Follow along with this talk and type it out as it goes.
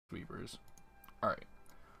sweepers. Alright.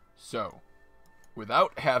 So,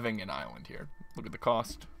 without having an island here, look at the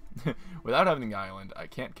cost. Without having the island, I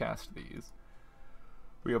can't cast these.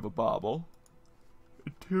 We have a bobble.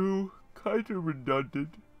 2 kind of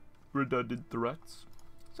redundant threats.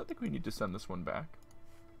 So I think we need to send this one back.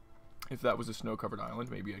 If that was a snow-covered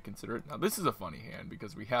island, maybe I'd consider it. Now, this is a funny hand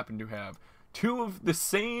because we happen to have 2 of the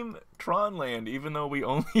same Tron land, even though we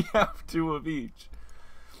only have 2 of each.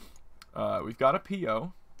 We've got a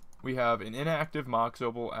PO. We have an inactive Mox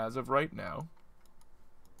Opal as of right now.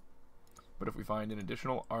 But if we find an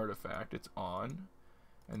additional artifact, it's on.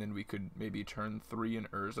 And then we could maybe turn 3 in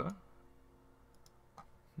Urza.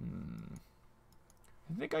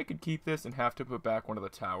 I think I could keep this and have to put back one of the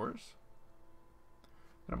towers.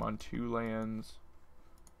 And I'm on 2 lands.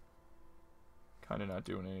 Kind of not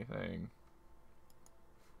doing anything.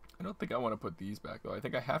 I don't think I want to put these back, though. I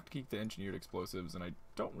think I have to keep the engineered explosives, and I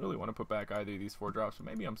don't really want to put back either of these 4 drops, but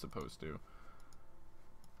maybe I'm supposed to.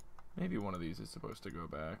 Maybe one of these is supposed to go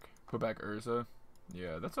back. Put back Urza.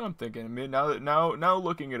 Yeah, that's what I'm thinking. I mean, now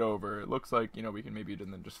looking it over, it looks like, you know, we can maybe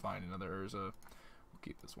then just find another Urza. We'll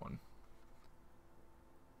keep this one.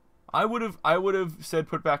 I would have said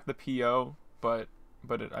put back the PO, but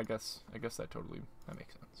I guess that makes sense.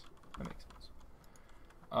 That makes sense.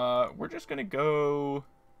 We're just gonna go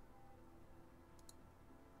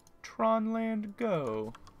Tronland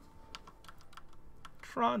go.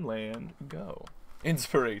 Tronland go.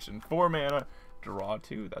 Inspiration, 4 mana, draw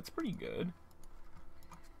 2. That's pretty good.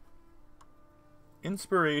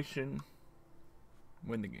 Inspiration,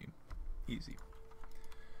 win the game. Easy.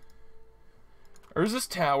 Urza's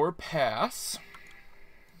Tower, pass.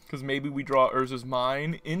 Because maybe we draw Urza's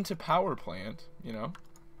Mine into Power Plant, you know?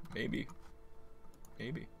 Maybe.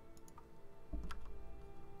 Maybe.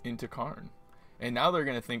 Into Karn. And now they're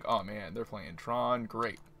going to think, oh man, they're playing Tron,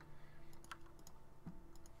 great.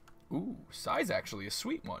 Ooh, Psy's actually a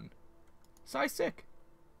sweet one. Psy's sick.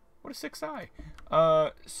 What a sick Psy.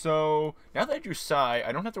 So, now that I drew Psy,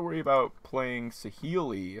 I don't have to worry about playing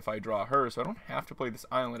Saheeli if I draw her, so I don't have to play this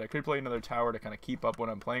island. I could play another tower to kind of keep up what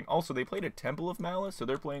I'm playing. Also, they played a Temple of Malice, so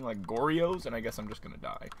they're playing like Gorios, and I guess I'm just going to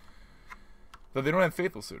die. Though they don't have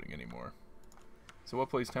Faithful Suiting anymore. So what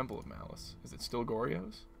plays Temple of Malice? Is it still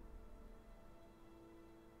Gorios?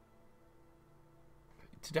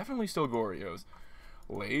 It's definitely still Gorios.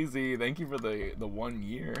 Lazy, thank you for the 1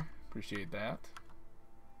 year. Appreciate that.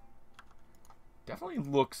 Definitely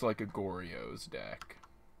looks like a Gorios deck.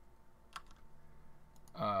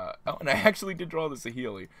 Oh, and I actually did draw the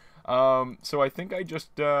Saheeli. So I think I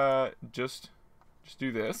just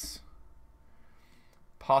do this.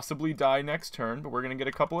 Possibly die next turn, but we're gonna get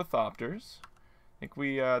a couple of Thopters. I think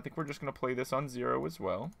we're just gonna play this on 0 as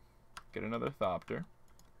well. Get another Thopter.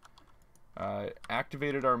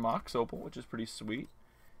 Activated our Mox Opal, which is pretty sweet.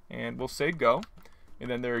 And we'll say go.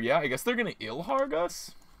 And then I guess they're going to Ilharg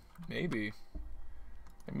us? Maybe.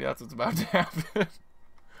 Maybe that's what's about to happen.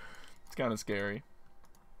 It's kind of scary.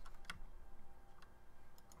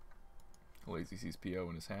 Lazy sees PO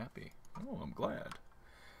and is happy. Oh, I'm glad.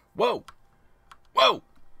 Whoa! Whoa!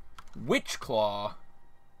 Witch Claw.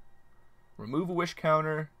 Remove a wish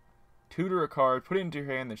counter. Tutor a card, put it into your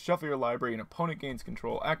hand, then shuffle your library, and opponent gains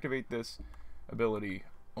control. Activate this ability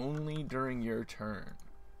only during your turn.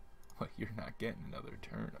 Well, you're not getting another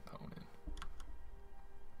turn, opponent.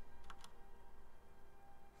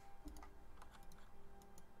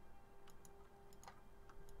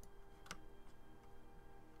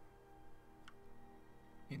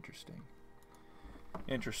 Interesting.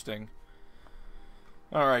 Interesting.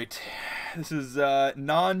 Alright. This is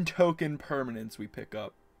non-token permanence we pick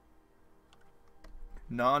up.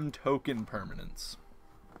 Non-token permanence.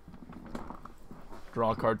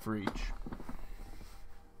 Draw a card for each.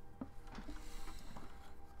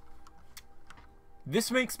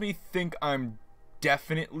 This makes me think I'm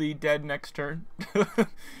definitely dead next turn.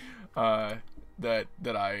 That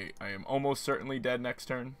I am almost certainly dead next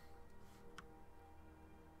turn.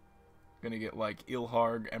 Gonna get like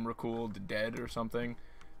Ilharg, Emrakul dead or something.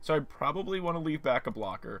 So I probably want to leave back a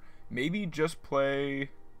blocker. Maybe just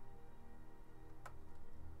play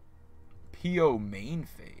PO main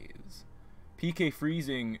phase. PK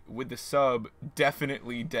freezing with the sub,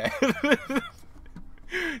 definitely dead.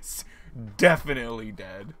 Definitely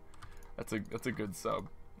dead. That's a good sub.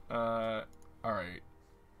 All right.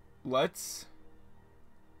 Let's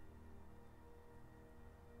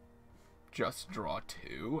just draw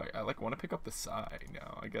 2. I like want to pick up the side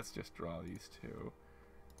now. I guess just draw these 2.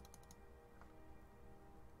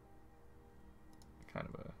 Kind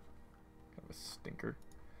of a stinker.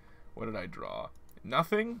 What did I draw?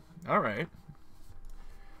 Nothing? Alright.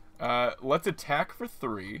 Let's attack for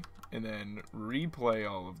 3, and then replay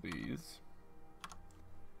all of these.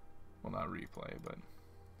 Well, not replay, but...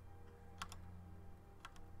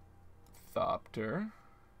 Thopter.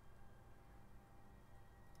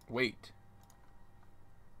 Wait.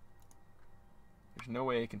 There's no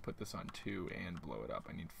way I can put this on 2 and blow it up.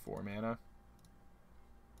 I need 4 mana.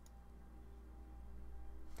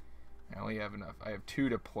 I only have enough. I have 2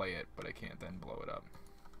 to play it, but I can't then blow it up.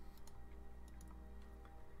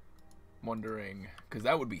 I'm wondering, because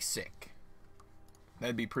that would be sick.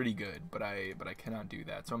 That'd be pretty good, but I cannot do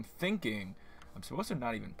that. So I'm thinking I'm supposed to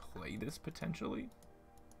not even play this potentially.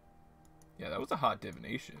 Yeah, that was a hot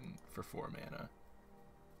divination for 4 mana.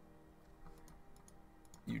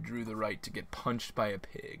 You drew the right to get punched by a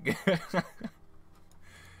pig.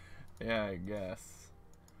 Yeah, I guess.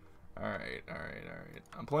 Alright.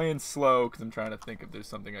 I'm playing slow because I'm trying to think if there's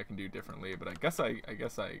something I can do differently, but I guess I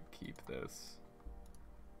keep this.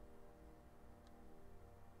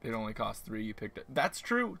 It only costs 3, you picked it. That's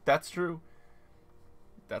true. That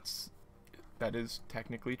is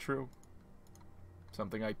technically true.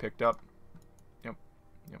 Something I picked up. Yep.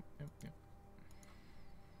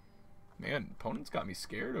 Man, opponent's got me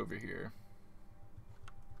scared over here.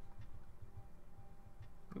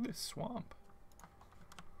 Look at this swamp.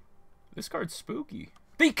 This card's spooky.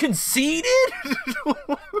 They conceded?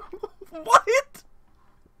 What?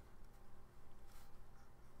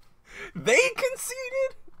 They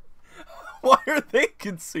conceded? Why are they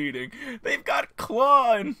conceding? They've got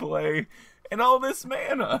Claw in play and all this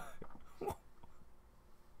mana.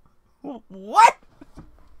 What?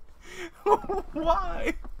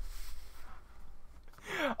 Why?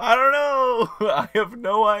 I don't know. I have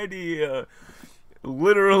no idea.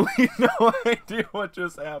 Literally no idea what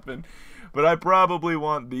just happened. But I probably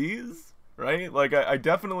want these, right? Like, I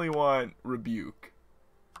definitely want Rebuke.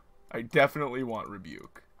 I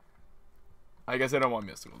guess I don't want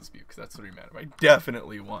Mystical Dispute, because that's 3 mana. I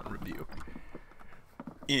definitely want Rebuke.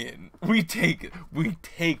 We take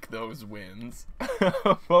those wins.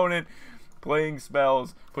 Opponent playing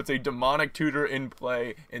spells, puts a Demonic Tutor in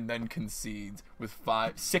play, and then concedes with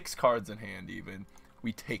 6 cards in hand even.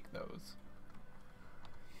 We take those.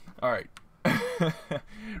 Alright.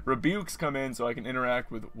 Rebukes come in so I can interact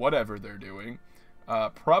with whatever they're doing.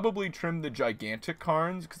 Probably trim the gigantic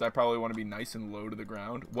Karns, because I probably want to be nice and low to the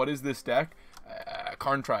ground. What is this deck?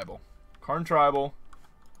 Karn Tribal.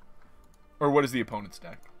 Or what is the opponent's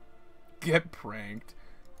deck? Get pranked.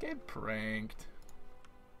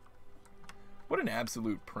 What an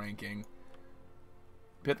absolute pranking.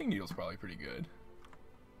 Pithing Needle's probably pretty good.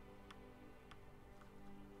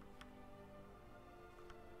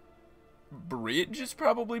 Bridge is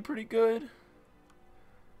probably pretty good.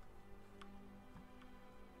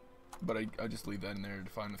 But I just leave that in there to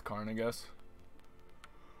find with Karn, I guess.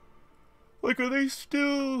 Like, are they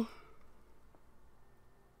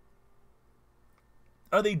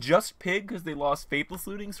just pig because they lost Faithless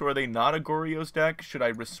Looting? So are they not a Goryo's deck? Should I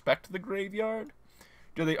respect the graveyard?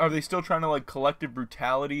 Are they still trying to, like, Collective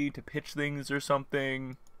Brutality to pitch things or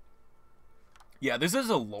something? Yeah, this is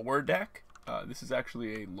a lower deck. This is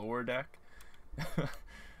actually a lower deck.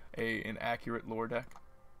 An accurate lore deck.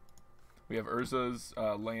 We have Urza's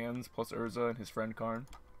lands plus Urza and his friend Karn.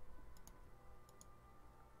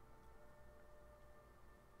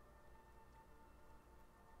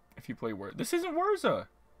 If you play Wurza, this isn't Wurza.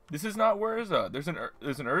 This is not Wurza. There's an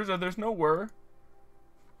Urza. There's no Wur.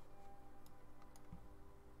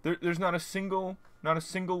 There's not a single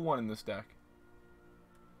one in this deck.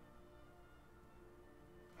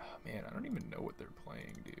 Oh man, I don't even know what they're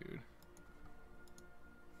playing, dude.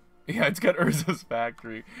 Yeah, it's got Urza's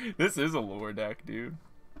Factory. This is a lore deck, dude.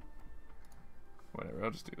 Whatever,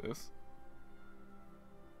 I'll just do this.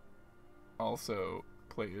 Also,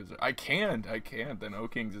 play Urza. I can't. Then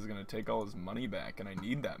O-Kings is going to take all his money back, and I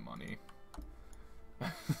need that money.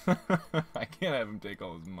 I can't have him take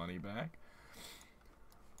all his money back.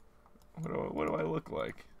 What do I look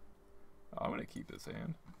like? Oh, I'm going to keep this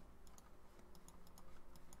hand.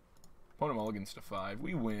 Opponent mulligans to 5.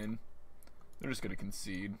 We win. They're just going to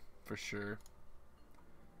concede. For sure.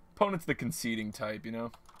 Opponent's the conceding type, you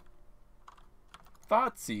know?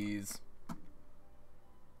 Thoughtseize. Are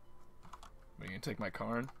you gonna take my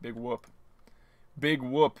Karn? Big whoop. Big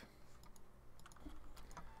whoop.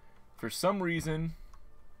 For some reason,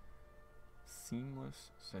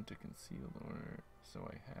 Seamless sent a concealed order, so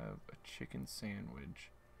I have a chicken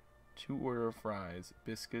sandwich, 2 Oreo fries,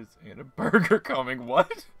 biscuits, and a burger coming.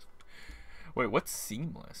 What? Wait, what's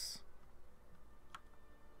Seamless?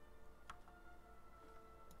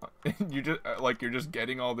 You just like you're just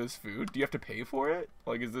getting all this food. Do you have to pay for it?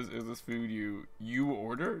 Like, is this food you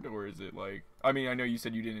ordered, or is it like? I mean, I know you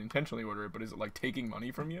said you didn't intentionally order it, but is it like taking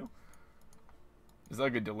money from you? Is that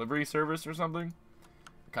like a delivery service or something?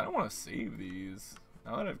 I kind of want to save these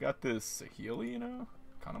now that I've got this Sahili. You know,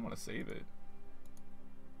 kind of want to save it.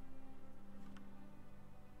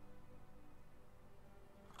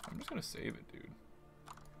 I'm just gonna save it, dude.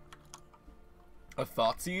 A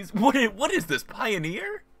Thoughtseize? What is this,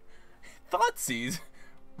 Pioneer? Thoughtseize?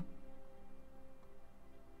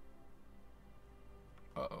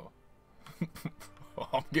 Uh-oh. Oh,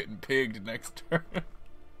 I'm getting pigged next turn.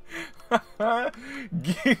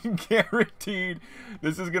 Guaranteed.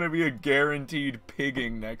 This is gonna be a guaranteed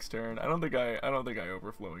pigging next turn. I don't think I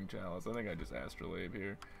overflowing chalice. I think I just astrolabe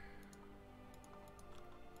here.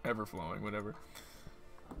 Everflowing, whatever.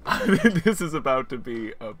 This is about to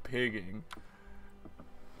be a pigging.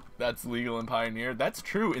 That's legal in Pioneer. That's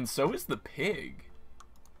true, and so is the pig.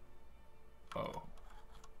 Oh.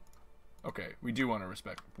 Okay, we do want to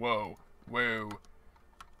respect. Whoa. Whoa.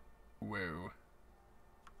 Whoa.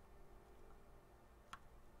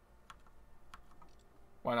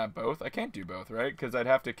 Why not both? I can't do both, right? Because I'd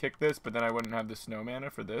have to kick this, but then I wouldn't have the snow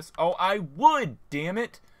mana for this. Oh, I would! Damn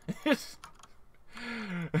it!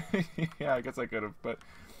 Yeah, I guess I could have, but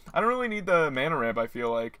I don't really need the mana ramp, I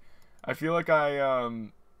feel like. I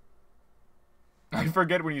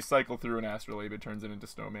forget when you cycle through an astrolabe, it turns it into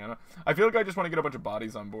snow mana. I feel like I just want to get a bunch of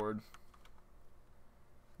bodies on board.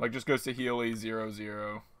 Like, just go Sahili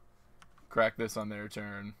 0/0. Crack this on their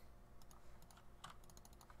turn.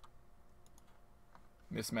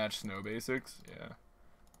 Mismatch snow basics. Yeah.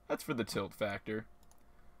 That's for the tilt factor.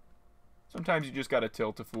 Sometimes you just gotta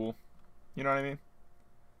tilt a fool. You know what I mean?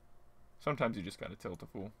 Sometimes you just gotta tilt a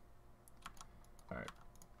fool. Alright.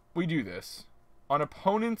 We do this. On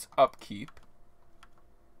opponent's upkeep,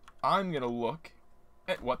 I'm gonna look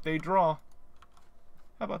at what they draw.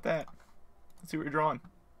 How about that? Let's see what you're drawing.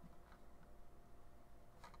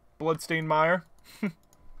 Bloodstained Mire.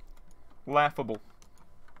 Laughable.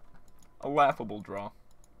 A laughable draw.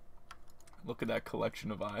 Look at that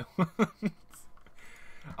collection of islands.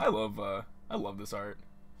 I love this art.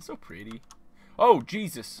 It's so pretty. Oh,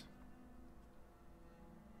 Jesus.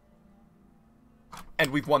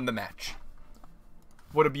 And we've won the match.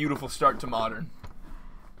 What a beautiful start to Modern.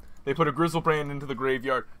 They put a Grizzlebrand into the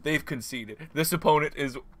graveyard. They've conceded. This opponent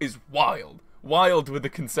is wild. Wild with the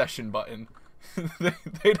concession button.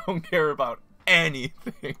 they don't care about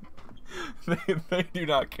anything. They do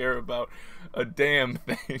not care about a damn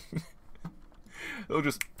thing. They'll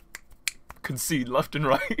just concede left and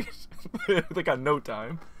right. They got no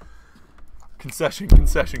time. Concession,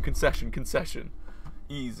 concession, concession, concession.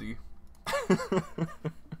 Easy.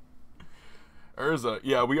 Urza.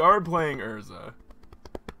 Yeah, we are playing Urza.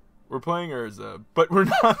 We're playing Urza, but we're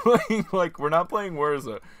not playing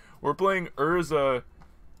Urza. We're playing Urza.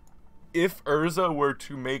 If Urza were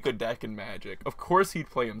to make a deck in Magic, of course he'd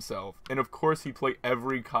play himself, and of course he'd play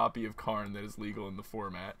every copy of Karn that is legal in the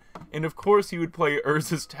format, and of course he would play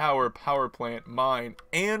Urza's Tower, Power Plant, Mine,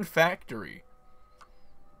 and Factory.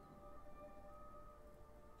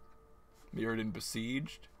 Mirrodin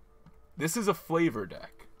Besieged. This is a flavor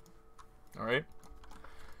deck. Alright?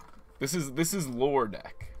 This is lore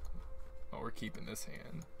deck. Oh, we're keeping this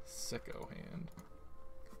hand. Sicko hand.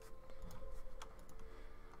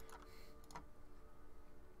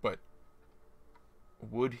 But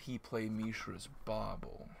would he play Mishra's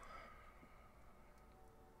Bauble?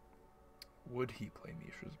 Would he play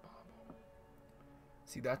Mishra's Bauble?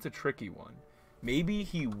 See, that's a tricky one. Maybe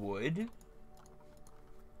he would.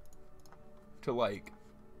 To like...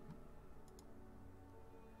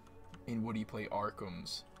 And would he play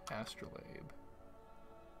Arkham's Astrolabe?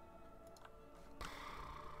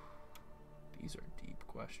 These are deep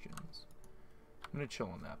questions. I'm gonna chill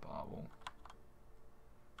on that Bauble.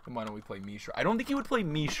 And why don't we play Mishra? I don't think he would play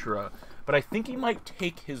Mishra, but I think he might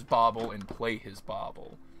take his Bauble and play his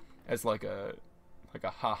Bauble as like a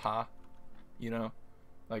haha, you know,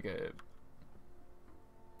 like a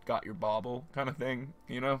got your Bauble kind of thing,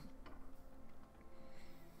 you know.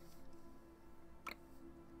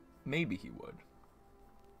 Maybe he would,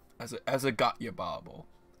 as a got your Bauble.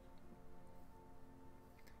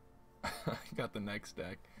 I got the next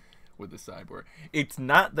deck with the sideboard. It's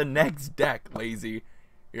not the next deck, lazy.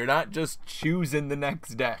 You're not just choosing the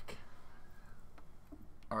next deck.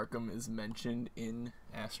 Arkham is mentioned in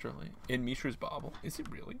Astrolabe. In Mishra's Bauble. Is it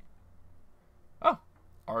really? Oh.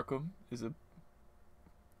 Arkham is a...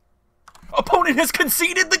 Opponent has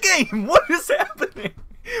conceded the game! What is happening?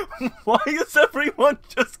 Why is everyone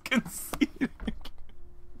just conceding?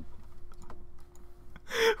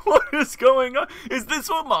 What is going on? Is this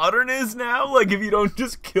what Modern is now? Like, if you don't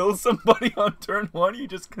just kill somebody on turn 1, you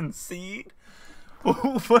just concede?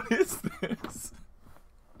 What is this?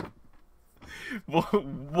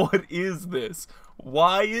 What is this?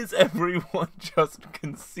 Why is everyone just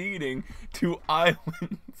conceding to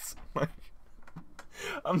islands? Like,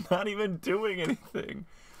 I'm not even doing anything.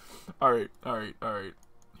 Alright.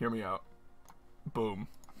 Hear me out. Boom.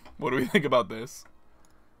 What do we think about this?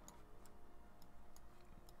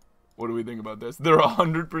 What do we think about this? They're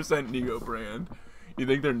 100% Neo brand. You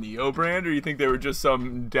think they're Neo brand, or you think they were just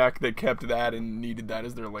some deck that kept that and needed that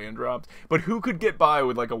as their land drops? But who could get by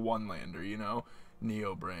with like a 1-lander, you know?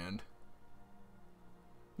 Neo brand.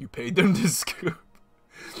 You paid them to scoop.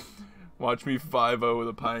 Watch me 5-0 with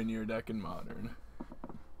a Pioneer deck in Modern.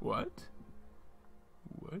 What?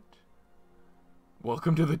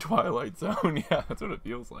 Welcome to the Twilight Zone. Yeah, that's what it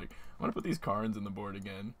feels like. I'm gonna put these Karns in the board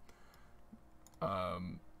again.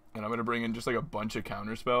 And I'm gonna bring in just like a bunch of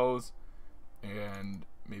counter spells. And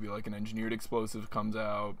maybe like an Engineered Explosive comes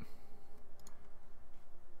out.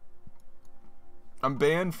 I'm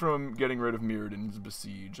banned from getting rid of Mirrodin's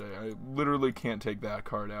Besiege. I literally can't take that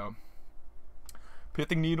card out.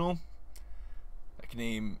 Pithing Needle. I can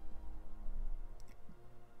name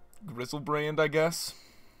Grizzlebrand, I guess.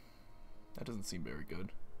 That doesn't seem very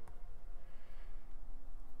good.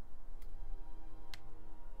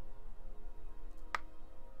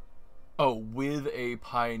 Oh, with a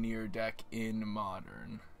Pioneer deck in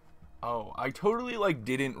Modern. Oh, I totally, like,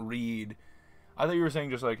 didn't read. I thought you were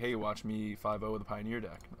saying just like, hey, watch me 5-0 with a Pioneer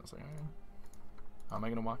deck. And I was like, how am I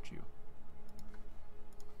going to watch you?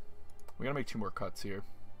 We got to make 2 more cuts here.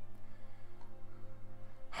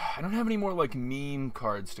 I don't have any more, like, meme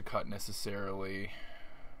cards to cut, necessarily.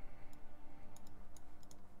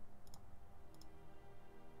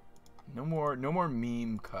 No more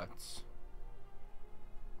meme cuts.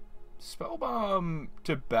 Spellbomb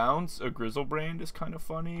to bounce a Grizzlebrand is kind of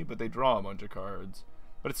funny, but they draw a bunch of cards.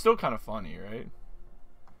 But it's still kind of funny, right?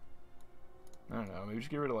 I don't know, maybe just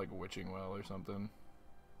get rid of like Witching Well or something.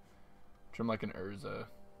 Trim like an Urza.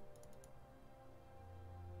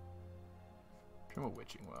 Trim a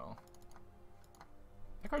Witching Well.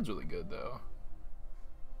 That card's really good though.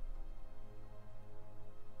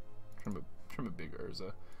 Trim a big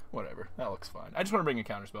Urza. Whatever, that looks fine. I just want to bring in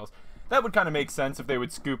counter spells. That would kind of make sense if they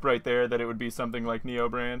would scoop right there, that it would be something like Neo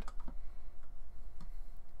brand.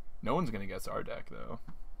 No one's gonna guess our deck though.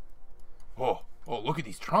 Oh, look at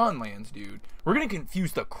these Tron lands, dude. We're gonna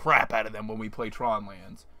confuse the crap out of them when we play Tron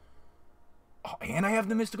lands. Oh, and I have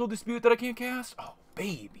the Mystical Dispute that I can't cast? Oh,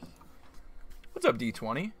 baby. What's up,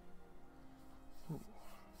 D20? Ooh.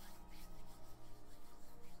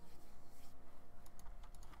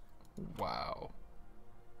 Wow.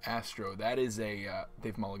 Astro, that is a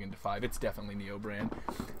they've mulliganed to 5. It's definitely Neo brand.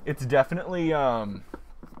 It's definitely Neo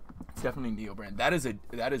brand. That is a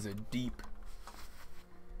deep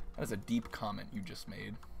comment you just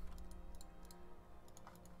made.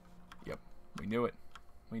 Yep, we knew it.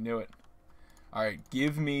 We knew it. All right,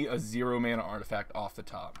 give me a 0-mana artifact off the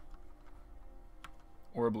top.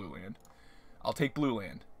 Or a blue land. I'll take blue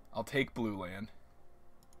land. I'll take blue land.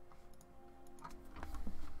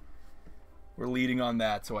 We're leading on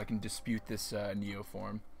that so I can dispute this Neo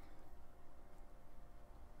form.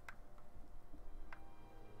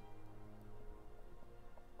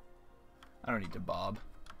 I don't need to bob.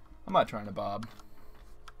 I'm not trying to bob.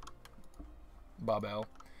 Bob L.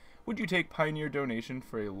 Would you take Pioneer donation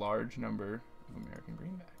for a large number of American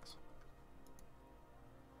greenbacks?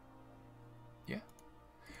 Yeah.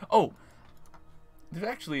 Oh! There's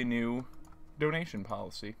actually a new donation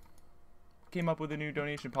policy. Came up with a new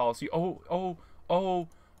donation policy. Oh,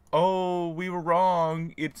 we were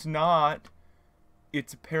wrong. It's not.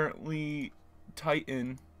 It's apparently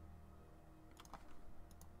Titan.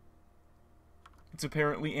 It's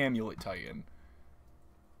apparently Amulet Titan.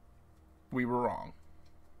 We were wrong.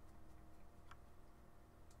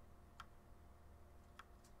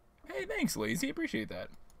 Hey, thanks, Lazy. Appreciate that.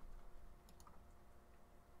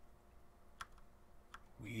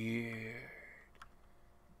 Weird.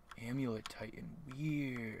 Amulet Titan.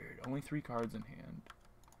 Weird. Only 3 cards in hand.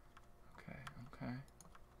 Okay.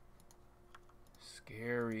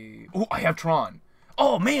 Scary. Oh, I have Tron.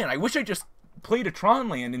 Oh, man. I wish I just played a Tron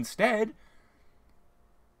land instead.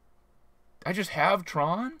 I just have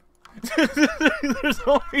Tron? There's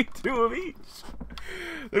only 2 of each.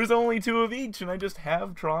 There's only 2 of each, and I just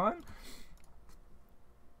have Tron?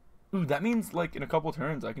 Ooh, that means, like, in a couple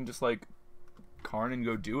turns, I can just, like, Karn and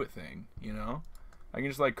go do a thing, you know? I can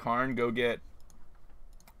just, like, Karn, go get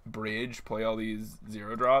Bridge, play all these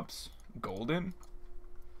 0 drops, Golden.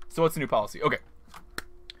 So what's the new policy? Okay.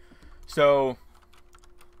 So,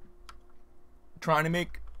 trying to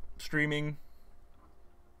make streaming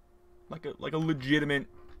like a legitimate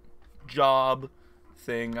job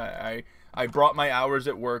thing. I brought my hours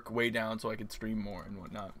at work way down so I could stream more and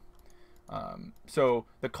whatnot. So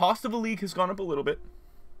the cost of a league has gone up a little bit.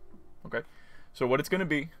 Okay, so what it's going to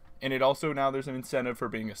be, and it also now there's an incentive for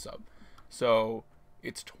being a sub. So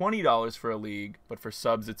it's $20 for a league, but for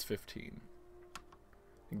subs it's $15. I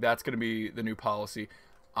think that's going to be the new policy.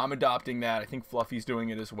 I'm adopting that. I think Fluffy's doing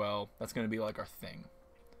it as well. That's going to be like our thing.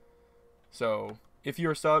 So if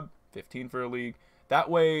you're a sub, $15 for a league. That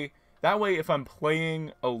way if I'm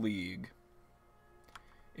playing a league,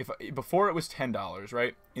 before it was $10,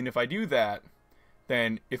 right? And if I do that,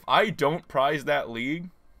 then if I don't prize that league,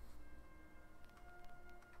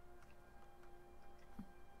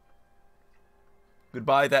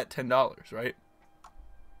 goodbye that $10, right?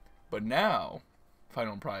 But now, if I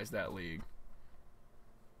don't prize that league,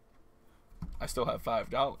 I still have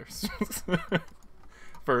 $5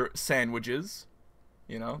 for sandwiches.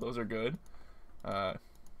 You know, those are good. A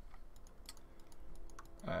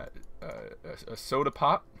soda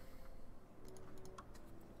pop.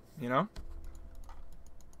 You know,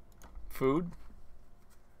 food.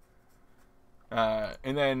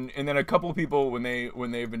 And then a couple of people when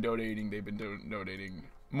they've been donating, they've been donating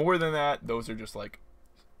more than that. Those are just like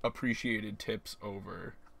appreciated tips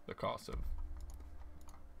over the cost of.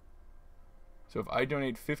 So if I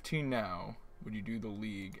donate 15 now, would you do the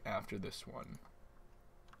league after this one?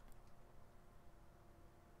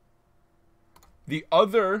 The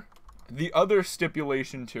other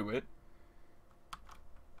stipulation to it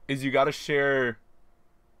is you got to share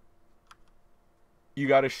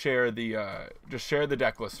the just share the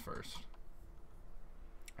deck list first,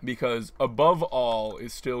 because above all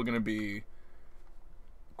is still going to be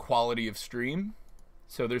quality of stream.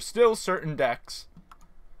 So there's still certain decks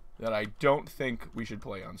that I don't think we should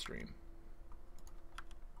play on stream.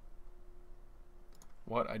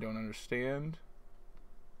 What I don't understand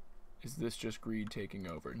is this just greed taking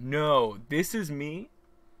over? No, this is me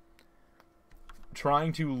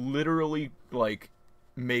trying to literally like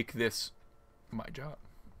make this my job.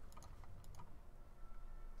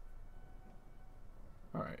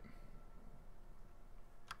 All right.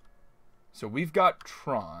 So we've got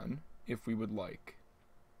Tron if we would like.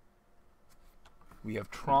 We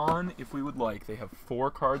have Tron if we would like. They have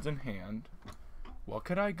 4 cards in hand. What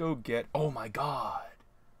could I go get? Oh my god.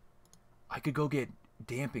 I could go get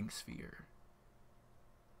Damping Sphere.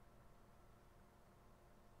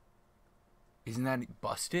 Isn't that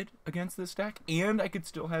busted against this deck? And I could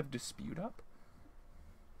still have Dispute up?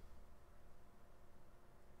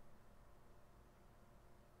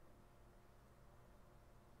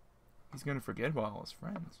 He's gonna forget about all his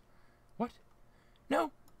friends. What?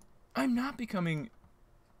 No! I'm not becoming...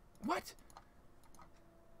 What?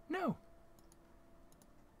 No.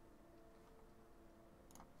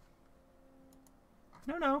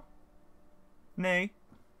 No, no. Nay.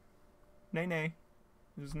 Nay, nay.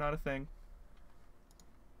 This is not a thing.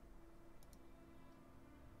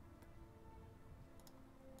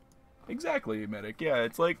 Exactly, Medic. Yeah,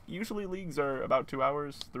 it's like, usually leagues are about 2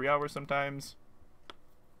 hours, 3 hours sometimes.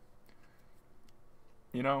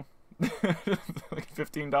 You know? Like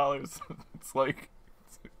 $15. It's like...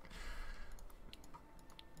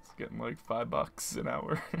 It's getting like $5 an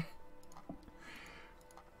hour.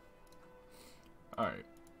 Alright.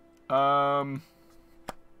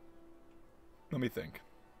 Let me think.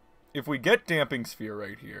 If we get Damping Sphere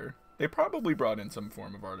right here, they probably brought in some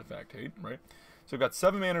form of artifact hate, right? So I've got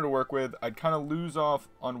 7 mana to work with. I'd kind of lose off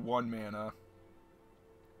on 1 mana.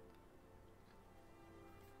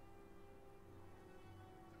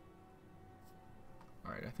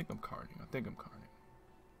 Alright, I think I'm Karning.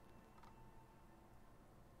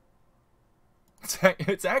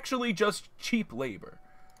 It's actually just cheap labor.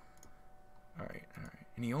 Alright.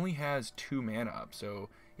 And he only has 2 mana up, so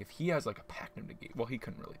if he has like a pact negate, well, he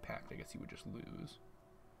couldn't really pact. I guess he would just lose.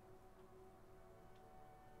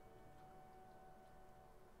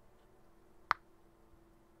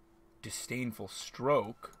 Disdainful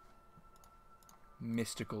Stroke.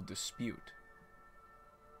 Mystical Dispute.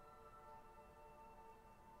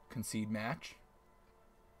 Concede match.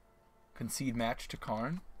 Concede match to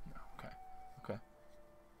Karn. No, okay.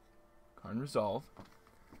 Karn resolve.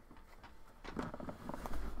 Okay.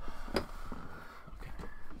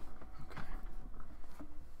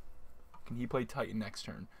 Can he play Titan next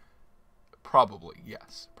turn? Probably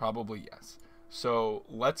yes. So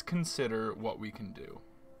let's consider what we can do.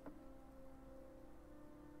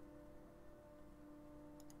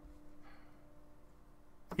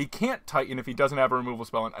 He can't Titan if he doesn't have a removal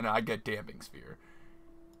spell, and I get Damping Sphere.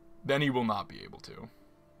 then he will not be able to.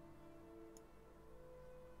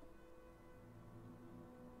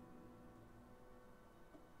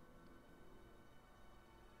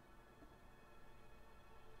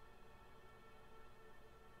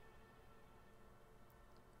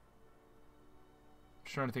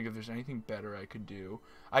 Trying to think if there's anything better I could do.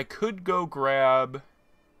 I could go grab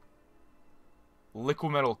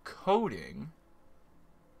liquid metal coating.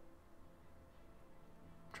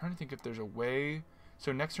 I'm trying to think if there's a way.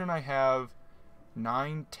 So next turn I have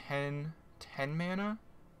 9, 10 mana,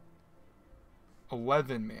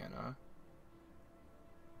 11 mana,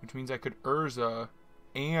 which means I could Urza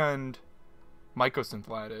and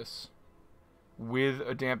Mycosynth with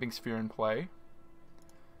a Damping Sphere in play.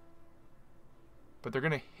 But they're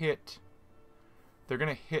gonna hit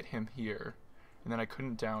him here, and then I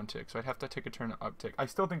couldn't down tick, so I'd have to take a turn to up tick. I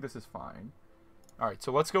still think this is fine. All right,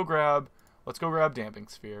 so let's go grab Damping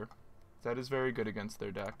Sphere. That is very good against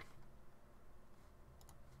their deck.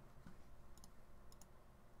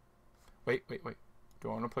 Wait. Do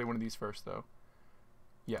I want to play one of these first though?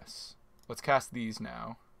 Yes. Let's cast these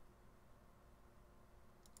now.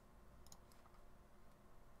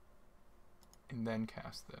 And then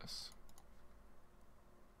cast this.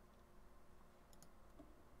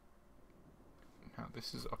 Now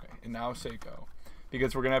this is okay. And now say go.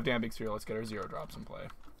 Because we're gonna have Damping Sphere, let's get our 0-drops in play.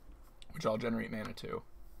 Which I'll generate mana to.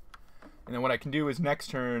 And then what I can do is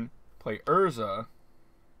next turn play Urza,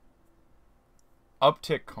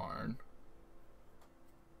 uptick Karn.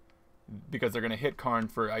 Because they're gonna hit Karn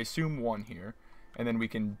for I assume 1 here. And then we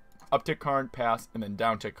can uptick Karn, pass, and then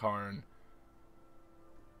downtick Karn,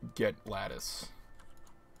 get Lattice.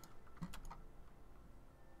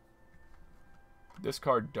 This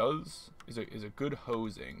card is a good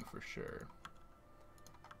hosing for sure.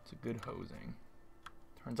 It's a good hosing.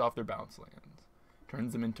 Turns off their bounce lands.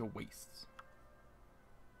 Turns them into wastes.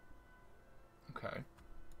 Okay.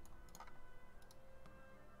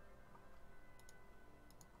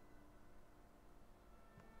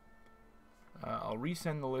 I'll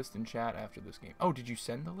resend the list in chat after this game. Oh, did you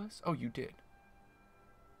send the list? Oh, you did.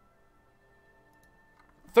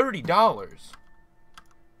 $30.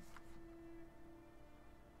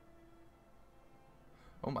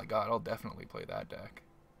 Oh my god, I'll definitely play that deck.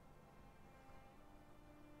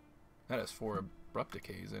 That has 4 Abrupt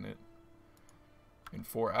Decays in it. And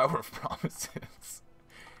 4 Hour of Promises.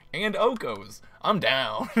 And Okos. I'm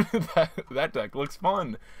down. that deck looks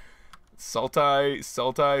fun.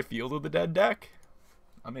 Sultai Field of the Dead deck.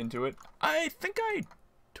 I'm into it. I think I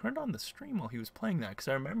turned on the stream while he was playing that, because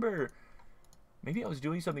I remember maybe I was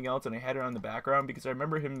doing something else and I had it on the background, because I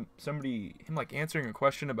remember him like answering a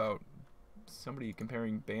question about somebody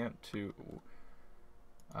comparing Bant to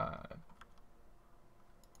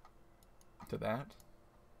that.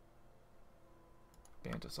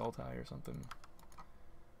 Bant to Sultai or something.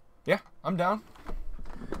 Yeah, I'm down.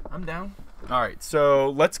 Alright, so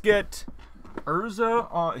let's get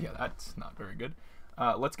Urza on... Yeah, that's not very good.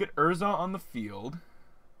 Let's get Urza on the field.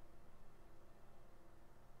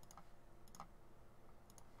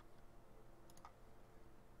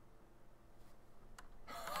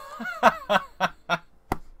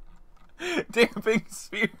 Damping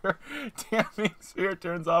Sphere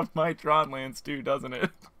turns off my Tron lands too, doesn't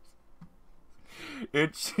it?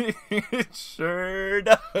 It sure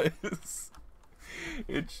does.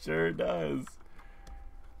 It sure does.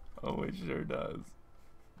 Oh, it sure does.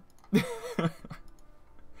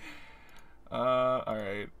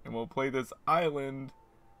 Alright, and we'll play this island,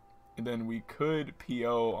 and then we could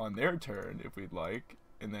PO on their turn if we'd like,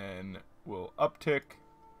 and then we'll uptick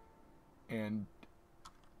and...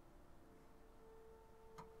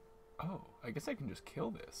 Oh, I guess I can just kill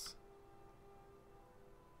this.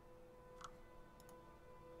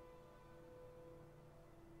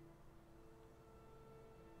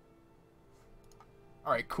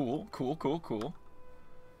 Alright, cool.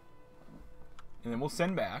 And then we'll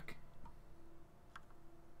send back.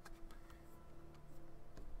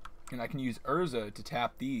 And I can use Urza to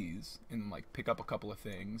tap these and like pick up a couple of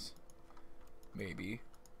things. Maybe.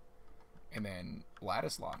 And then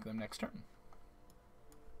Lattice lock them next turn.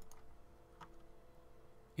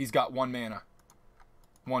 He's got 1 mana.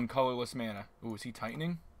 1 colorless mana. Ooh, is he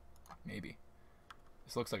tightening? Maybe.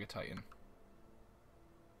 This looks like a Titan.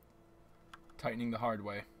 Tightening the hard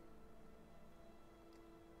way.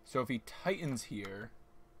 So if he Titans here...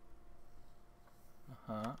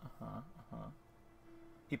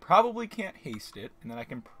 He probably can't haste it, and then I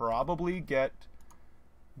can probably get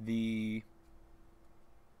the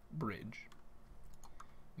bridge.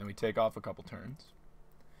 Then we take off a couple turns.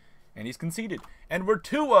 And he's conceded. And we're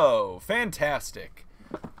 2-0. Fantastic.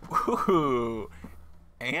 Woohoo.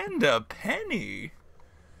 And a penny.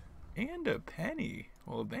 And a penny.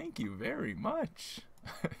 Well, thank you very much.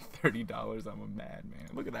 $30. I'm a madman.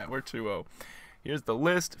 Look at that. We're 2-0. Here's the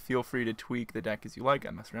list. Feel free to tweak the deck as you like.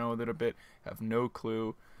 I messed around with it a bit. Have no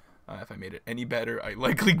clue if I made it any better. I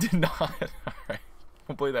likely did not. All right.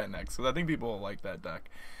 We'll play that next, because I think people will like that deck.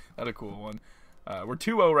 That's a cool one. We're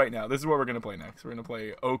 2-0 right now. This is what we're going to play next. We're going to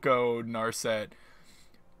play Oko, Narset,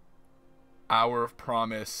 Hour of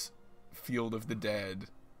Promise, Field of the Dead.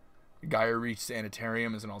 Gaia Reach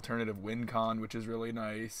Sanitarium is an alternative win con, which is really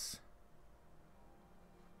nice.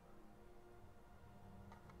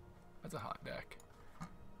 That's a hot deck.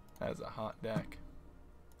 That is a hot deck.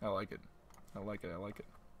 I like it. I like it. I like it.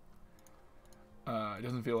 It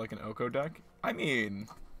doesn't feel like an Oko deck. I mean,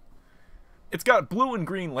 it's got blue and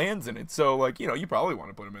green lands in it, so, like, you know, you probably want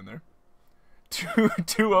to put them in there.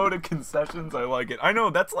 2-0 to concessions. I like it. I know,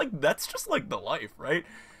 that's just like the life, right?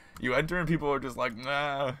 You enter and people are just like,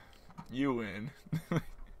 nah, you win.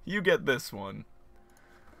 You get this one.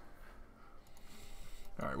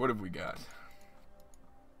 Alright, what have we got?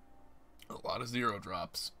 A lot of 0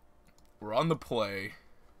 drops. We're on the play.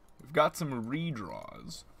 We've got some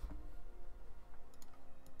redraws.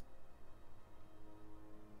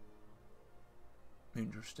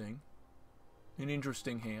 Interesting. An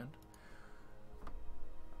interesting hand.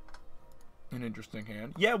 An interesting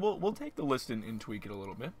hand. Yeah, we'll take the list and tweak it a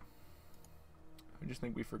little bit. I just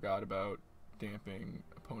think we forgot about damping.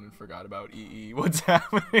 Opponent forgot about EE. What's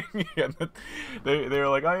happening? Yeah, they were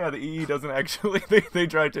like, oh yeah, the EE doesn't actually. They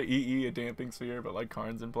tried to EE a damping sphere, but like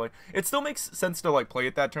Karn's in play. It still makes sense to like play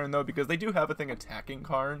it that turn though, because they do have a thing attacking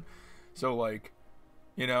Karn. So like,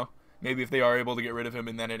 you know, maybe if they are able to get rid of him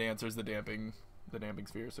and then it answers the damping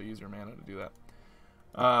sphere. So use your mana to do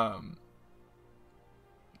that.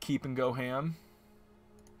 Keep and go ham.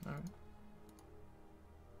 All right.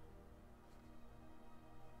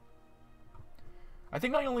 I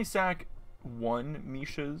think I only sack 1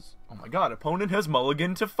 Misha's. Oh my god, opponent has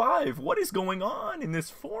mulligan to 5. What is going on in this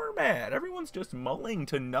format? Everyone's just mulling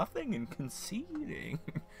to nothing and conceding.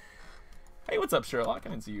 Hey, what's up, Sherlock? I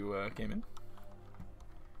didn't see you came in.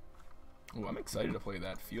 Ooh, I'm excited to play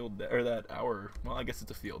that field or that hour. Well, I guess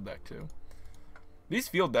it's a field deck too. These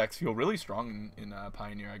field decks feel really strong in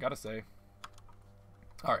Pioneer, I gotta say.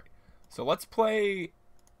 All right, so let's play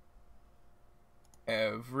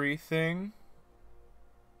everything.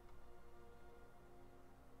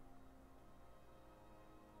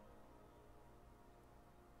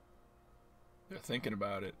 They're thinking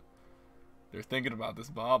about it. They're thinking about this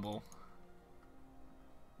bobble.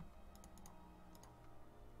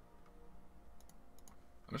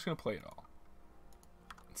 I'm just going to play it all.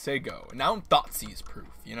 Say go. And now I'm Thoughtseize proof,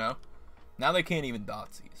 you know? Now they can't even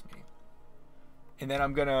Thoughtseize me. And then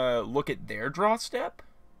I'm going to look at their draw step.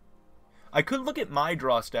 I could look at my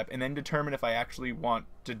draw step and then determine if I actually want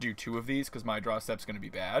to do 2 of these because my draw step's going to be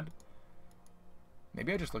bad.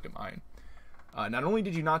 Maybe I just look at mine. Not only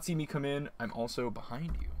did you not see me come in, I'm also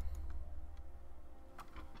behind you.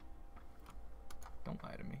 Don't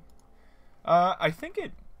lie to me. I think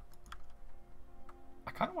it...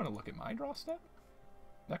 I kind of want to look at my draw step.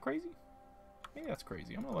 Is that crazy? Maybe that's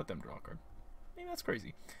crazy. I'm going to let them draw a card. Maybe that's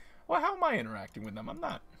crazy. Well, how am I interacting with them? I'm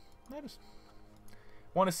not. I just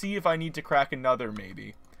want to see if I need to crack another,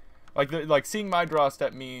 maybe. Like seeing my draw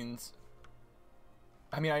step means...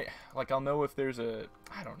 I mean, I'll know if there's a...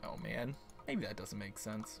 I don't know, man. Maybe that doesn't make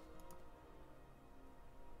sense.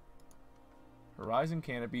 Horizon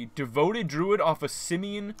Canopy. Devoted Druid off a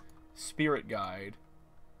Simian Spirit Guide.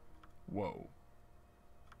 Whoa.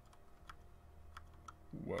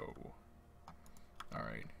 Whoa.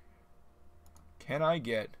 Alright. Can I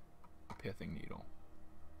get a Pithing Needle?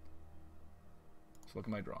 Let's look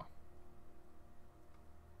at my draw.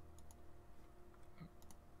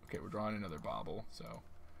 Okay, we're drawing another bobble, so...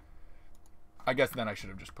 I guess then I should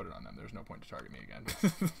have just put it on them. There's no point to target me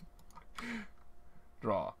again.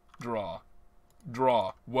 Draw. Draw.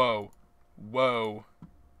 Draw. Whoa. Whoa.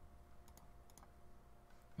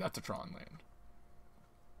 That's a Tron land.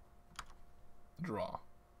 Draw.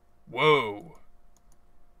 Whoa.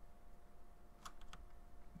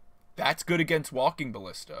 That's good against Walking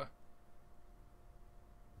Ballista.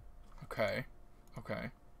 Okay.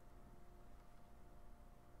 Okay.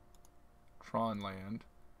 Tron land.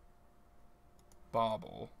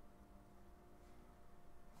 Bobble.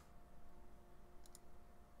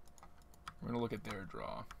 We're gonna look at their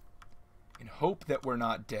draw and hope that we're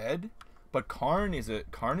not dead. But Karn is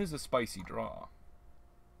a spicy draw.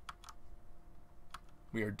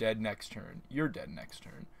 We are dead next turn. You're dead next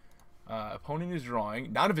turn. Opponent is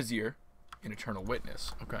drawing not a Vizier, an Eternal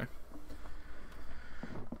Witness. Okay.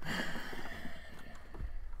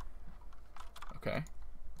 Okay.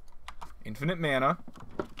 Infinite mana.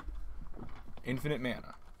 Infinite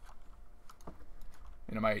mana.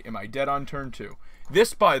 And am I dead on turn 2?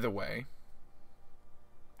 This, by the way,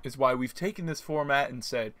 is why we've taken this format and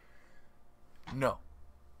said, no.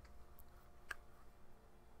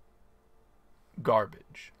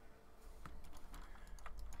 Garbage.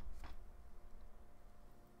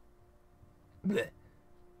 Blech.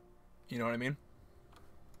 You know what I mean?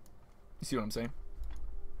 You see what I'm saying?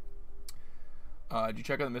 Did you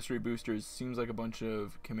check out the mystery boosters? Seems like a bunch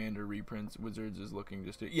of Commander reprints. Wizards is looking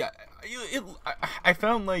just to... Yeah, I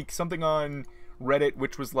found like something on Reddit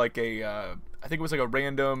which was like a... I think it was like a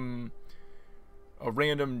random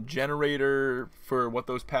generator for what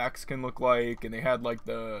those packs can look like, and they had like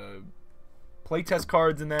the playtest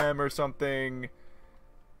cards in them or something.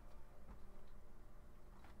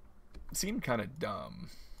 Seemed kind of dumb.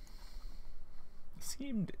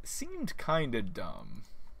 Seemed kind of dumb.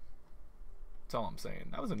 That's all I'm saying.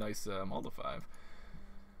 That was a nice Mulda 5.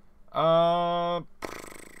 I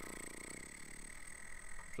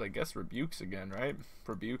guess Rebukes again, right?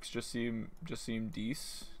 Rebukes just seem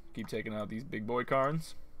decent. Keep taking out these big boy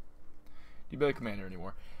Karns. Do you play Commander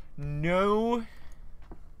anymore? No.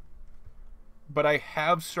 But I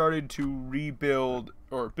have started to rebuild,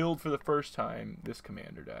 or build for the first time, this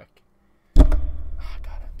Commander deck. God,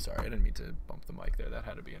 I'm sorry. I didn't mean to bump the mic there. That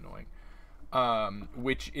had to be annoying.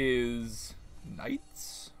 Which is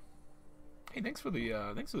Knights? Hey, thanks for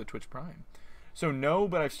the Twitch Prime. So no,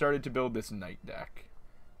 but I've started to build this Knight deck.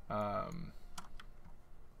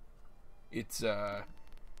 It's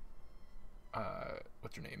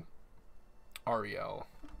what's her name? Ariel.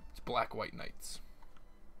 It's Black White Knights.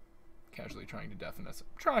 Casually trying to deafen us.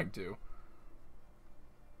 Trying to.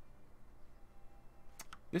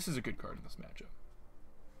 This is a good card in this matchup.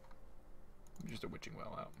 Just a Witching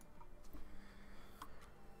Well out.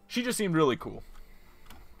 She just seemed really cool.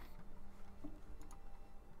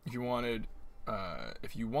 If you wanted,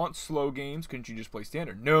 if you want slow games, couldn't you just play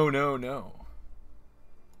Standard? No, no, no.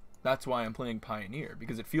 That's why I'm playing Pioneer,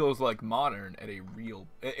 because it feels like Modern at a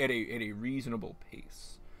reasonable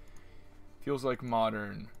pace. Feels like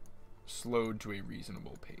Modern slowed to a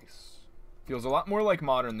reasonable pace. Feels a lot more like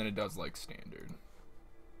Modern than it does like Standard.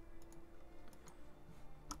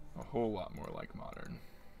 A whole lot more like Modern.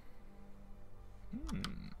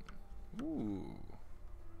 Ooh.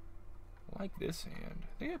 I like this hand.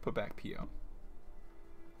 I think I put back PO. I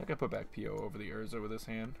think I put back PO over the Urza with this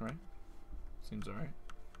hand, right? Seems alright.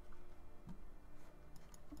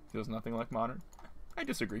 Feels nothing like Modern. I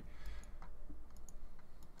disagree.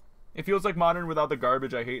 It feels like Modern without the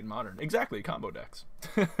garbage I hate in Modern. Exactly, combo decks.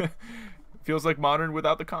 Feels like Modern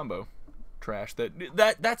without the combo trash.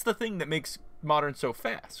 That's the thing that makes Modern so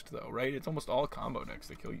fast, though, right? It's almost all combo decks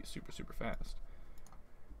that kill you super, super fast.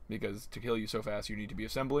 Because to kill you so fast, you need to be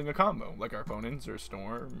assembling a combo, like our opponents, or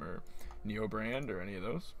Storm, or Neobrand, or any of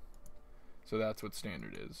those. So that's what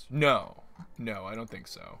Standard is. No, I don't think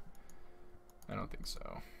so. I don't think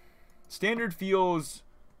so. Standard feels...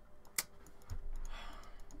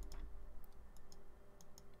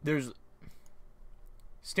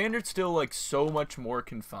 Standard's still, like, so much more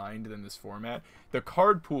confined than this format. The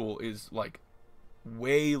card pool is, like,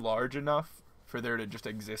 way large enough for there to just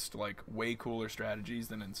exist, like, way cooler strategies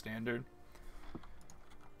than in Standard.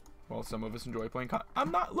 Well, some of us enjoy playing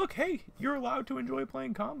look, hey, you're allowed to enjoy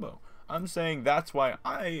playing combo. I'm saying that's why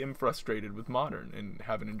I am frustrated with Modern and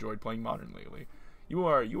haven't enjoyed playing Modern lately. You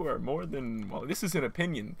are more than, well, this is an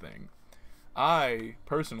opinion thing. I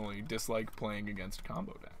personally dislike playing against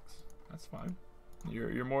combo decks. That's fine.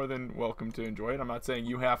 You're more than welcome to enjoy it. I'm not saying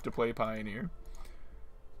you have to play Pioneer.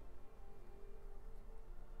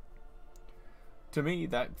 To me,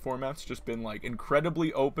 that format's just been, like,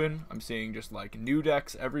 incredibly open. I'm seeing just, like, new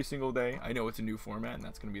decks every single day. I know it's a new format, and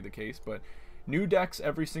that's going to be the case, but new decks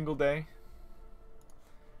every single day.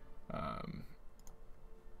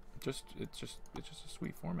 It's just a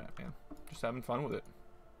sweet format, man. Just having fun with it.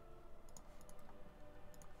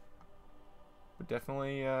 But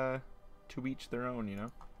definitely, to each their own, you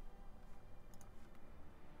know?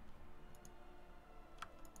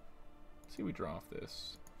 Let's see, we draw off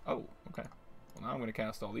this. Oh, okay. Well, now I'm going to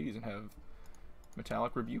cast all these and have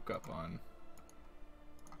Metallic Rebuke up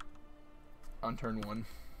on turn 1.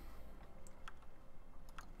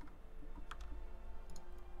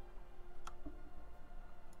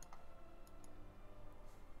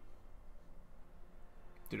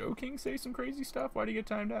 Did O-King say some crazy stuff? Why'd he get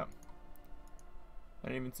timed out? I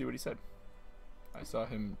didn't even see what he said. I saw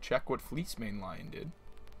him check what Fleecemane Lion did.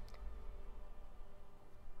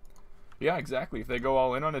 Yeah, exactly. If they go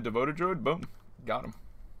all in on a Devoted Druid, boom. Got him.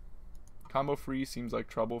 Combo free seems like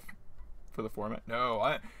trouble for the format. No,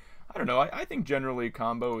 I don't know. I think generally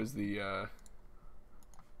combo is the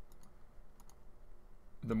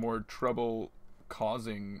more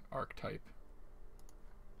trouble-causing archetype.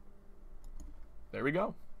 There we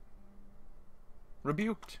go.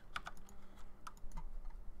 Rebuked.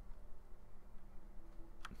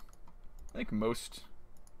 I think most,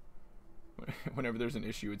 whenever there's an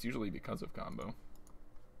issue, it's usually because of combo.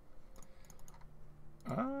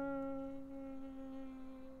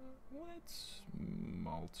 Let's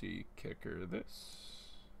multi-kicker this.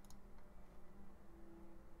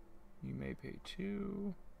 You may pay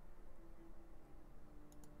 2.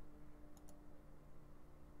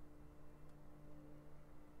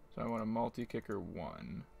 So I want a multi-kicker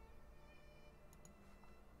 1.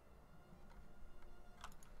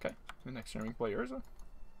 Okay, the next turn we can play Urza.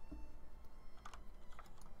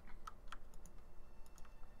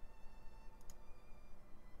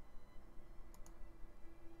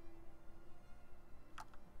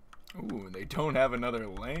 Ooh, they don't have another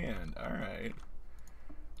land. Alright.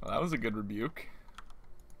 Well, that was a good rebuke.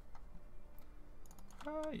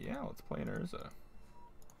 Yeah, let's play an Urza.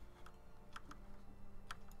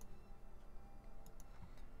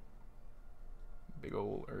 Big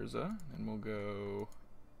ol' Urza. And we'll go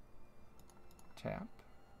tap.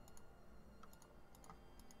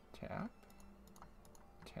 Tap.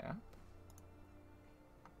 Tap.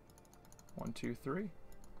 1, 2, 3.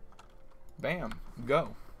 Bam.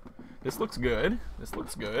 Go. This looks good. This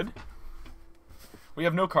looks good. We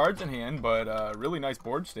have no cards in hand, but really nice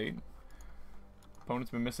board state. Opponent's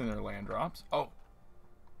been missing their land drops. Oh.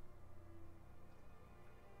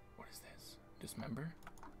 What is this? Dismember?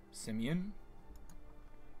 Simian?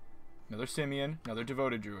 Another Simian. Another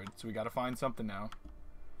Devoted Druid. So we gotta find something now.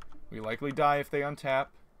 We likely die if they untap.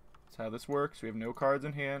 That's how this works. We have no cards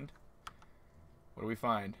in hand. What do we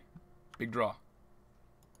find? Big draw.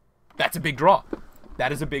 That's a big draw.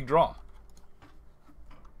 That is a big draw.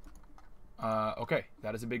 Okay,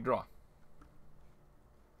 that is a big draw.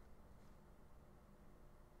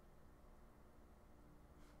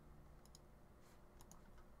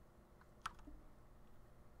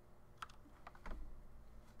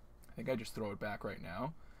 I think I just throw it back right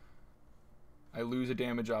now. I lose a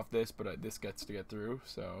damage off this, but this gets to get through,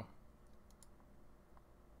 so...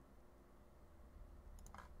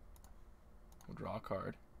 We'll draw a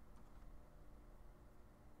card.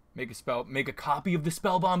 Make a copy of the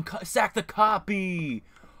Spellbomb. Sack the copy!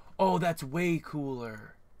 Oh, that's way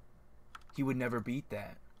cooler. He would never beat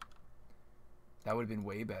that. That would have been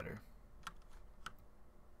way better.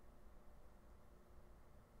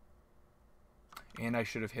 And I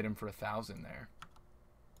should have hit him for 1,000 there.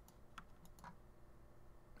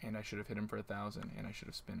 And I should have hit him for 1,000. And I should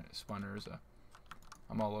have spun Urza.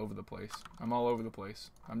 I'm all over the place. I'm all over the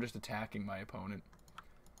place. I'm just attacking my opponent.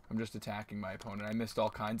 I'm just attacking my opponent. I missed all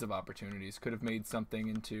kinds of opportunities. Could have made something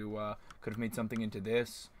into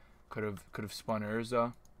this. Could have spun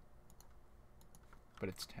Urza. But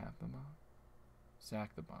it's tap the bomb.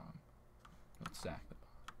 Sack the bomb. Don't sack the bomb.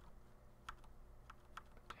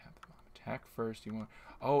 Tap the bomb. Attack first. You want.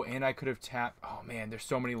 Oh, and I could have tapped. Oh man, there's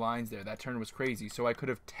so many lines there. That turn was crazy. So I could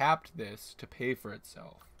have tapped this to pay for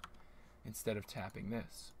itself instead of tapping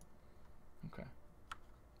this. Okay.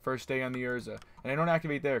 First day on the Urza. And I don't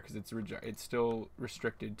activate there because it's still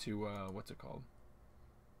restricted to, what's it called?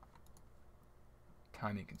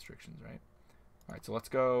 Timing constrictions, right? Alright, so let's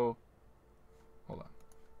go... Hold on.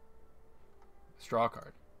 Draw a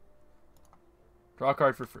card. Draw a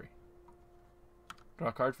card for free. Draw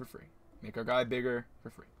a card for free. Make our guy bigger for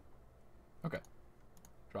free. Okay.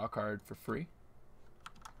 Draw a card for free.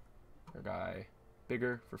 Our guy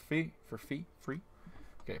bigger for free. Free.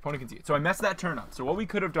 Okay, opponent can see it. So I messed that turn up. So what we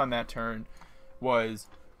could have done that turn was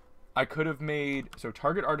I could have made... So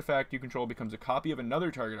target artifact you control becomes a copy of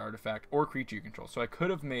another target artifact or creature you control. So I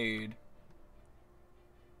could have made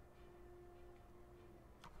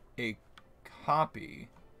a copy.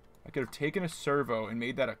 I could have taken a servo and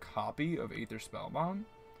made that a copy of Aether Spellbomb.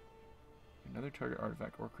 Another target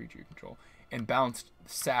artifact or creature you control. And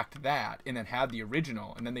sacked that, and then had the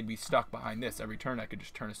original, and then they'd be stuck behind this. Every turn I could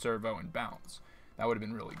just turn a servo and bounce. That would have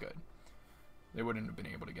been really good. They wouldn't have been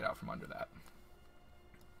able to get out from under that.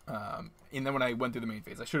 And then when I went through the main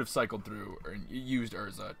phase, I should have cycled through or used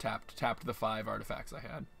Urza, tapped the 5 artifacts I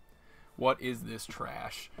had. What is this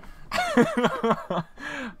trash? Hi,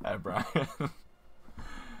 Brian.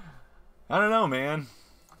 I don't know, man.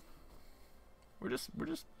 We're just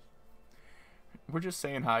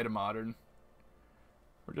saying hi to Modern.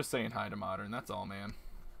 We're just saying hi to Modern. That's all, man.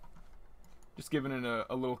 Just giving it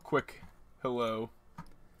a little quick hello.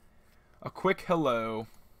 A quick hello.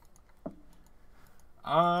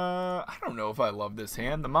 I don't know if I love this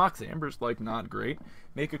hand. The Mox Amber's, like, not great.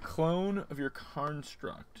 Make a clone of your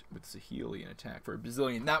construct with Saheeli and attack for a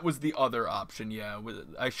bazillion. That was the other option, yeah.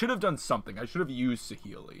 I should have done something. I should have used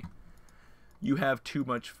Saheeli. You have too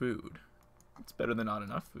much food. It's better than not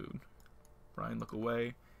enough food. Brian, look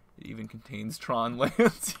away. It even contains Tron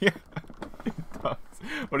lands. Yeah, it does.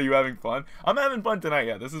 What, are you having fun? I'm having fun tonight,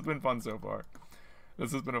 yeah. This has been fun so far.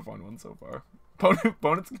 This has been a fun one so far.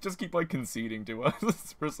 Opponents just keep, like, conceding to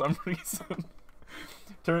us for some reason.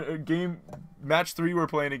 Match 3 we're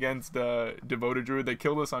playing against Devoted Druid. They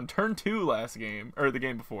killed us on turn 2 last game, or the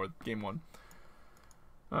game before, game 1.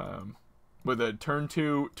 With a turn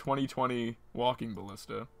 2 2020 Walking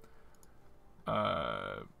Ballista.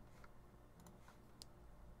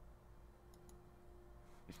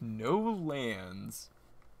 No lands,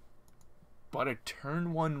 but a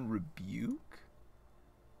turn 1 Rebuke?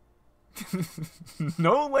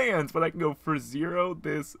 No lands, but I can go for 0,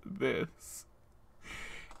 this,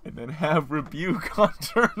 and then have Rebuke on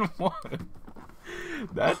turn 1.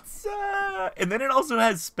 That's, and then it also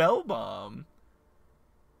has Spell Bomb.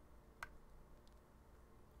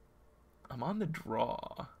 I'm on the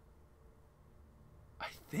draw. I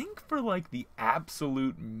think for, like, the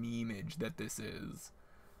absolute memeage that this is.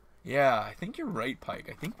 Yeah, I think you're right, Pike.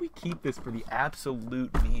 I think we keep this for the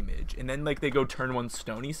absolute memeage. And then, like, they go turn 1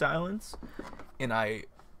 Stony Silence. And I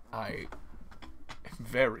am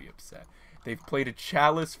very upset. They've played a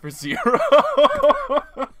Chalice for 0.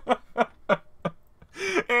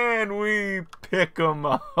 And we pick them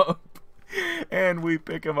up. And we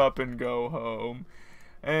pick them up and go home.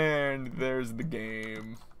 And there's the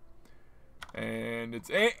game. And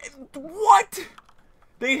it's... what?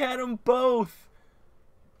 They had them both.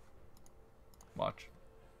 Watch.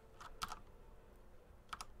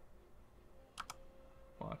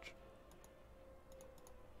 Watch.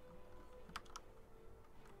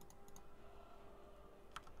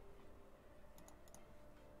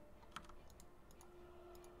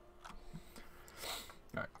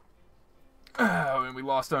 Alright. And we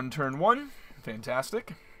lost on turn 1.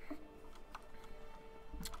 Fantastic.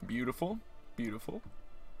 Beautiful. Beautiful.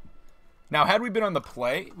 Now, had we been on the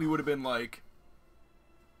play, we would have been like...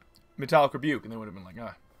 Metallic Rebuke, and they would have been like,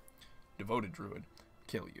 Devoted Druid,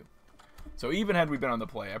 kill you. So even had we been on the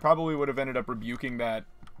play, I probably would have ended up rebuking that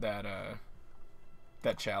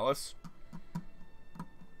Chalice.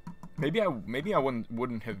 Maybe I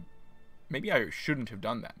wouldn't have. Maybe I shouldn't have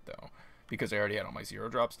done that though, because I already had all my 0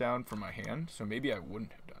 drops down from my hand. So maybe I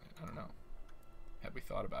wouldn't have done it. I don't know. Had we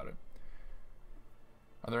thought about it.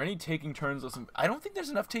 Are there any taking turns? Listen, I don't think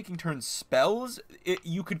there's enough taking turns spells.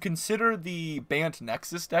 You could consider the Bant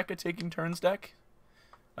Nexus deck a taking turns deck.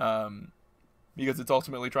 Because it's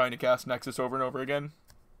ultimately trying to cast Nexus over and over again.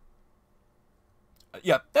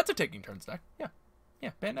 Yeah, that's a taking turns deck. Yeah.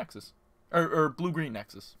 Yeah, Bant Nexus. Or Blue-Green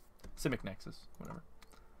Nexus. Simic Nexus. Whatever.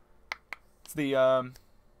 It's the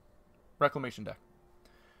Reclamation deck.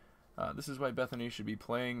 This is why Bethany should be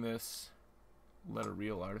playing this. Let a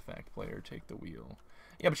real artifact player take the wheel.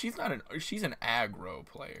 Yeah, but she's not she's an aggro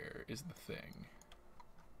player, is the thing.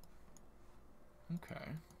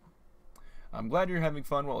 Okay. I'm glad you're having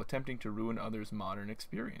fun while attempting to ruin others' modern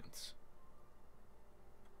experience.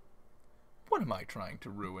 What am I trying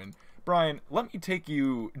to ruin? Brian, let me take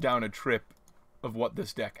you down a trip of what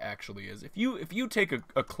this deck actually is. If you take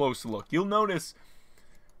a close look, you'll notice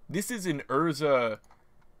this is an Urza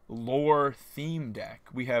lore theme deck.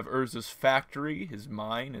 We have Urza's factory, his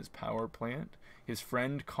mine, his power plant, his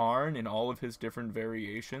friend Karn in all of his different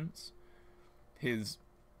variations, his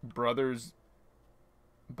brother's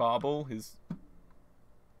bauble, his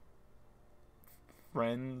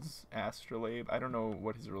friend's astrolabe. I don't know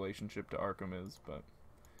what his relationship to Arkham is, but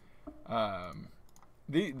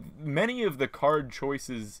many of the card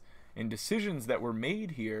choices and decisions that were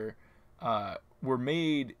made here were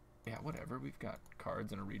made, yeah, whatever, we've got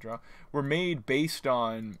cards and a redraw, were made based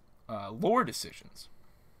on lore decisions.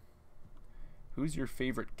 Who's your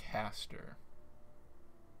favorite caster?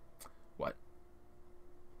 What?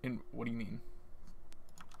 And what do you mean?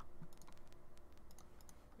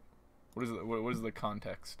 What is the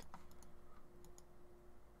context?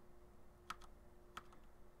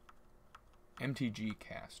 MTG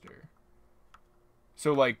caster.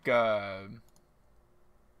 So like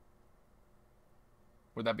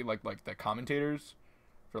would that be like the commentators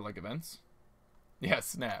for like events? Yeah,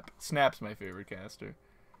 Snap. Snap's my favorite caster.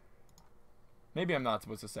 Maybe I'm not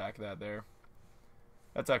supposed to sack that there.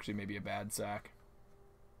 That's actually maybe a bad sack.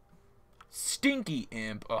 Stinky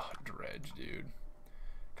Imp. Oh, Dredge, dude.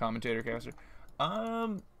 Commentator caster.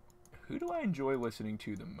 Who do I enjoy listening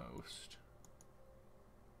to the most?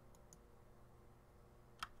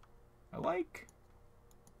 I like...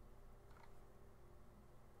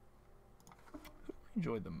 Who I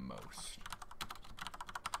enjoyed the most?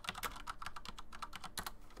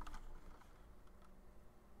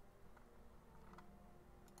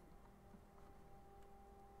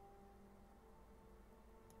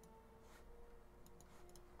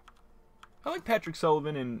 I like Patrick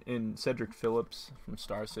Sullivan and Cedric Phillips from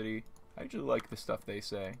Star City. I actually like the stuff they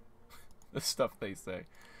say. The stuff they say.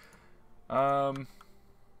 Yeah,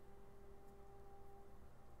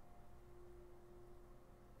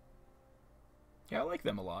 I like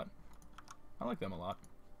them a lot. I like them a lot.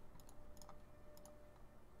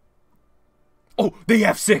 Oh, they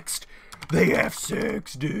F6'd! They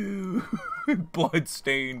F6'd, dude!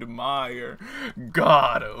 Bloodstained Mire.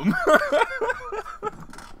 Got him!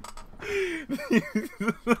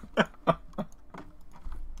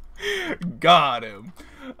 Got him.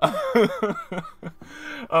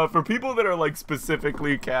 For people that are like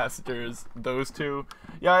specifically casters, those two.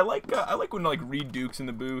 Yeah, I like when like Reed Duke's in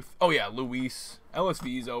the booth. Oh yeah, Luis.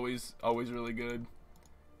 LSV is always really good.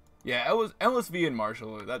 Yeah, LSV and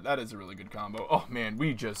Marshall, that is a really good combo. Oh man,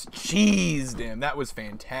 we just cheesed him. That was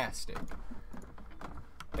fantastic.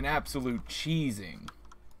 An absolute cheesing.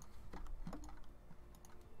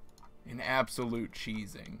 An absolute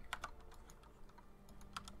cheesing.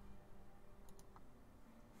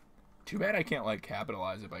 Too bad I can't like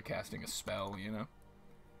capitalize it by casting a spell, you know.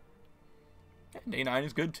 Yeah, Day 9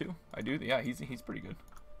 is good too. I do. Yeah, he's pretty good.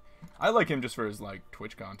 I like him just for his like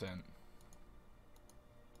Twitch content.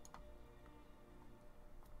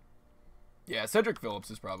 Yeah, Cedric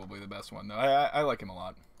Phillips is probably the best one though. I like him a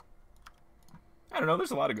lot. I don't know.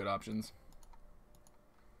 There's a lot of good options.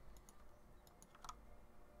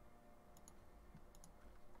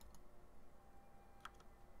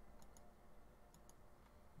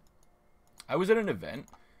 I was at an event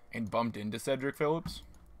and bumped into Cedric Phillips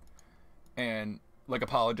and like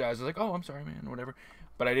apologized. I was like, "Oh, I'm sorry, man," or whatever.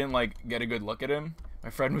 But I didn't like get a good look at him. My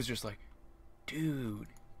friend was just like, "Dude,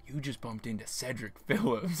 you just bumped into Cedric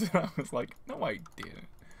Phillips." And I was like, "No, I didn't."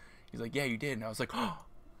 He's like, "Yeah, you did." And I was like, "Oh,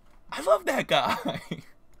 I love that guy."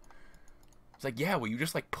 It's like, "Yeah, well, you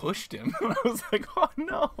just like pushed him." And I was like, "Oh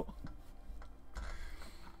no."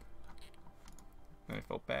 And I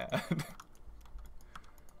felt bad.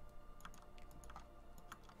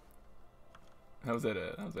 I was at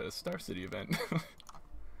a Star City event.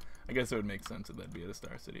 I guess it would make sense that that'd be at a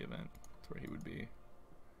Star City event. That's where he would be.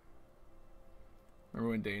 Remember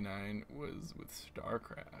when Day 9 was with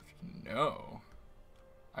StarCraft? No.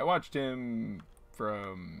 I watched him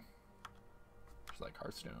from just like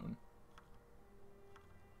Hearthstone.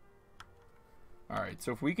 Alright,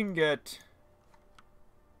 so if we can get...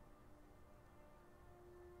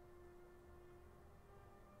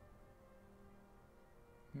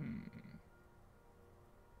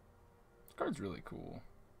 This card's really cool.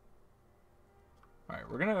 Alright,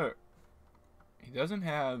 we're gonna... He doesn't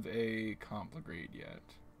have a Conflagrate yet.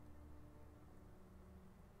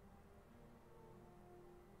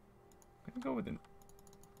 I'm gonna go with an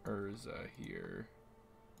Urza here.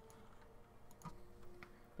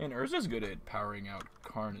 And Urza's good at powering out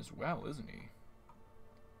Karn as well, isn't he?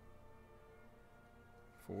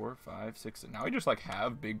 4, 5, 6. Now I just like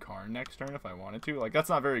have big Karn next turn if I wanted to. Like that's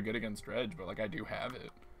not very good against Dredge, but like I do have it.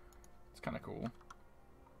 It's kind of cool.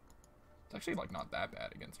 It's actually like not that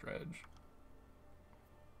bad against Dredge.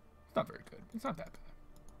 It's not very good. It's not that bad.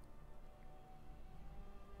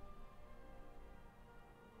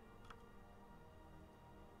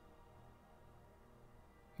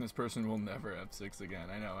 This person will never F6 again.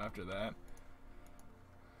 I know, after that.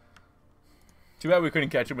 Too bad we couldn't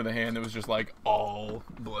catch him with a hand that was just like all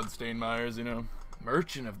Bloodstained Mires, you know?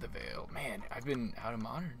 Merchant of the Veil. Man, I've been out of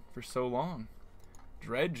Modern for so long.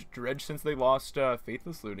 Dredge since they lost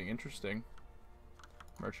Faithless Looting. Interesting.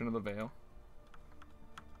 Merchant of the Veil.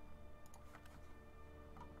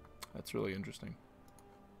 That's really interesting.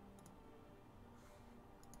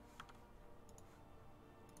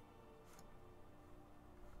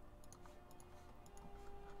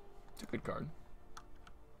 It's a good card.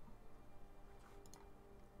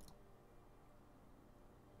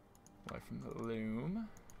 Life from the Loom.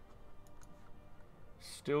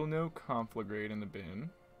 Still no Conflagrate in the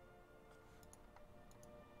bin.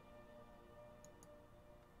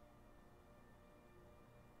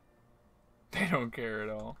 They don't care at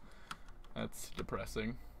all. That's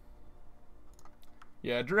depressing.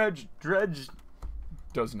 Yeah, Dredge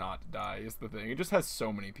does not die is the thing. It just has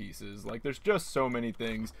so many pieces. Like, there's just so many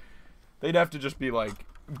things. They'd have to just be like...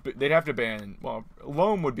 They'd have to ban... Well,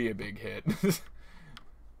 Loam would be a big hit.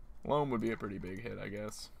 Loam would be a pretty big hit, I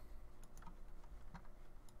guess.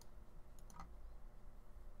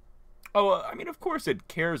 Oh, I mean, of course it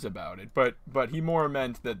cares about it, but he more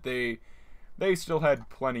meant that they still had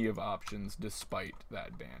plenty of options despite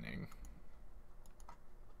that banning.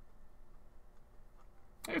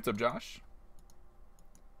 Hey, what's up, Josh?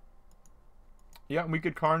 Yeah, we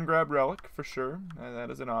could Karn grab Relic for sure.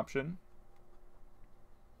 That is an option.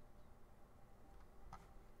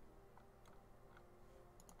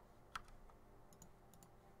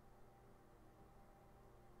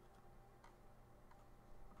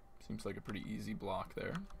 Seems like a pretty easy block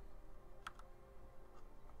there.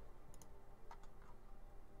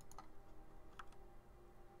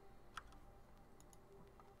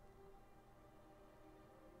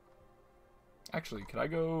 Actually, could I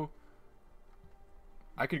go...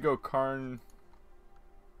 I could go Karn...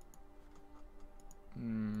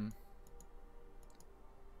 I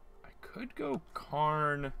could go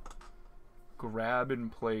Karn, grab and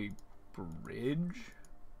play Bridge.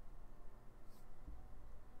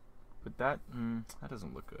 But that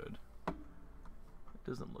doesn't look good. It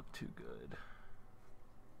doesn't look too good.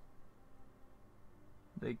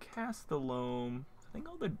 They cast the Loam. I think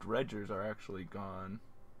all the dredgers are actually gone.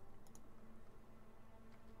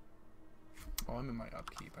 Oh, I'm in my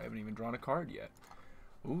upkeep. I haven't even drawn a card yet.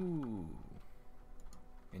 Ooh.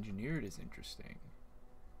 Engineered is interesting.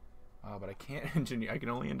 Oh, but I can't engineer. I can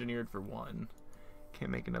only engineer it for one.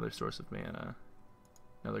 Can't make another source of mana.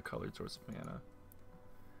 Another colored source of mana.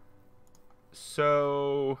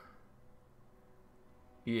 So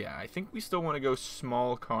yeah, I think we still want to go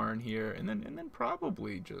small Karn here, and then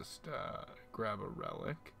probably just grab a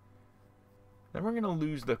Relic. Then we're gonna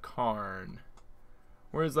lose the Karn.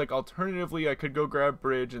 Whereas, like, alternatively, I could go grab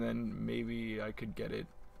Bridge, and then maybe I could get it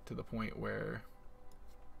to the point where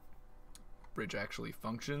Bridge actually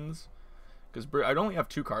functions. Because I'd only have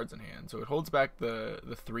 2 cards in hand, so it holds back the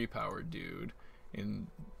 3-power dude. And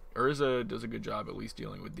Urza does a good job at least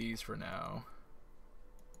dealing with these for now.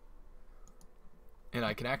 And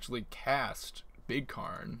I can actually cast Big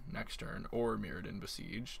Karn next turn, or Mirrodin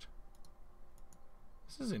Besieged.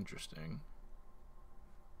 This is interesting.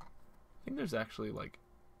 I think there's actually, like,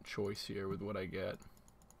 choice here with what I get.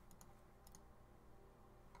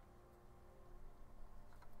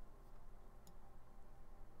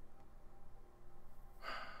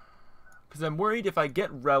 Because I'm worried if I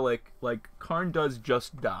get Relic, like, Karn does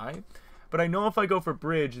just die. But I know if I go for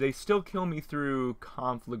Bridge, they still kill me through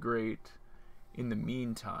Conflagrate in the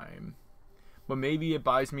meantime. But maybe it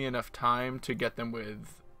buys me enough time to get them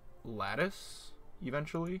with Lattice,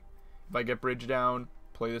 eventually. If I get Bridge down,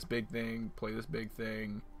 play this big thing, play this big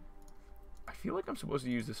thing. I feel like I'm supposed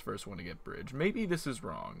to use this first one to get Bridge. Maybe this is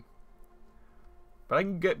wrong. But I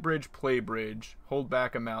can get Bridge, play Bridge, hold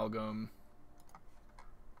back Amalgam.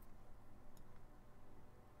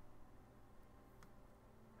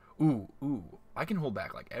 Ooh, I can hold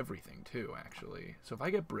back like everything too, actually. So if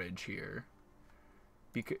I get Bridge here,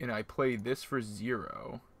 and I play this for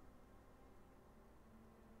 0,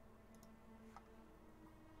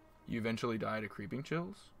 you eventually die to Creeping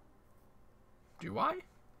Chills? Do I?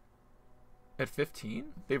 At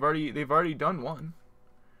 15? They've already done one.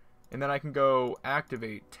 And then I can go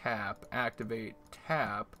activate, tap,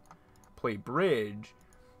 play Bridge,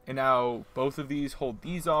 and now both of these hold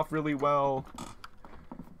these off really well.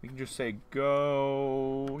 We can just say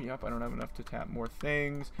go. Yep, I don't have enough to tap more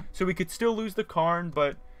things. So we could still lose the Karn,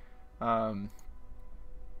 but I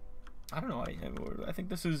don't know. I think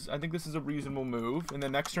this is a reasonable move. And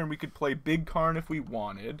then next turn we could play Big Karn if we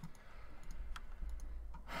wanted.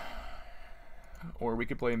 Or we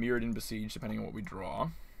could play a Mirrodin Besiege depending on what we draw.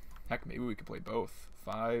 Heck, maybe we could play both.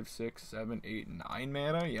 5, 6, 7, 8, 9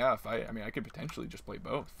 mana. Yeah, I mean I could potentially just play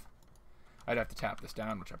both. I'd have to tap this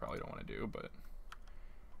down, which I probably don't want to do, but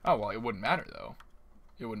oh, well, it wouldn't matter, though.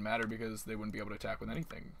 It wouldn't matter because they wouldn't be able to attack with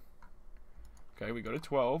anything. Okay, we go to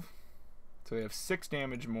 12. So they have 6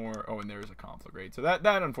 damage more. Oh, and there's a Conflagrate. So that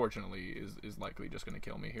unfortunately, is likely just going to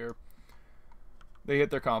kill me here. They hit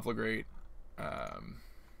their Conflagrate.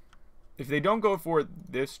 If they don't go for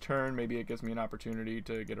it this turn, maybe it gives me an opportunity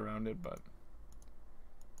to get around it, but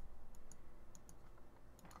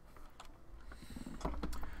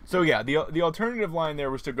so yeah, the alternative line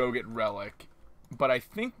there was to go get Relic. But I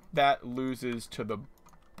think that loses to the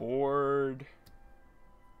board.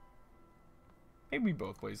 Maybe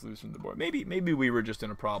both plays lose from the board. Maybe we were just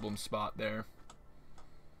in a problem spot there.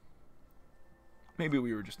 Maybe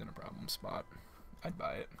we were just in a problem spot. I'd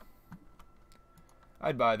buy it.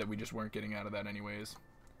 I'd buy that we just weren't getting out of that anyways.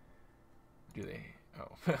 Do they?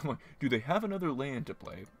 Oh, do they have another land to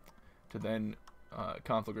play to then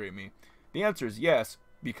conflagrate me? The answer is yes,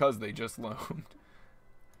 because they just loaned.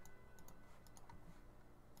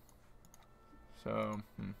 So,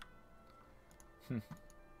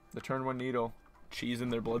 The turn 1 needle. Cheese in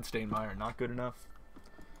their bloodstained mire. Not good enough.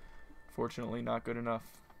 Fortunately, not good enough.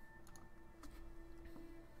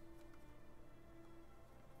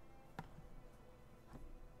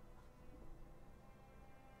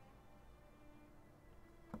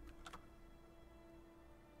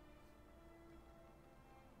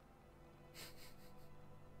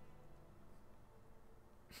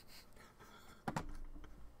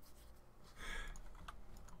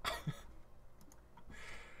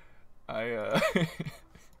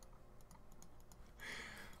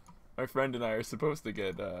 My friend and I are supposed to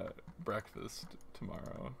get breakfast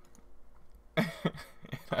tomorrow. And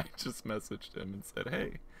I just messaged him and said,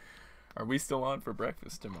 hey, are we still on for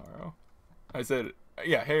breakfast tomorrow? I said,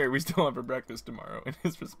 yeah, hey, are we still on for breakfast tomorrow? And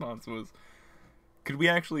his response was, could we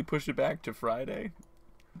actually push it back to Friday?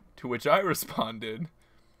 To which I responded,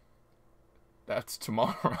 that's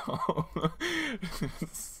tomorrow.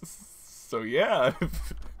 So yeah,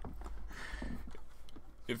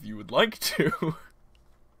 if you would like to.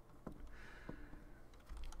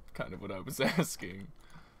 Kind of what I was asking.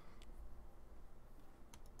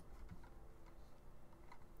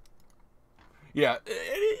 Yeah,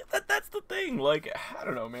 that's the thing. Like, I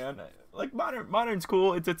don't know, man. Like, modern's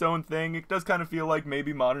cool. It's its own thing. It does kind of feel like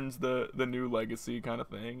maybe modern's the new legacy kind of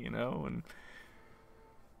thing, you know, and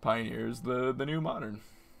Pioneer's the new modern.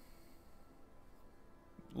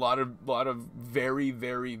 A lot of very,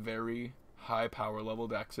 very, very high power level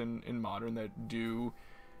decks in modern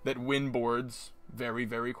that win boards very,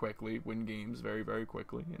 very quickly, win games very, very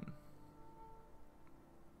quickly, and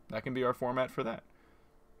that can be our format for that,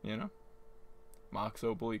 you know. Mox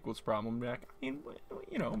Opal equals problematic. I mean,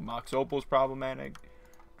 you know, Mox Opal's problematic.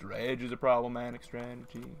 Dredge is a problematic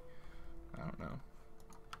strategy. I don't know.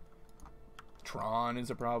 Tron is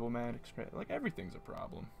a problematic strategy. Like, everything's a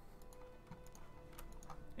problem.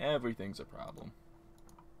 Everything's a problem.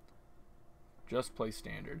 Just play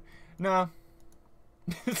standard. No.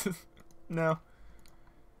 No.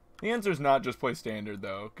 The answer is not just play standard,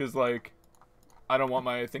 though. Because, like, I don't want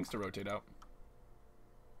my things to rotate out.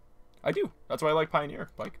 I do. That's why I like Pioneer,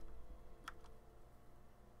 Pike.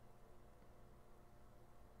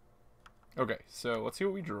 Okay, so let's see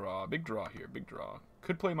what we draw. Big draw here. Big draw.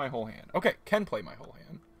 Could play my whole hand. Okay, can play my whole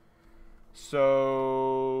hand.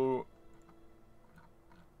 So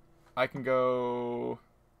I can go...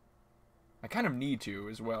 I kind of need to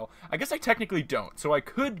as well. I guess I technically don't. So I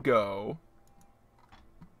could go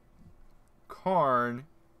Karn,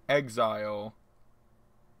 exile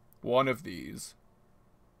one of these,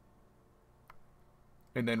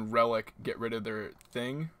 and then Relic, get rid of their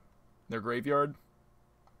thing, their graveyard.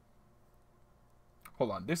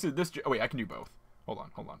 Hold on. Oh, wait, I can do both. Hold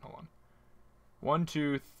on. 1,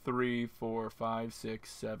 2, 3, 4, 5,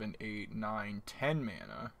 6, 7, 8, 9, 10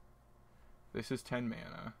 mana. This is 10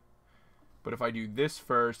 mana. But if I do this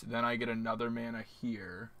first, then I get another mana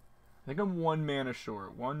here. I think I'm 1 mana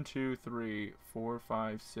short. 1, 2, 3, 4,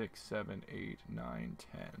 5, 6, 7, 8, 9,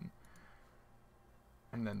 10.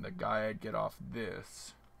 And then the guy I'd get off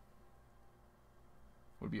this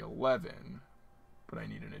would be 11. But I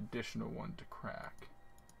need an additional one to crack.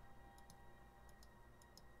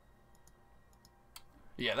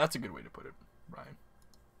 Yeah, that's a good way to put it, Ryan.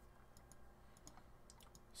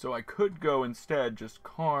 So I could go instead just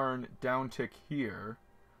Karn, down tick here,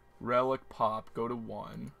 Relic pop, go to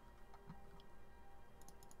 1.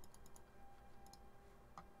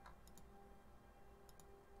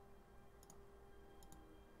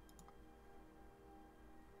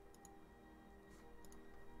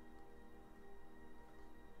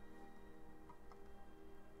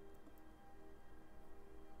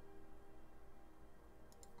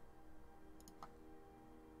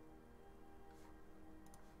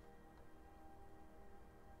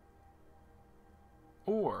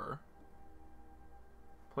 Or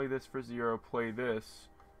play this for 0, play this,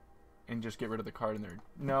 and just get rid of the card in there.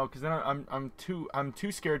 No, because then I'm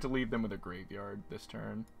too scared to leave them with a graveyard this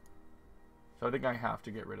turn. So I think I have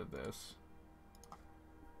to get rid of this.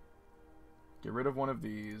 Get rid of one of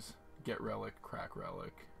these. Get Relic, crack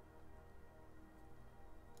Relic.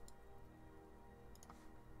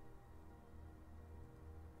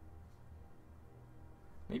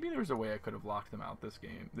 Maybe there's a way I could have locked them out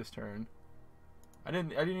this turn. I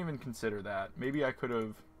didn't even consider that. Maybe I could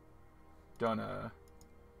have done a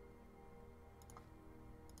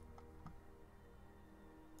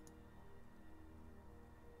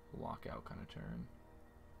lockout kind of turn.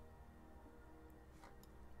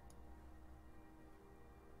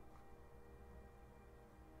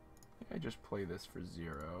 I think I just play this for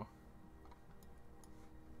 0.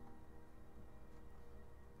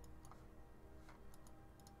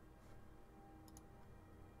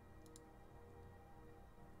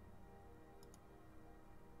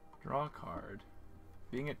 Draw a card.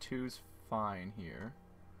 Being at 2's fine here.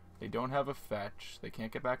 They don't have a fetch. They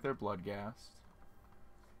can't get back their Bloodghast.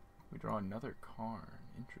 We draw another Karn.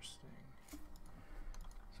 Interesting.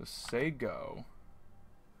 So say go.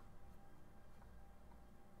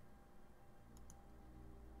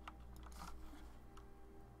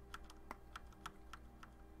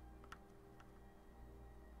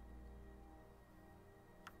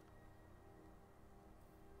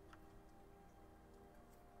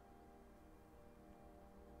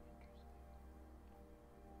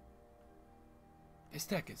 This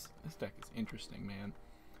deck is interesting, man.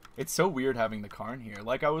 It's so weird having the Karn here.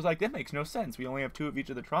 Like, I was like, that makes no sense. We only have 2 of each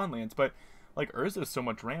of the Tron lands, but like Urza is so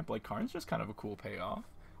much ramp. Like, Karn's just kind of a cool payoff.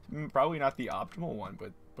 I mean, probably not the optimal one,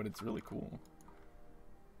 but it's really cool.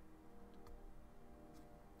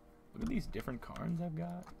 Look at these different Karns I've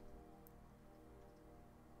got.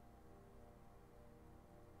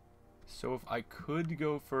 So if I could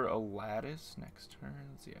go for a Lattice next turn,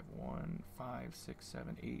 let's see, I have 1, 5, 6,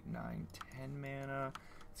 7, 8, 9, 10 mana.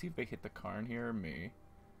 Let's see if they hit the Karn here or me.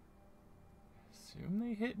 Assume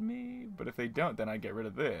they hit me, but if they don't, then I get rid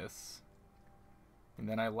of this. And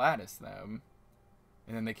then I Lattice them.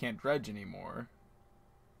 And then they can't dredge anymore.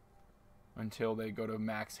 Until they go to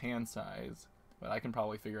max hand size. But I can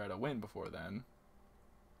probably figure out a win before then.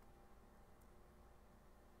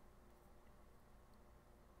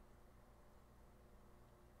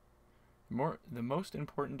 The most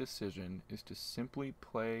important decision is to simply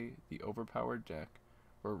play the overpowered deck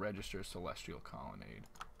or register Celestial Colonnade.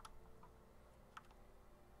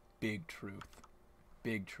 Big truth.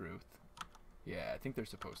 Big truth. Yeah, I think they're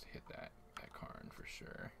supposed to hit that Karn for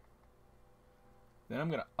sure. Then I'm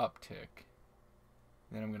going to uptick.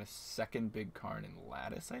 Then I'm going to second big Karn in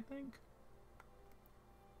Lattice, I think.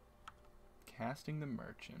 Casting the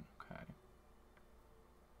Merchant. Okay.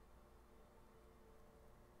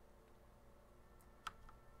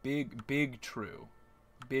 Big true.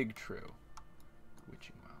 Big true.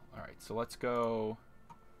 Witching Well. Alright, so let's go.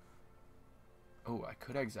 Oh, I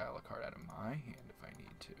could exile a card out of my hand if I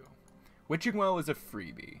need to. Witching Well is a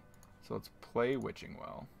freebie. So let's play Witching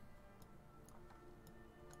Well.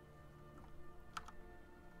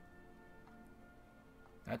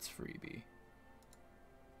 That's freebie.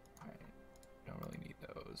 Alright. Don't really need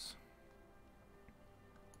those.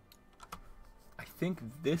 I think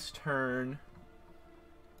this turn.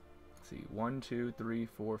 See, 1, 2, 3,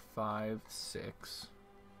 4, 5, 6.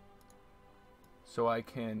 So I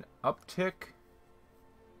can uptick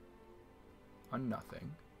on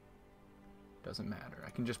nothing. Doesn't matter. I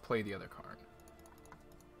can just play the other Karn.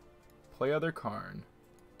 Play other Karn.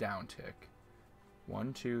 Downtick.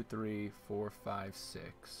 1, 2, 3, 4, 5,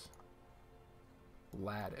 6.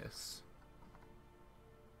 Lattice.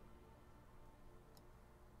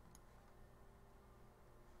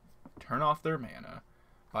 Turn off their mana.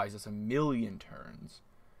 Buys us 1,000,000 turns.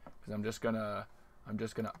 Because I'm just gonna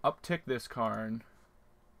uptick this Karn,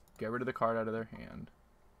 get rid of the card out of their hand,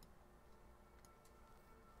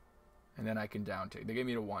 and then I can downtick. They gave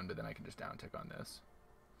me to 1, but then I can just downtick on this.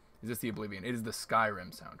 Is this the Oblivion? It is the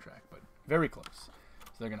Skyrim soundtrack, but very close.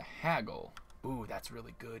 So they're gonna haggle. Ooh, that's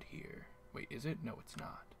really good here. Wait, is it? No, it's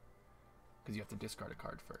not. Because you have to discard a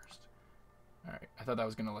card first. Alright, I thought that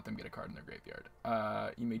was going to let them get a card in their graveyard.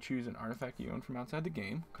 You may choose an artifact you own from outside the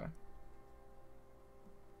game. Okay.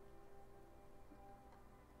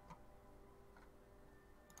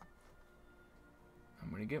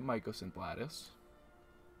 I'm going to get Mycosynth Lattice.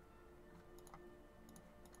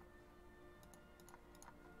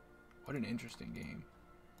 What an interesting game.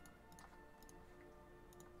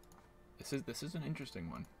 This is an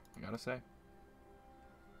interesting one, I gotta say.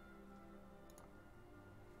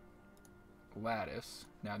 Lattice.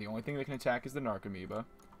 Now the only thing they can attack is the Narcomoeba.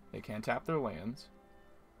 They can't tap their lands.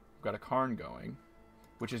 We've got a Karn going,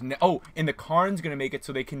 which is and the Karn's gonna make it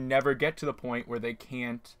so they can never get to the point where they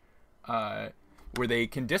can't, where they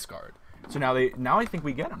can discard. So now I think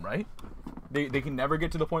we get them right. They can never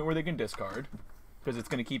get to the point where they can discard because it's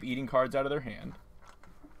gonna keep eating cards out of their hand.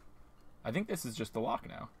 I think this is just the lock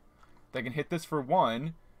now. They can hit this for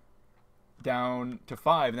 1 down to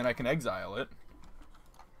 5, and then I can exile it.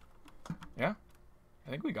 Yeah, I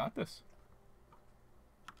think we got this.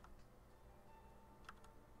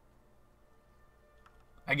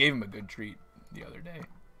 I gave him a good treat the other day.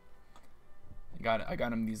 I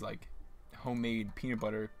got him these like homemade peanut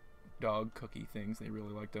butter dog cookie things. They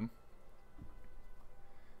really liked them.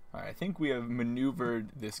 Alright, I think we have maneuvered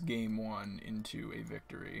this game 1 into a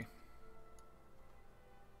victory.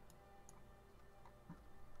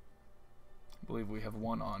 I believe we have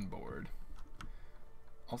 1 on board.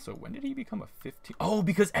 Also, when did he become a 15? Oh,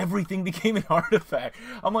 because everything became an artifact.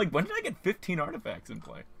 I'm like, when did I get 15 artifacts in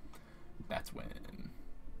play? That's when.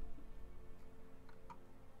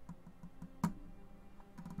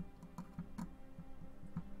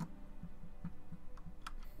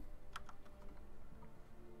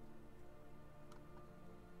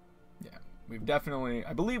 Yeah, we've definitely,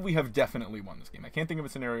 I believe we have definitely won this game. I can't think of a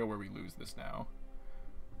scenario where we lose this now.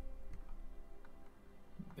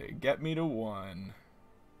 They get me to 1.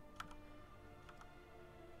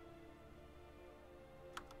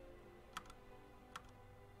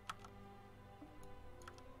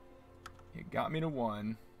 You got me to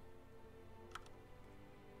 1.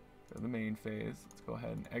 Go to the main phase. Let's go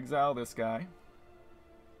ahead and exile this guy.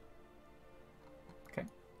 Okay.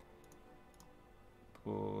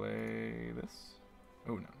 Play this.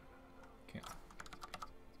 Oh, no. Cancel.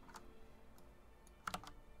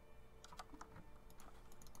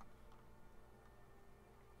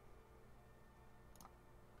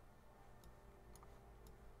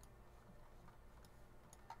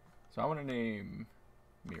 So I want to name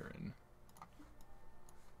Mirren.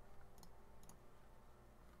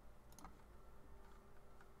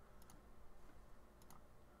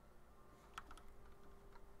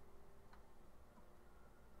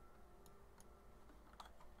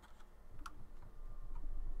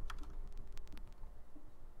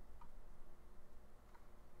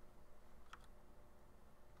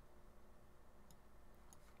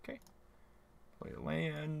 Okay. Play a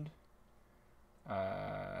land.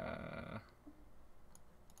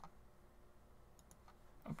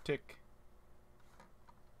 Uptick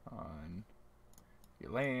on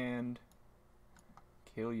your land.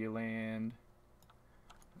 Kill your land.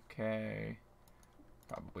 Okay.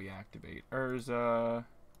 Probably activate Urza.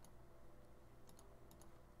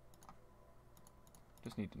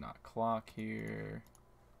 Just need to not clock here.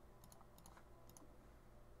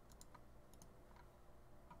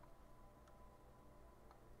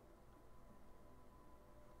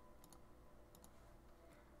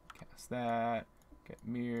 Cast that. Get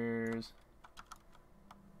mirrors.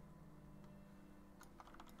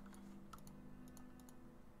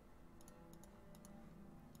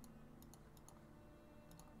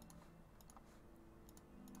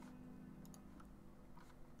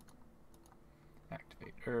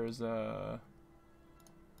 Activate Urza.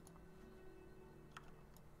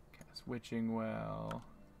 Cast Witching Well.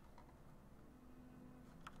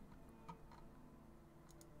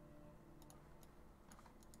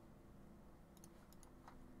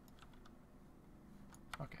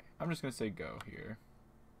 Okay, I'm just going to say go here.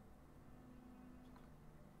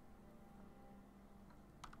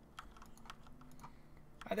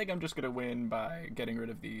 I think I'm just going to win by getting rid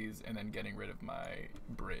of these and then getting rid of my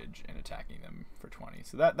bridge and attacking them for 20.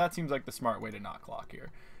 So that seems like the smart way to not clock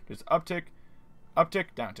here. Just uptick,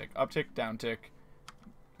 uptick, downtick, uptick, downtick,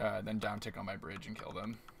 then downtick on my bridge and kill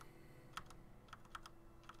them.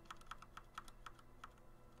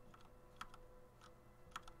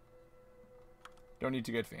 Don't need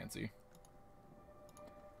to get fancy.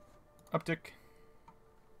 Uptick.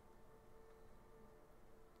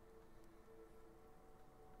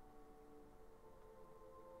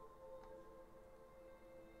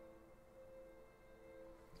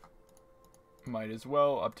 Might as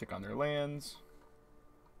well uptick on their lands.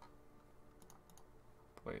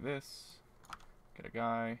 Play this. Get a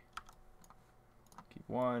guy. Keep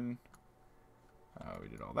 1. We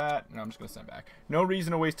did all that, and I'm just going to send back. No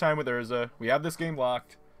reason to waste time with Urza. We have this game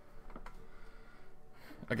locked.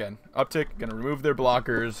 Again, uptick, going to remove their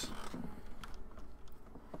blockers.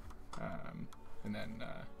 And then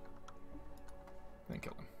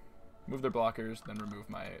kill them. Move their blockers, then remove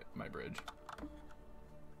my bridge.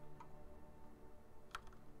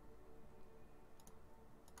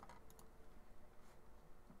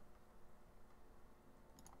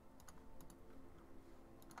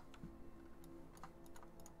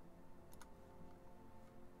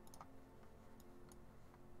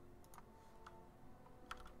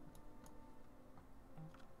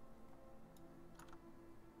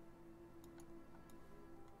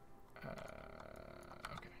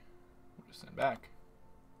 Send back.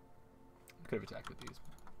 Could have attacked with these.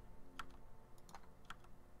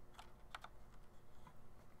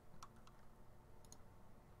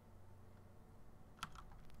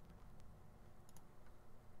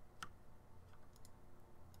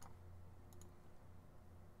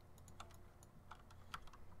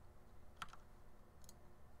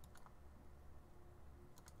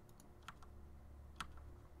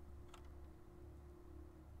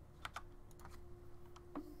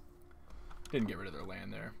 Didn't get rid of their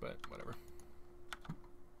land there, but whatever.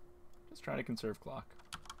 Just trying to conserve clock.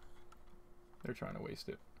 They're trying to waste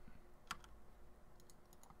it.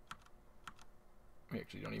 We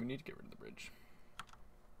actually don't even need to get rid of the bridge.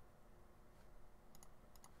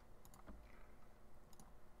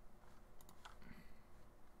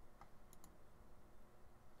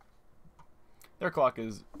 Their clock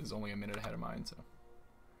is only a minute ahead of mine, so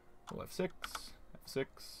we'll F6, F6.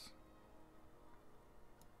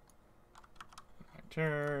 My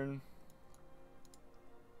turn.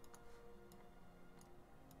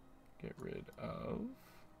 Get rid of...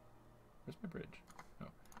 Where's my bridge? Oh,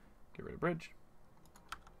 get rid of bridge.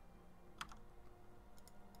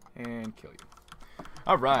 And kill you.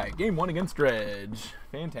 Alright, game 1 against Dredge.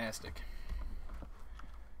 Fantastic.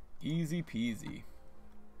 Easy peasy.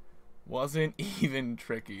 Wasn't even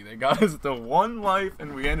tricky. They got us to 1 life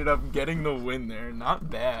and we ended up getting the win there. Not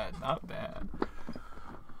bad, not bad.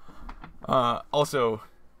 Also,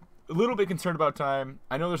 a little bit concerned about time.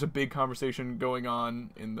 I know there's a big conversation going on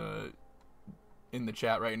in the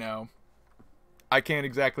chat right now. I can't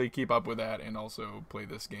exactly keep up with that and also play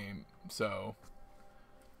this game, so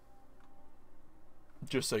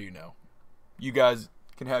just so you know. You guys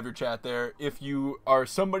can have your chat there. If you are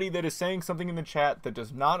somebody that is saying something in the chat that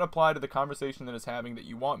does not apply to the conversation that is having that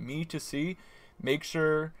you want me to see, make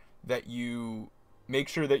sure that you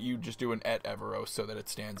just do an et Evero so that it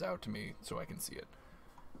stands out to me so I can see it.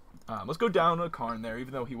 Let's go down to Karn there,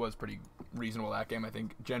 even though he was pretty reasonable that game. I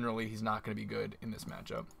think generally he's not going to be good in this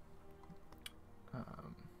matchup.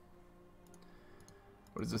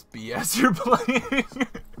 What is this BS you're playing?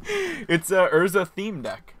 It's a Urza theme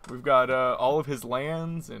deck. We've got all of his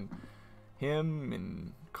lands and him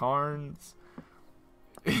and Karns.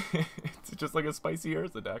 It's just like a spicy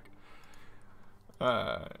Urza deck.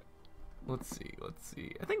 Let's see.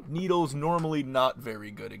 I think Needle's normally not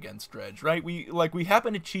very good against Dredge, right? We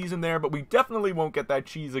happen to cheese in there, but we definitely won't get that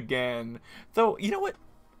cheese again. Though, you know what?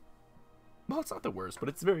 Well, it's not the worst, but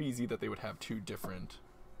it's very easy that they would have 2 different...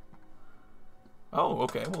 Oh,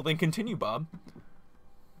 okay. Well, then continue, Bob.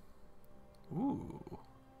 Ooh.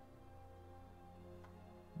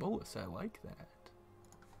 Bolus, I like that.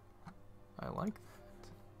 I like that.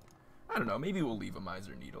 I don't know. Maybe we'll leave a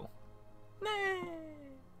Miser Needle. Nah.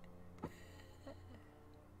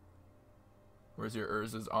 Where's your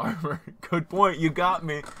Urza's armor? Good point. You got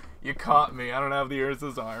me. You caught me. I don't have the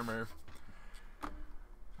Urza's armor.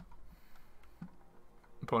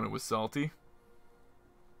 Opponent was salty.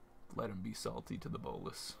 Let him be salty to the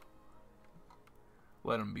Bolus.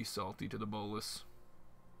 Let him be salty to the Bolus.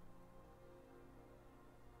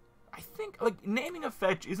 I think, like, naming a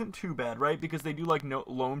fetch isn't too bad, right? Because they do, like, no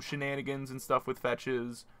loam shenanigans and stuff with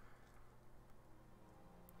fetches.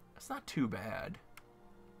 It's not too bad.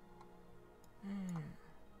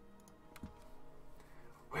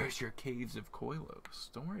 Where's your Caves of Koilos?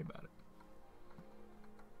 Don't worry about it.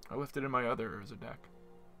 I left it in my other Urza deck.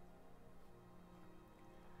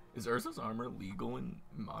 Is Urza's armor legal in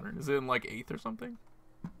Modern? Is it in like 8th or something?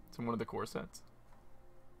 It's in one of the core sets.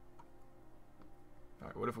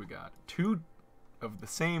 Alright, what have we got? 2 of the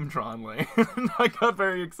same drawn land. I got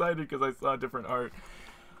very excited because I saw different art.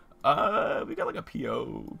 We got like a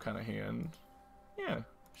PO kind of hand. Yeah,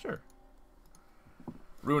 sure.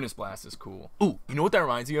 Ruinous Blast is cool. Ooh, you know what that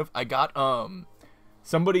reminds me of? I got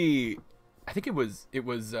somebody, I think it was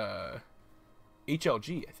HLG,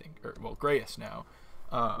 I think, or well, Grayus now,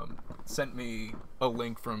 sent me a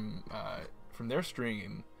link from their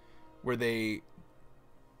stream where they,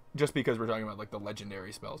 just because we're talking about like the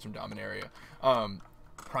legendary spells from Dominaria,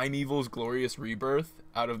 Primeval's Glorious Rebirth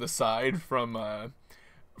out of the side from the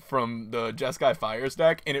Jeskai Fires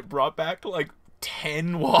deck, and it brought back like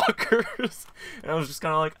 10 walkers, and I was just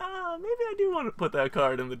kind of like, maybe I do want to put that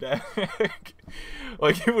card in the deck.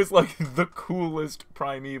 Like, it was like the coolest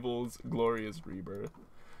Primeval's Glorious Rebirth.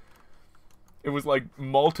 It was like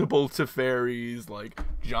multiple Teferis, like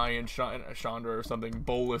giant Chandra or something,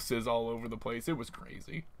 boluses all over the place. It was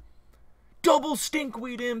crazy. Double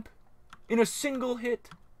Stinkweed Imp in a single hit.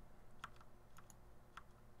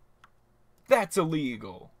 That's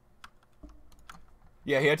illegal.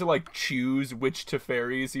 Yeah, he had to like choose which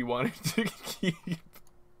Teferis he wanted to keep.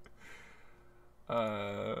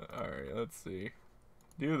 Alright, let's see.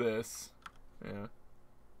 Do this. Yeah.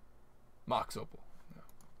 Mox Opal. Yeah.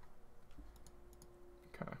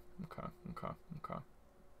 Okay.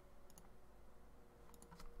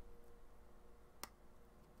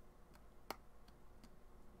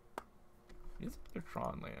 He's a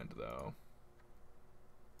Tron land, though.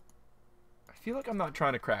 I feel like I'm not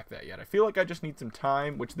trying to crack that yet. I feel like I just need some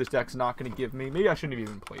time, which this deck's not going to give me. Maybe I shouldn't have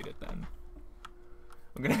even played it then.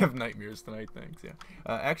 I'm going to have nightmares tonight, thanks, yeah.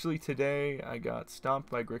 Actually, today I got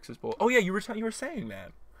stomped by Grixis Bowl. Oh, yeah, you were saying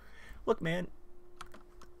that. Look, man.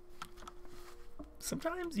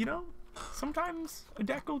 Sometimes, you know, sometimes a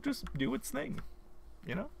deck will just do its thing.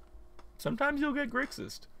 You know? Sometimes you'll get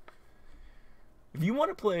Grixis. If you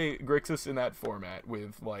want to play Grixis in that format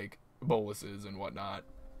with, like, boluses and whatnot,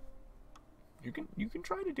 you can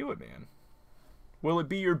try to do it, man. Will it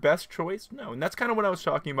be your best choice? No. And that's kind of what I was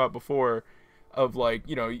talking about before of, like,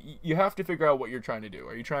 you know, you have to figure out what you're trying to do.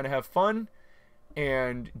 Are you trying to have fun?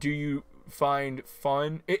 And do you find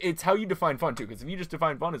fun? It's how you define fun, too. Because if you just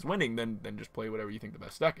define fun as winning, then just play whatever you think the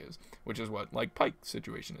best deck is. Which is what, like, Pike's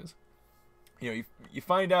situation is. You know, you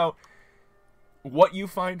find out what you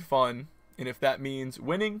find fun. And if that means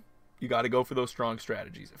winning, you got to go for those strong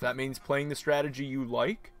strategies. If that means playing the strategy you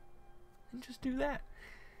like, then just do that.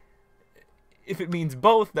 If it means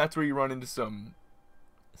both, that's where you run into some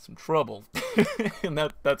trouble. And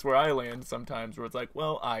that's where I land sometimes, where it's like,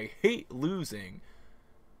 well, I hate losing,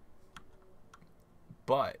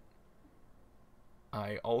 but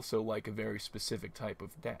I also like a very specific type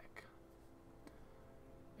of deck.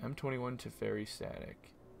 M21 to Fairy Static.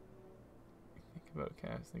 Think about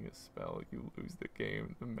casting a spell, you lose the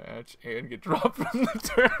game, the match, and get dropped from the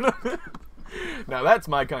tournament. Now that's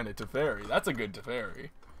my kind of Teferi. That's a good Teferi.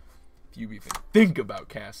 If you even think about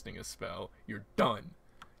casting a spell, you're done.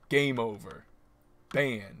 Game over.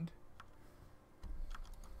 Banned.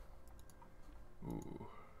 Ooh.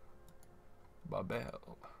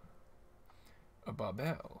 Babel. A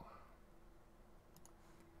Babel.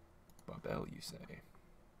 Babel, you say?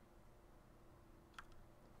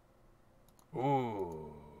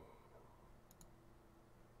 Ooh.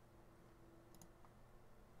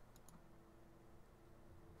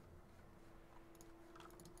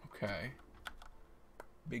 Okay.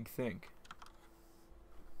 Big think.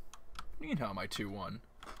 What do you mean, how am I 2-1?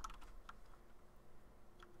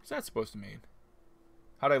 What's that supposed to mean?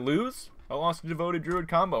 How'd I lose? I lost a Devoted Druid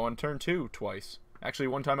combo on turn 2 twice. Actually,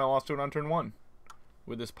 one time I lost to it on turn 1.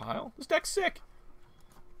 With this pile? This deck's sick.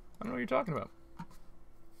 I don't know what you're talking about.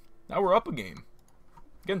 Now we're up a game.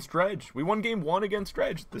 Against Dredge. We won game 1 against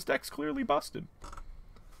Dredge. This deck's clearly busted.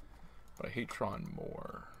 But I hate Tron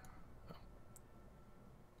more.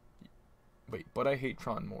 Wait, but I hate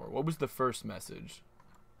Tron more. What was the first message?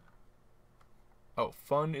 Oh,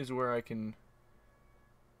 fun is where I can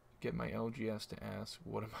get my LGS to ask,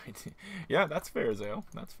 what am I doing? Yeah, that's fair, Zale.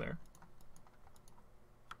 That's fair.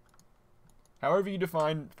 However you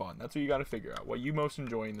define fun, that's what you got to figure out. What you most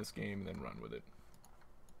enjoy in this game, and then run with it.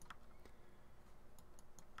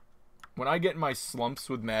 When I get in my slumps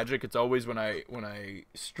with Magic, it's always when I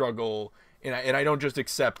struggle, and I don't just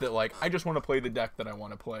accept that, like, I just want to play the deck that I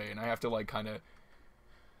want to play, and I have to, like, kind of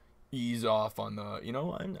ease off on the, you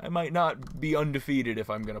know, I might not be undefeated if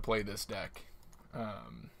I'm going to play this deck.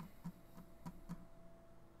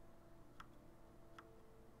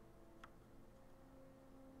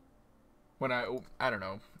 When I don't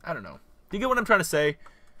know. You get what I'm trying to say?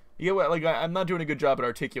 You get what, like, I'm not doing a good job at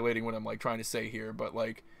articulating what I'm, like, trying to say here, but,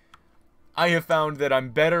 like, I have found that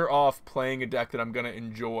I'm better off playing a deck that I'm going to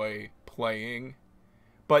enjoy playing,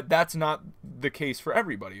 but that's not the case for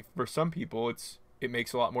everybody. For some people, it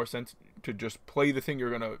makes a lot more sense to just play the thing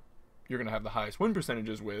you're going to have the highest win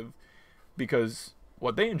percentages with, because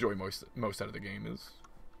what they enjoy most out of the game is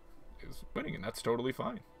winning, and that's totally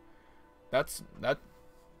fine. That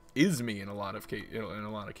is me in a lot of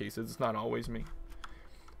cases. It's not always me.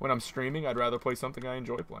 When I'm streaming, I'd rather play something I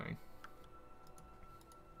enjoy playing.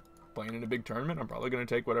 Playing in a big tournament, I'm probably going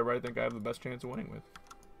to take whatever I think I have the best chance of winning with.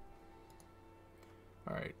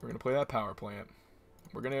 Alright, we're going to play that power plant.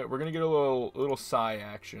 We're gonna get a little Psy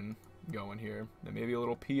action going here. Then maybe a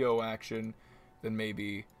little PO action. Then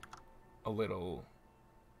maybe a little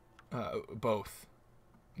both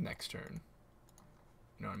next turn.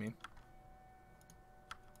 You know what I mean?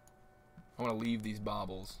 I want to leave these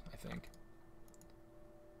baubles, I think.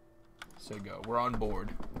 So go. We're on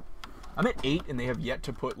board. I'm at 8, and they have yet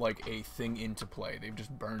to put, like, a thing into play. They've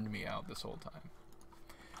just burned me out this whole time.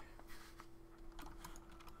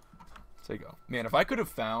 So go. Man, if I could have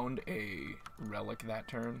found a relic that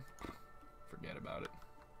turn, forget about it.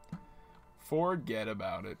 Forget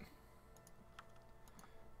about it.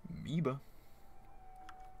 Amoeba.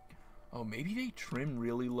 Oh, maybe they trim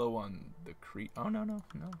really low on the Oh, no.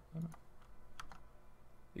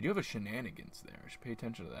 They do have a Shenanigans there. I should pay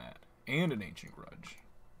attention to that. And an Ancient Grudge.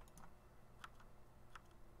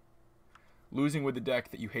 Losing with the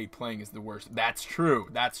deck that you hate playing is the worst. That's true.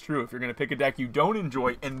 That's true. If you're going to pick a deck you don't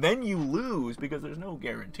enjoy and then you lose because there's no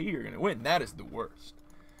guarantee you're going to win, that is the worst.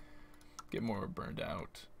 Get more burned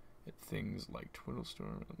out at things like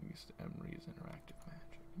Twiddlestorm, at least Emery's Interactive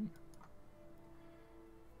Magic.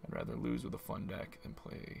 I'd rather lose with a fun deck than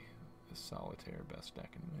play The solitaire best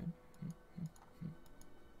deck and win.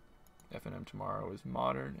 FNM tomorrow is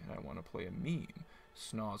modern, and I want to play a meme.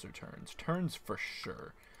 Snoz or turns? Turns for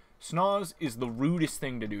sure. Snoz is the rudest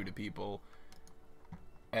thing to do to people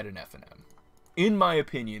at an FNM. In my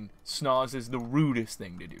opinion, Snoz is the rudest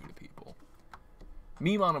thing to do to people.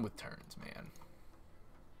 Meme on him with turns, man.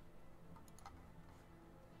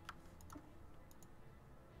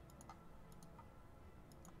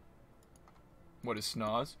 What is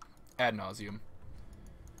Snoz? Ad nauseum.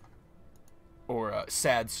 Or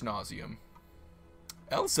sad snauseum.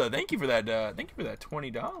 Elsa, thank you for that. Thank you for that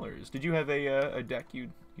 $20. Did you have a deck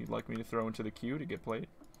you'd like me to throw into the queue to get played?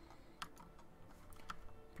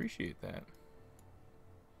 Appreciate that.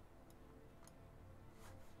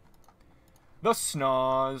 The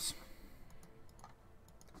Snoz.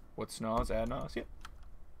 What Snoz? Ad Nos? Yep.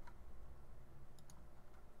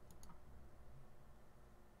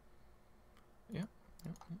 Yep.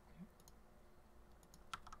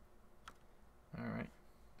 Alright.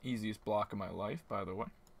 Easiest block of my life, by the way.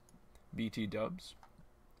 BT dubs.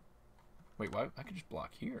 Wait, why? I could just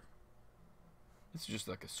block here. This is just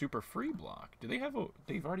like a super free block. Do they have a...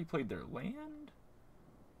 They've already played their land?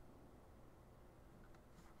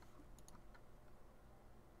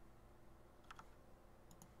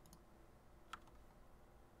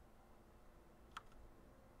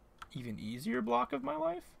 Even easier block of my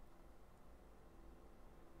life?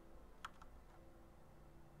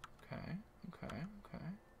 Okay.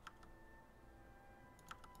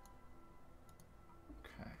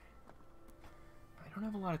 I don't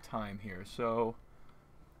have a lot of time here, so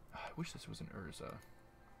I wish this was an Urza.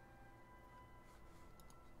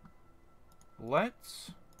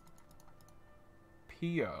 Let's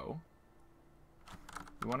PO.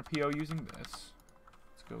 We want to PO using this.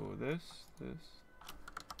 Let's go with this.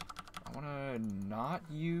 I want to not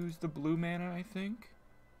use the blue mana, I think.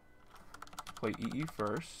 Play EE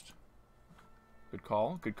first. Good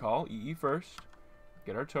call. EE first.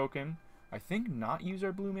 Get our token. I think not use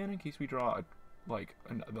our blue mana in case we draw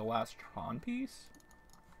the last Tron piece.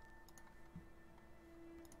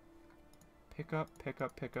 Pick up.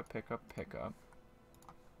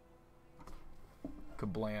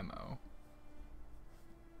 Kablamo.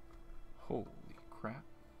 Holy crap.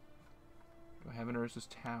 Do I have an Urza's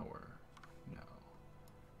Tower? No.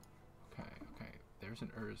 Okay. There's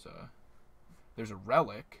an Urza. There's a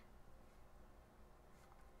Relic.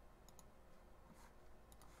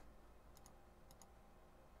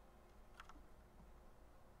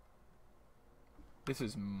 This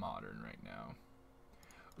is modern right now.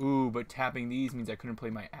 Ooh, but tapping these means I couldn't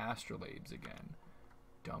play my Astrolabes again.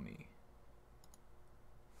 Dummy.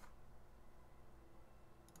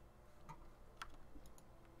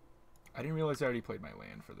 I didn't realize I already played my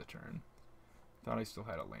land for the turn. Thought I still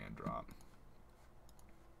had a land drop.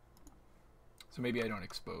 So maybe I don't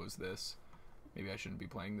expose this. Maybe I shouldn't be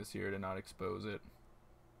playing this here to not expose it.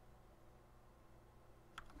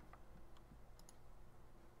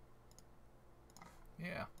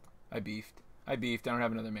 Yeah, I beefed. I don't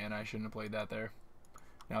have another mana. I shouldn't have played that there.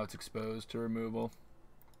 Now it's exposed to removal.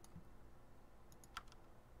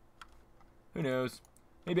 Who knows?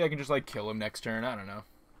 Maybe I can just like kill him next turn. I don't know.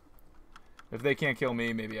 If they can't kill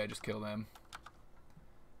me, maybe I just kill them.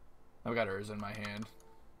 I've got Urza in my hand.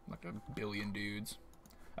 Like a billion dudes.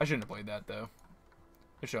 I shouldn't have played that though.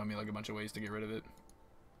 They're showing me like a bunch of ways to get rid of it.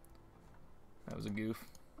 That was a goof.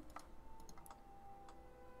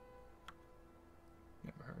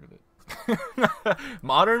 Never heard of it.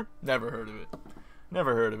 Modern? Never heard of it.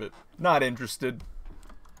 Never heard of it. Not interested.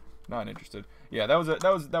 Not interested. Yeah,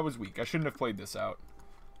 that was weak. I shouldn't have played this out.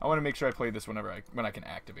 I want to make sure I play this when I can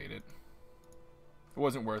activate it. It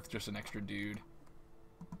wasn't worth just an extra dude.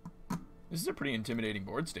 This is a pretty intimidating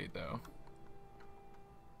board state, though.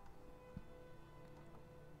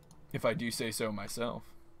 If I do say so myself.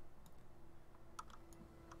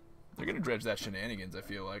 They're going to dredge that shenanigans, I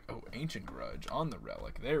feel like. Oh, Ancient Grudge on the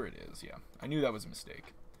Relic. There it is, yeah. I knew that was a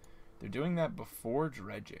mistake. They're doing that before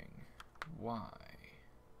dredging. Why?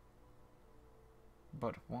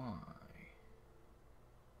 But why?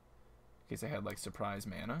 In case I had, like, surprise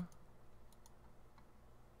mana?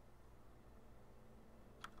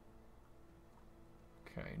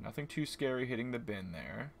 Okay, nothing too scary hitting the bin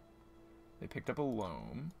there. They picked up a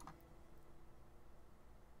Loam.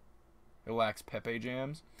 It lacks Pepe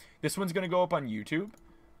Jams. This one's going to go up on YouTube.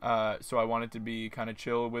 So I wanted to be kind of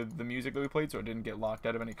chill with the music that we played so it didn't get locked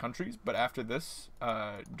out of any countries. But after this,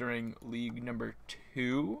 during League number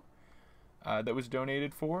 2 that was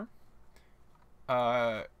donated for,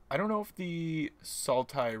 I don't know if the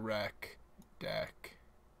Sultai Rec deck,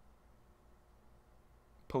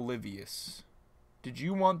 Polybius, Did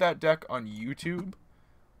you want that deck on YouTube?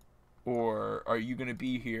 Or are you going to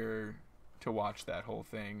be here to watch that whole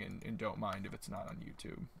thing and don't mind if it's not on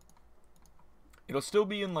YouTube? It'll still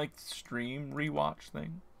be in, like, stream rewatch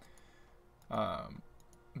thing.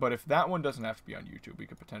 But if that one doesn't have to be on YouTube, we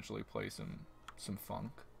could potentially play some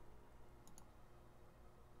funk.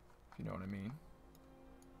 If you know what I mean.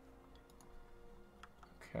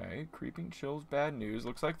 Okay, Creeping Chills, bad news.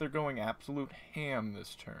 Looks like they're going absolute ham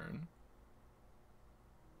this turn.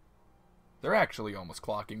 They're actually almost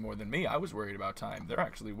clocking more than me. I was worried about time. They're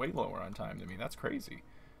actually way lower on time than me. That's crazy.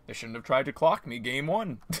 They shouldn't have tried to clock me game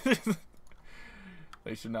one.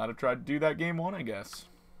 They should not have tried to do that game one, I guess.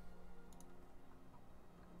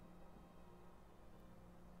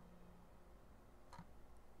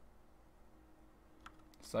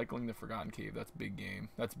 Cycling the Forgotten Cave. That's big game.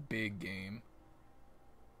 That's big game.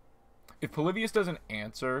 If Polybius doesn't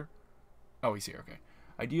answer... Oh, he's here. Okay.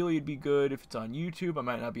 Ideally, it'd be good if it's on YouTube. I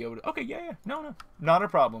might not be able to... Okay, yeah. No. Not a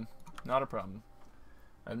problem. Not a problem.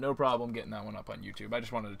 I have no problem getting that one up on YouTube. I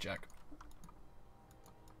just wanted to check.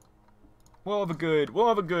 We'll have a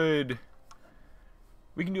good...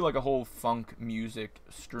 We can do like a whole funk music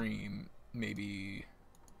stream maybe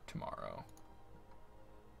tomorrow.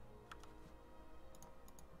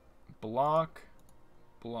 Block.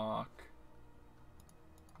 I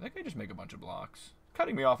think I just make a bunch of blocks.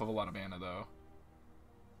 Cutting me off of a lot of mana, though.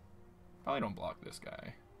 Probably don't block this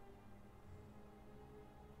guy.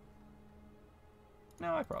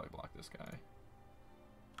 No, I probably block this guy.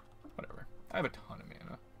 Whatever. I have a ton of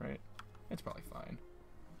mana, right? It's probably fine.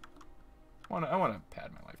 I want to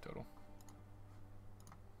pad my life total.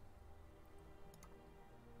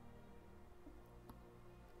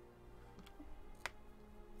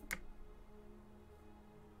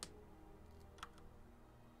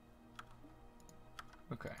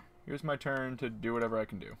 Okay, here's my turn to do whatever I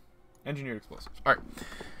can do. Engineered explosives. Alright.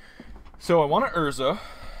 So I want an Urza.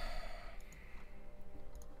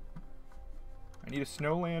 I need a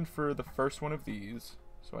snowland for the first one of these.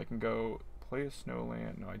 So I can go play a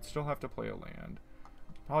snowland. No, I'd still have to play a land.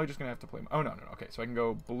 Probably just going to have to play... Oh, no. Okay, so I can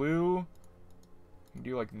go blue. I can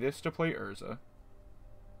do like this to play Urza.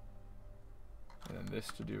 And then this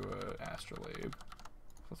to do a Astrolabe.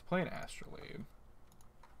 So let's play an Astrolabe.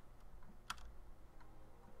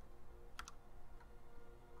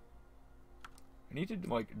 I need to,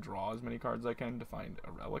 like, draw as many cards as I can to find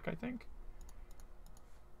a relic, I think.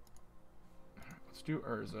 Let's do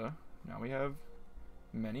Urza. Now we have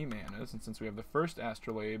many manas, and since we have the first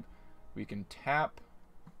Astrolabe, we can tap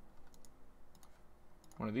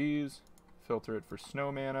one of these, filter it for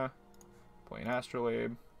snow mana, play an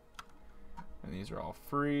Astrolabe, and these are all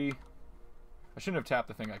free. I shouldn't have tapped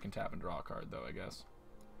the thing I can tap and draw a card, though, I guess.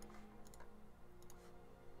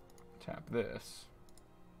 Tap this.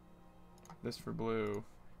 This for blue,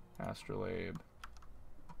 Astrolabe,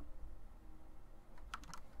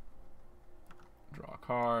 draw a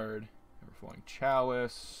card, Everflowing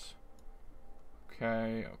Chalice,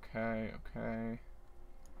 okay.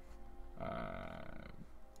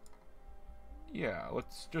 Yeah,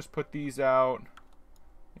 let's just put these out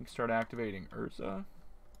and start activating Urza.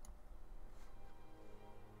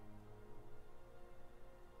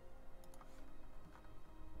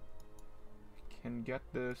 Can get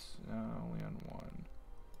this only on one.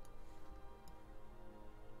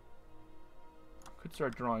 Could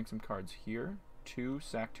start drawing some cards here. 2,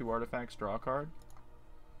 sack 2 artifacts, draw a card.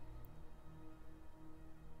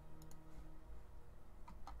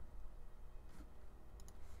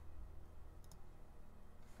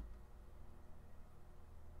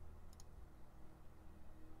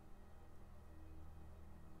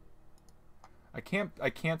 I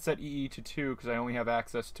can't set EE to 2 because I only have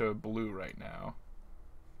access to blue right now.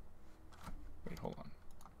 Wait, hold on.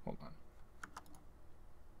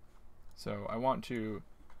 So I want to...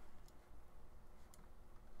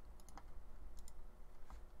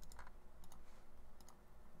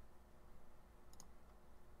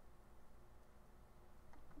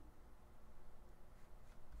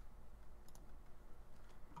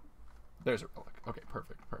 There's a relic. Okay,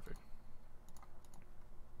 perfect.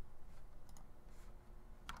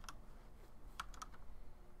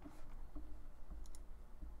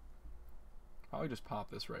 Probably just pop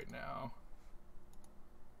this right now.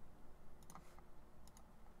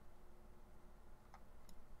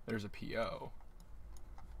 There's a PO.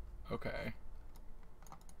 Okay.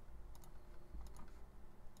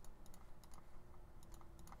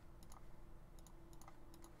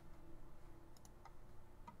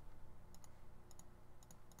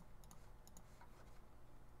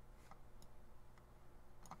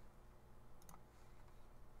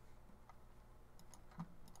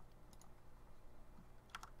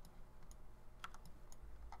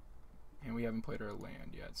 haven't played our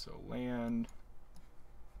land yet, so land.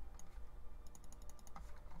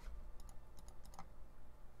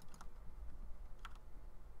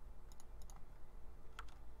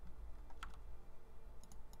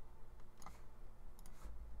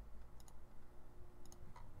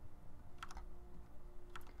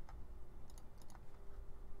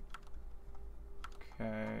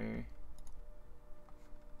 Okay.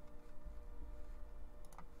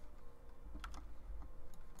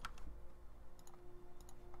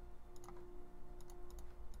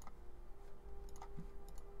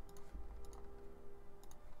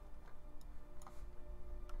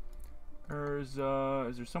 Urza,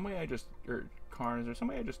 is there some way I just, or Karn, is there some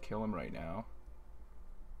way I just kill him right now?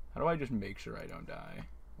 How do I just make sure I don't die?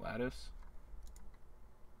 Lattice?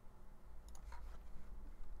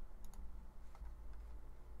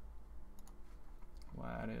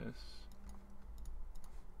 Lattice.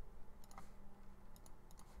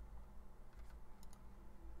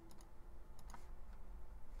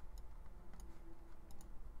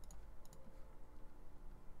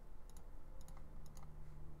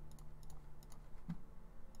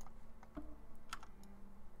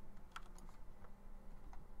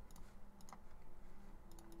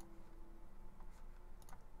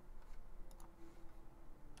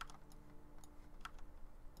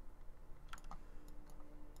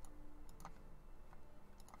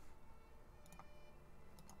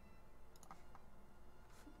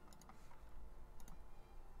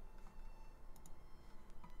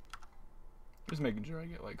 Just making sure I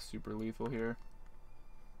get like super lethal here.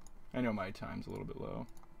 I know my time's a little bit low.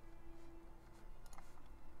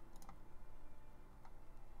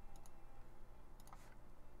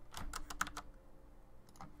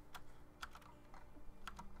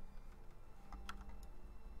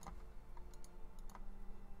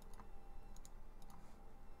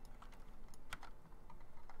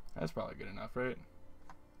 That's probably good enough, right?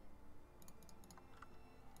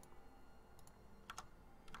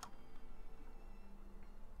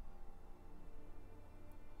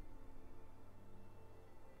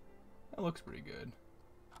 That looks pretty good.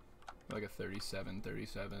 Like a 37,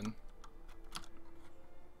 37.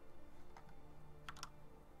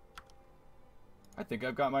 I think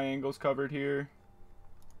I've got my angles covered here.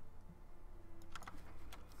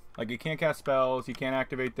 Like, he can't cast spells, he can't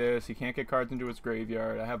activate this, he can't get cards into his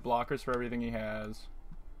graveyard. I have blockers for everything he has.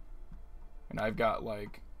 And I've got,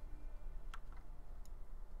 like,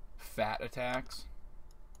 fat attacks.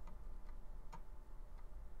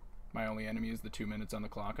 My only enemy is the 2 minutes on the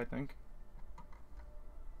clock, I think.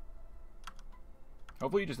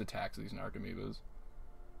 Hopefully he just attacks these Narcomoebas.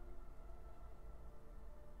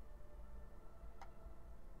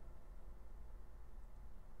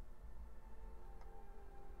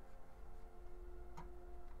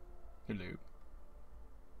 Hello.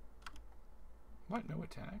 What? No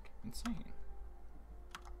attack? Insane.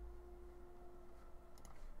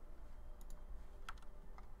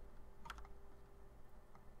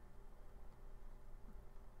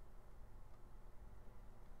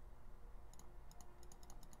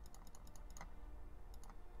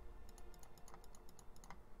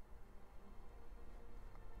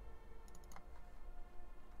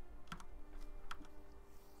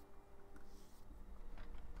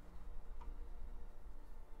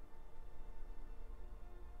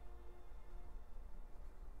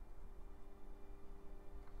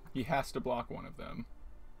 He has to block one of them.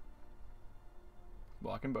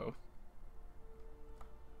 Blocking both.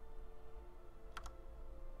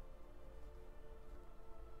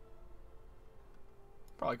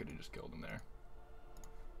 Probably could have just killed him there.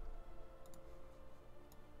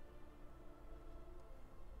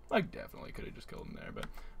 I definitely could have just killed him there, but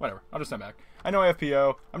whatever. I'll just stand back. I know I have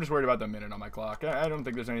PO. I'm just worried about the minute on my clock. I don't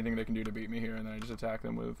think there's anything they can do to beat me here, and then I just attack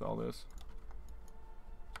them with all this.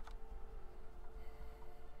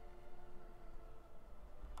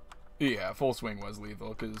 Yeah, full swing was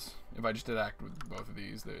lethal, because if I just attacked with both of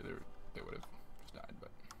these, they would have just died, but...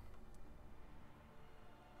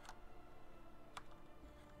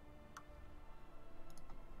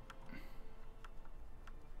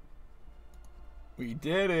 We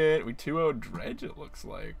did it! We 2-0'd Dredge, it looks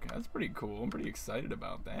like. That's pretty cool. I'm pretty excited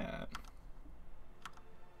about that.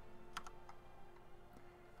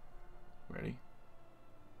 Ready?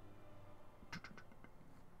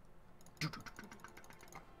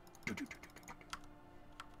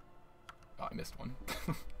 Oh, I missed one.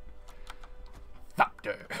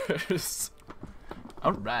 Thopters!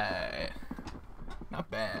 Alright. Not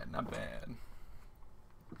bad, not bad.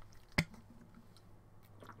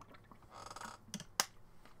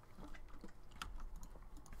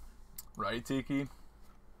 Right, Tiki?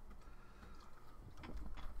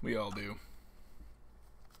 We all do.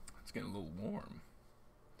 It's getting a little warm.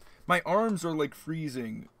 My arms are like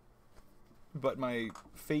freezing, but my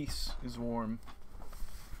face is warm.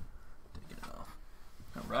 Take it off.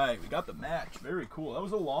 Alright, we got the match. Very cool. That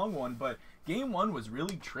was a long one, but game 1 was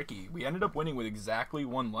really tricky. We ended up winning with exactly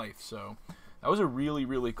 1 life, so that was a really,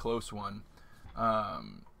 really close one.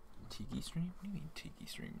 Tiki stream? What do you mean Tiki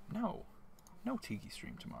stream? No. No Tiki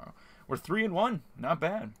stream tomorrow. We're 3-1. Not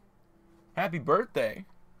bad. Happy birthday.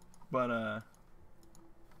 But, no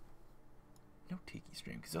Tiki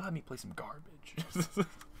stream, because you'll have me play some garbage.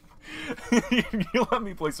 You'll let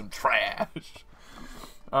me play some trash.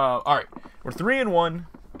 Alright. We're 3-1.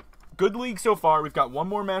 Good league so far. We've got 1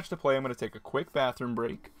 more match to play. I'm going to take a quick bathroom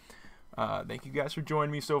break. Thank you guys for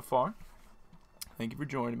joining me so far. Thank you for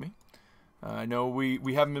joining me. I know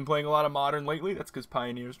we haven't been playing a lot of Modern lately. That's because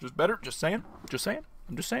Pioneer's just better. Just saying. Just saying.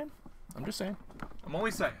 I'm just saying. I'm just saying. I'm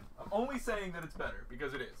only saying. I'm only saying that it's better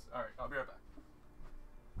because it is. Alright, I'll be right back.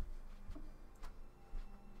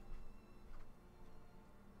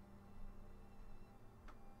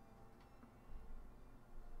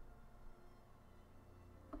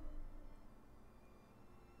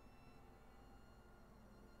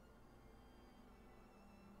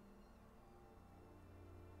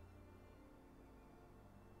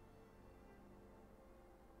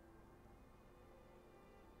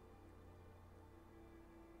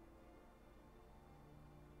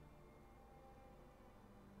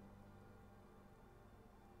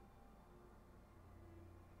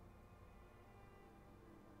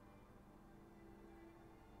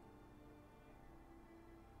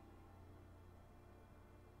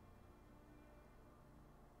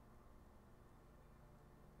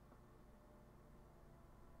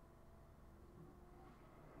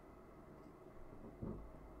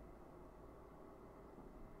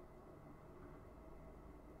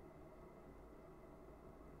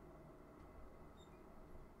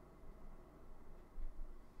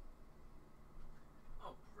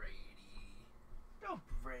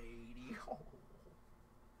 Brady. Oh.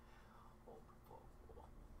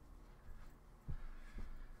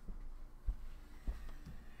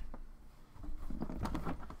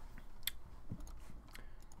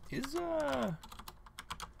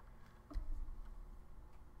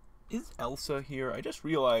 Is Elsa here? I just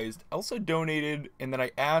realized Elsa donated, and then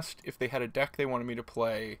I asked if they had a deck they wanted me to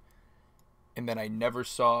play, and then I never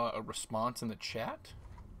saw a response in the chat.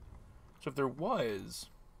 So if there was...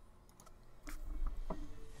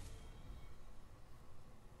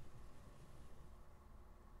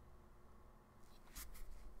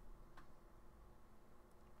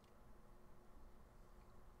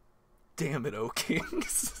 Damn it, O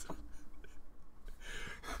Kings.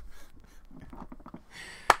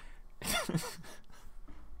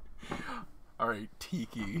 Alright,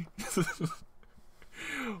 Tiki.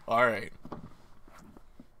 Alright.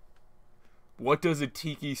 What does a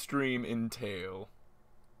Tiki stream entail?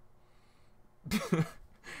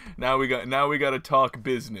 Now we gotta talk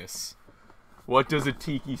business. What does a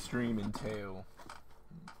Tiki stream entail?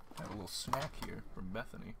 Got a little snack here from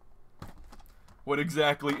Bethany. What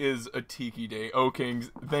exactly is a Tiki Day? O Kings,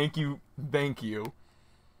 thank you.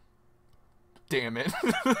 Damn it.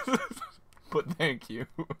 But thank you.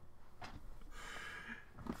 Oh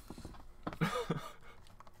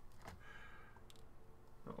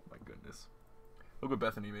my goodness. Look what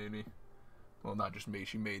Bethany made me. Well, not just me,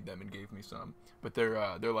 she made them and gave me some. But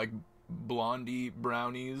they're like blondie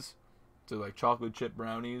brownies. So like chocolate chip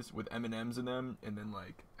brownies with M&Ms in them, and then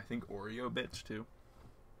like I think Oreo bits too.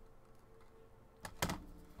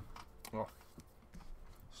 Oh,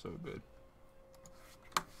 so good.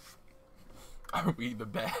 Are we the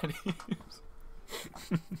baddies?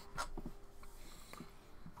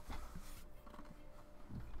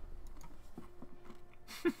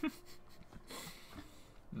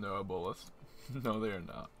 No, Bolus. No, they are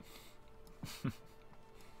not.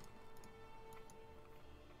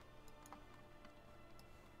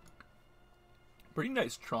 Pretty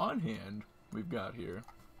nice Tron hand we've got here.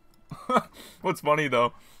 What's funny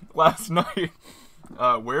though, last night,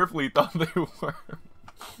 Werefleet thought they were.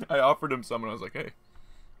 I offered him some and I was like, hey,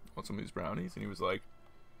 want some of these brownies? And he was like,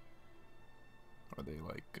 are they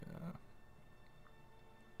like,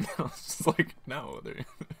 I was just like, no, they're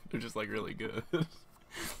just like really good.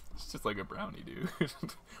 It's just like a brownie, dude.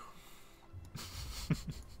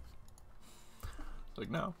 Like,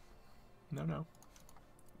 no,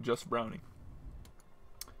 just brownie.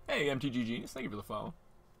 Hey, MTG Genius, thank you for the follow.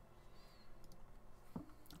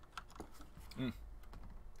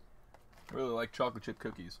 I really like chocolate chip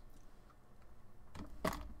cookies.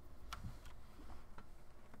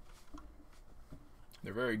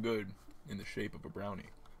 They're very good in the shape of a brownie.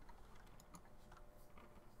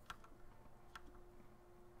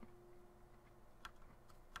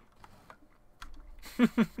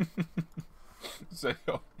 So,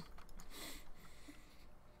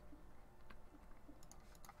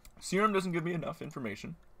 Serum doesn't give me enough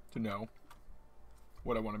information to know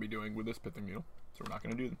what I want to be doing with this pithing needle, so we're not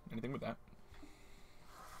going to do anything with that.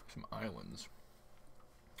 Some islands.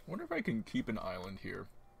 I wonder if I can keep an island here.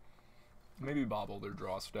 Maybe bobble their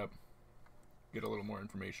draw step. Get a little more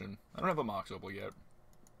information. I don't have a Mox Opal yet.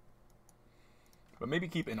 But maybe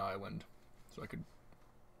keep an island. So I could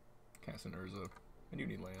cast an Urza. I do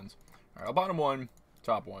need lands. Alright, I'll bottom one,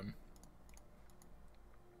 top one.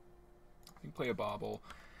 I think play a bobble.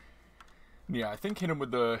 Yeah, I think hit him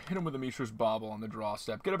with the Mishra's bobble on the draw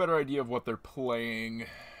step. Get a better idea of what they're playing.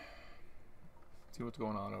 See what's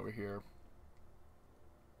going on over here.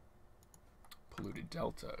 Polluted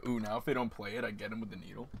Delta. Ooh, now if they don't play it, I get him with the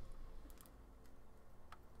needle.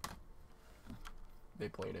 They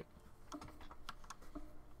played it.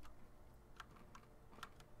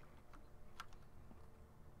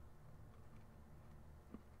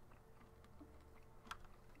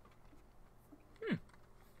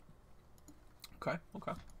 Okay,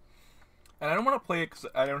 okay. And I don't want to play it because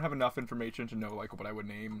I don't have enough information to know like what I would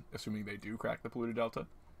name, assuming they do crack the Polluted Delta.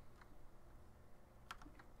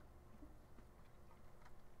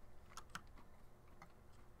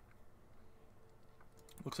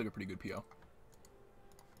 Looks like a pretty good PO.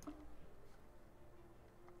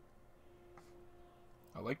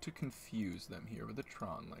 I like to confuse them here with the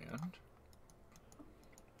Tron land.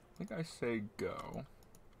 I think I say go.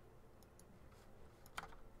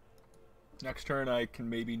 Next turn I can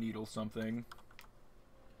maybe needle something.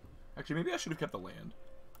 Actually, maybe I should have kept the land.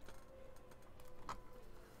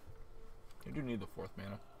 I do need the 4th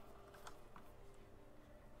mana.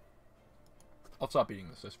 I'll stop eating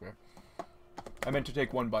this, I swear. I meant to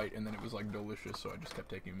take one bite and then it was like delicious, so I just kept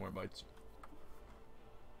taking more bites.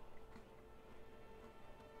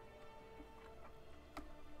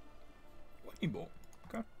 Lightning Bolt.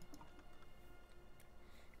 Okay.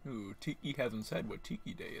 Ooh, Tiki hasn't said what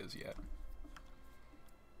Tiki Day is yet.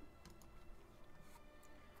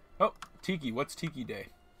 Oh, Tiki, what's Tiki Day?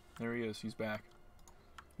 There he is, he's back.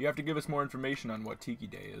 You have to give us more information on what Tiki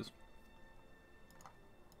Day is.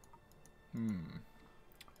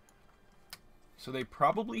 So they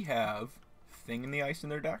probably have Thing in the Ice in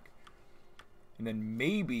their deck. And then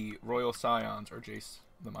maybe Royal Scions or Jace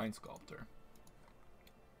the Mind Sculptor.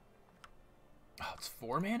 Oh, it's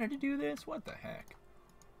 4 mana to do this? What the heck?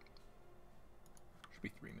 Should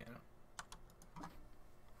be 3 mana.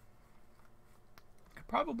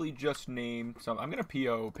 Probably just name some. I'm gonna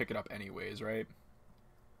PO pick it up anyways, right?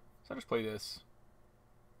 So I just play this.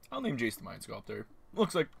 I'll name Jace the Mind Sculptor.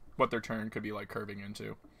 Looks like what their turn could be like curving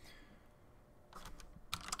into.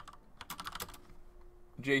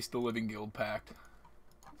 Jace the Living Guild Pact.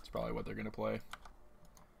 That's probably what they're gonna play.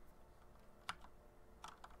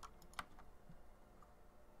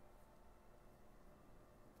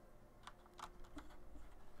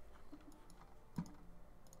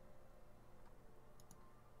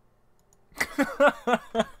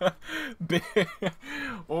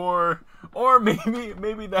 or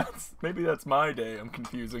maybe that's my day I'm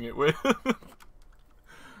confusing it with.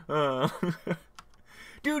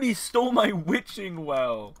 Dude, he stole my witching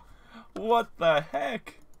well. What the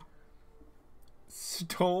heck?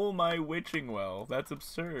 Stole my witching well. That's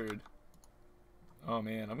absurd. Oh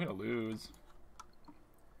man, I'm gonna lose.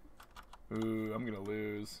 Ooh, I'm gonna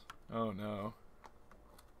lose. Oh no.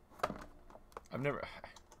 I've never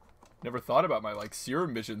thought about my, like,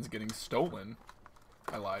 serum missions getting stolen.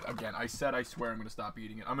 I lied. Again, I said I swear I'm going to stop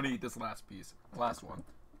eating it. I'm going to eat this last piece. Last one.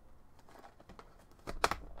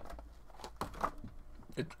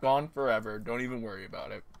 It's gone forever. Don't even worry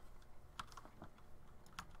about it.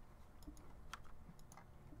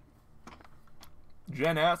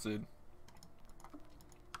 Gen Acid.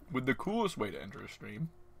 With the coolest way to enter a stream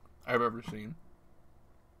I've ever seen.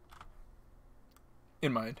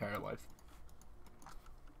 In my entire life.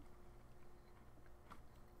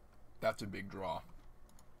 That's a big draw.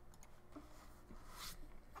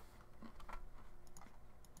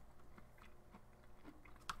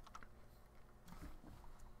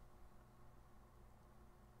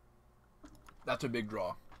 That's a big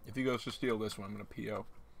draw. If he goes to steal this one, I'm going to PO.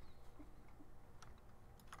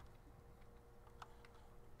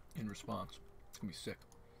 In response. It's going to be sick.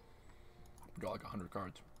 Draw like 100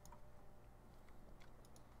 cards.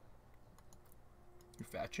 You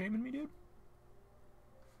fat shaming me, dude?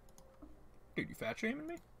 Dude, you fat shaming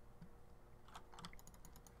me?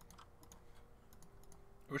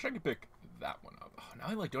 I wish I could pick that one up. Oh, now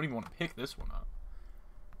I like don't even want to pick this one up.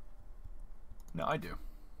 No, I do.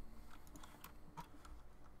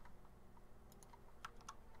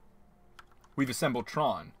 We've assembled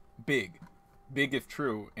Tron. Big. Big if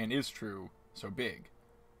true, and is true, so big.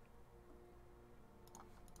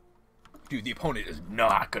 Dude, the opponent is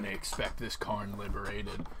not going to expect this Karn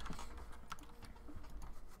liberated.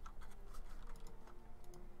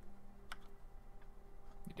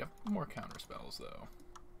 You definitely have more counter spells, though.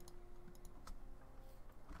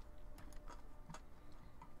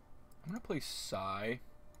 I'm going to play Psy.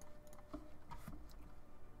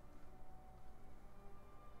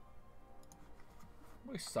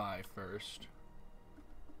 Play Psy first.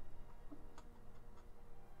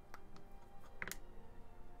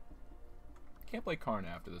 Can't play Karn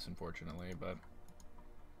after this, unfortunately, but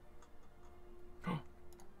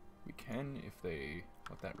we can if they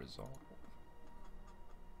let that resolve.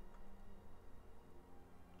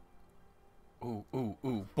 Ooh, ooh,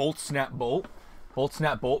 ooh. Bolt, snap, bolt. Bolt,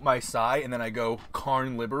 snap, bolt my Psy, and then I go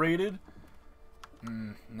Karn liberated.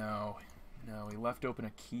 No. No, he left open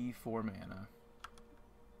a key for mana.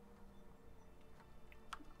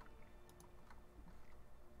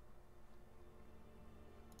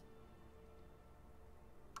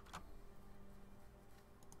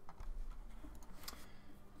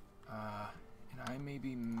 And I may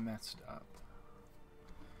be messed up.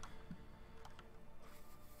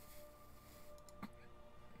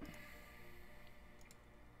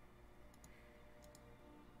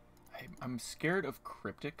 I'm scared of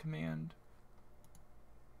Cryptic Command.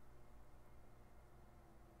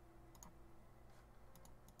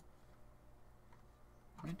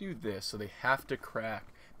 I'm gonna do this, so they have to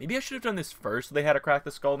crack. Maybe I should have done this first, so they had to crack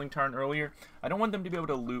the Scalding Tarn earlier. I don't want them to be able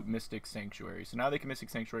to loot Mystic Sanctuary, so now they can Mystic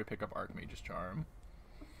Sanctuary pick up Archmage's Charm.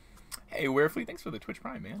 Hey, Werefleet, thanks for the Twitch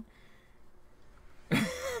Prime, man.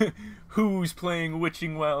 Who's playing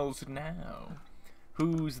Witching Wells now?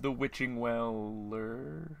 Who's the Witching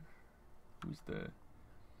Weller?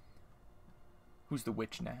 Who's the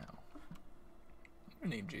witch now? I'm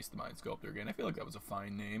gonna name Jace the Mind Sculptor again. I feel like that was a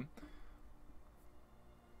fine name.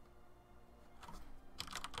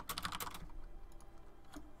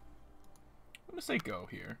 I'm gonna say go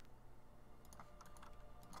here.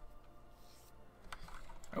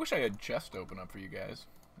 I wish I had chest to open up for you guys.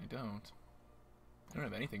 I don't. I don't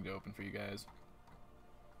have anything to open for you guys.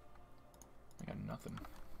 I got nothing.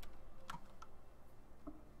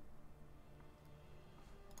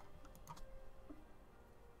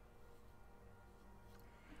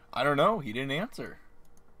 I don't know. He didn't answer.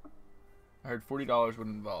 I heard $40 would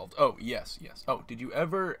involved. Oh, yes, yes. Oh, did you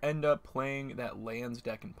ever end up playing that lands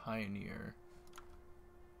deck in Pioneer?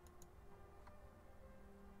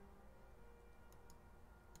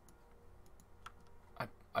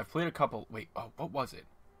 I've played a couple. Wait, oh, what was it?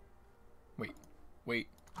 Wait.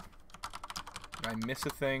 Did I miss a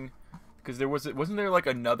thing? Because there wasn't there like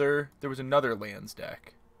another, there was another lands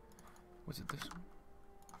deck. Was it this one?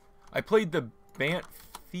 I played the Bant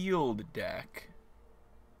Field deck.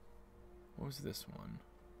 What was this one?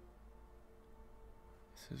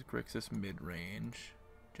 This is Grixis mid-range.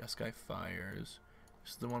 Jeskai Fires.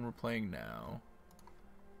 This is the one we're playing now.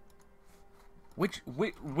 Which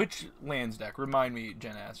lands deck? Remind me,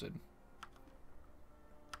 Gen Acid.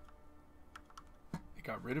 It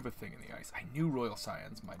got rid of a thing in the ice. I knew Royal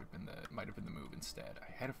Scions might have been the move instead. I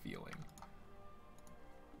had a feeling.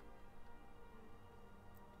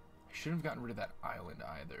 I shouldn't have gotten rid of that island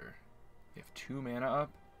either. They have 2 mana up.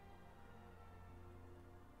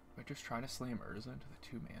 Am I just trying to slam Urza into the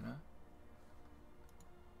 2 mana?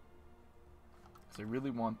 Because I really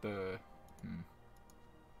want the...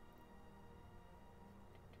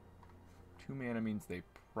 2 mana means they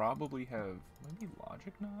probably have maybe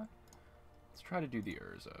Logic Knot. Let's try to do the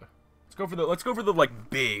Urza. Let's go for the like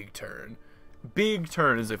big turn. Big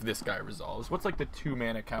turn is if this guy resolves. What's like the 2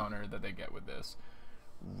 mana counter that they get with this?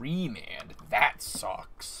 Remand. That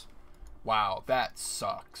sucks. Wow, that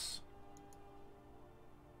sucks.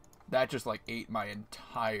 That just like ate my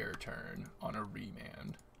entire turn on a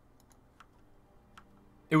remand.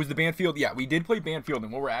 It was the Banfield. Yeah, we did play Banfield,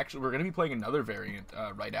 and we're going to be playing another variant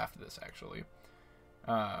right after this, actually.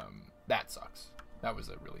 That sucks. That was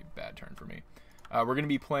a really bad turn for me. We're going to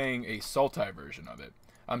be playing a Sultai version of it.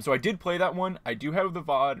 So I did play that one. I do have the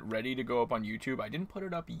VOD ready to go up on YouTube. I didn't put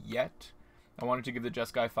it up yet. I wanted to give the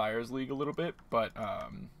Jeskai Fires League a little bit, but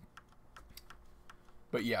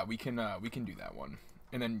yeah, we can do that one.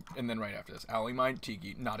 And then right after this, Ally Mine,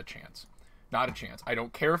 Tiki, not a chance. Not a chance. I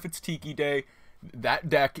don't care if it's Tiki Day. That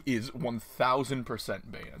deck is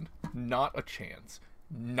 1000% banned. Not a chance.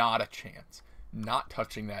 Not a chance. Not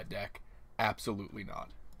touching that deck. Absolutely not.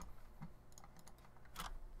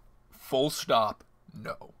 Full stop.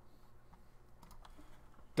 No.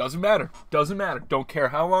 Doesn't matter. Doesn't matter. Don't care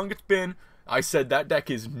how long it's been. I said that deck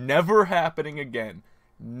is never happening again.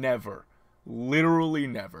 Never. Literally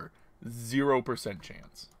never. 0%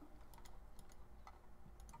 chance.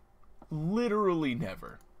 Literally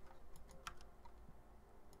never.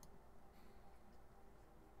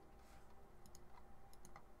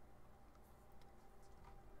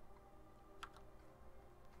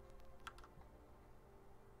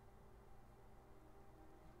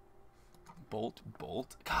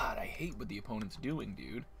 Bolt. God, I hate what the opponent's doing,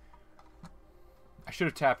 dude. I should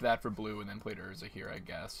have tapped that for blue and then played Urza here, I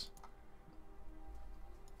guess.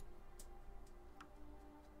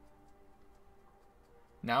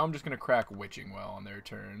 Now I'm just going to crack Witching Well on their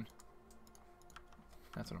turn.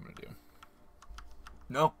 That's what I'm going to do.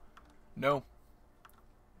 No. No.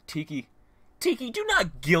 Tiki, do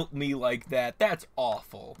not guilt me like that. That's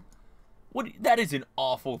awful. That is an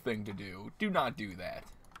awful thing to do. Do not do that.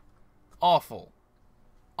 Awful.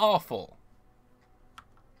 Awful.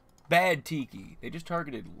 Bad Tiki. They just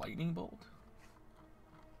targeted Lightning Bolt?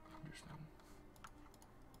 Interesting.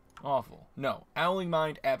 Awful. No. Owling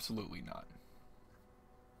Mind, absolutely not.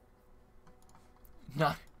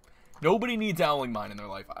 Nobody needs Owling Mind in their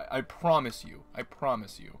life. I promise you. I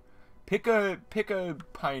promise you. Pick a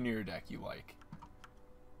Pioneer deck you like.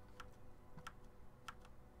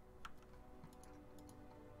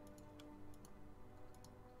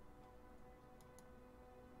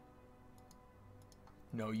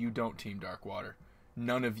 No, you don't, Team Darkwater.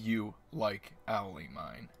 None of you like Owling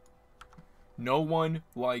Mine. No one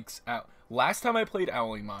likes Last time I played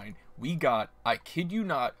Owling Mine, we got, I kid you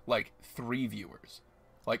not, like 3 viewers.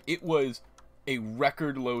 Like, it was a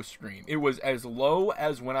record low stream. It was as low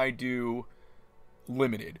as when I do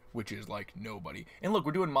Limited, which is like nobody. And look,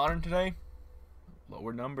 we're doing Modern today.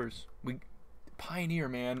 Lower numbers. Pioneer,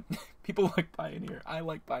 man. People like Pioneer. I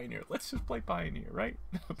like Pioneer. Let's just play Pioneer, right?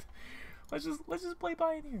 Let's just play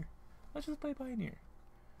Pioneer. Let's just play Pioneer.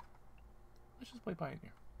 Let's just play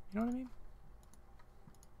Pioneer. You know what I mean?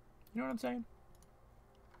 You know what I'm saying?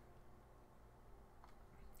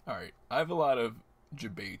 Alright, I have a lot of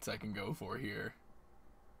debates I can go for here.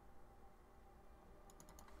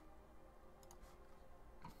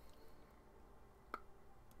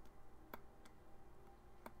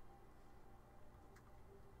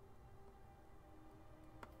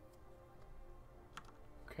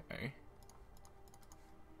 Okay.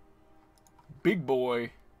 Big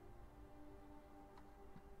boy.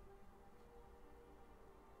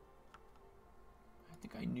 I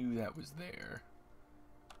think I knew that was there.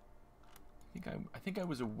 I think I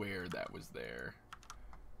was aware that was there.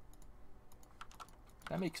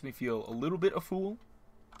 That makes me feel a little bit a fool.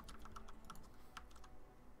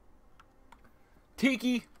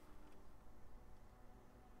 Tiki.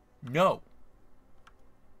 No.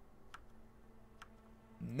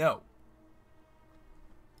 No.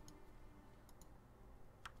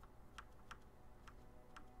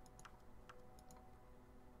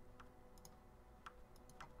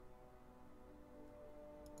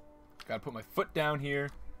 Gotta put my foot down here.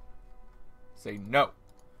 Say no.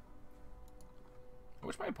 I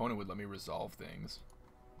wish my opponent would let me resolve things.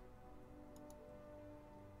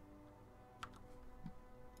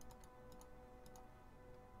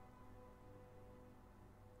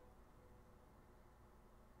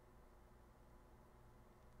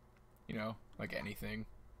 You know, like anything.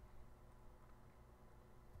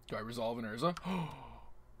 Do I resolve an Urza?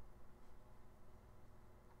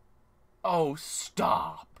 Oh,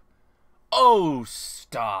 stop. Oh,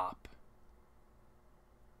 stop.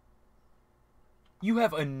 You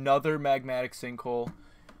have another magmatic sinkhole?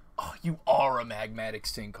 Oh, you are a magmatic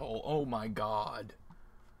sinkhole. Oh my god.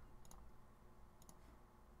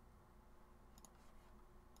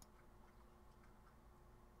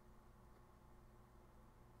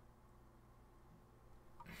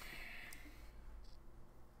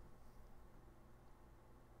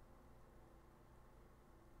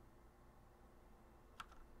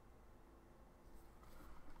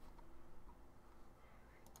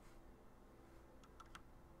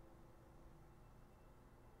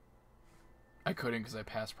 I couldn't because I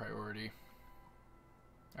passed priority.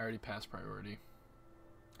 I already passed priority.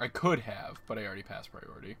 I could have, but I already passed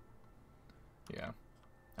priority. Yeah.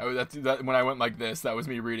 That when I went like this, that was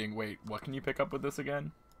me reading, wait, what can you pick up with this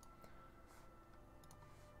again?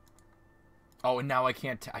 Oh, and now I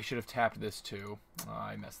can't. I should have tapped this too. Oh,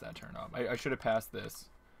 I messed that turn up. I should have passed this.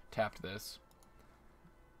 Tapped this.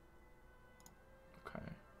 Okay.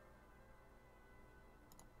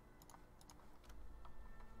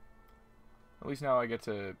 At least now I get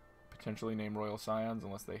to potentially name Royal Scions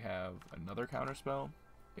unless they have another counterspell.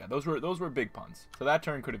 Yeah, those were big puns. So that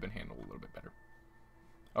turn could have been handled a little bit better.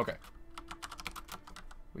 Okay.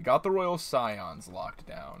 We got the Royal Scions locked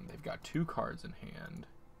down. They've got 2 cards in hand.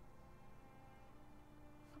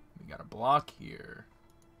 We got a block here.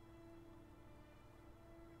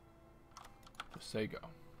 Just say go.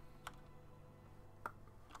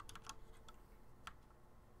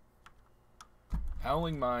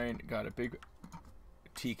 Howling Mine got a big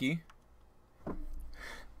Tiki.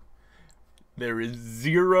 There is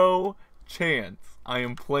 0 chance I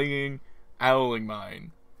am playing Howling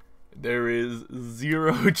Mine. There is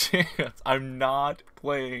 0 chance. I'm not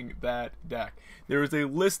playing that deck. There is a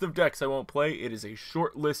list of decks I won't play. It is a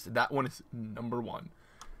short list. That one is number 1.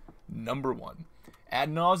 Number 1. Ad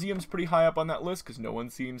Nauseum's pretty high up on that list because no one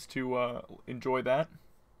seems to enjoy that.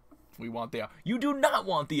 We want the owl. You do not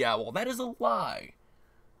want the owl. That is a lie.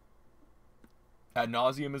 Ad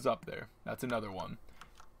Nauseum is up there. That's another one.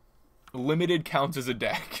 Limited counts as a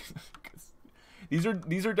deck. These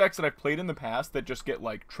are decks that I've played in the past that just get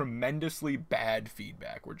like tremendously bad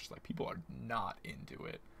feedback. Where just like people are not into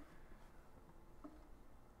it.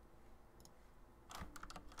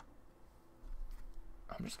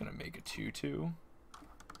 I'm just gonna make a 2/2.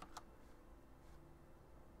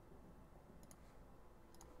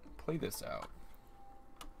 Play this out.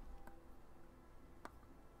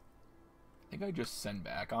 I think I just send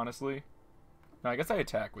back, honestly. No, I guess I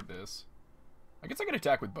attack with this. I guess I can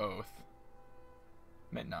attack with both.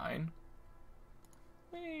 I'm at 9.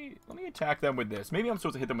 Let me attack them with this. Maybe I'm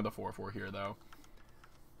supposed to hit them with a 4/4 here, though.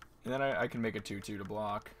 And then I can make a 2/2 to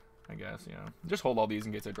block, I guess, you know. Just hold all these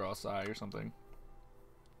in case I draw a Psy or something.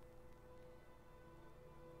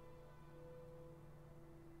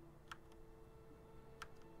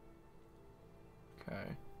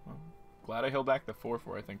 Okay. Well, glad I held back the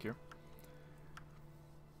 4/4, I think, here.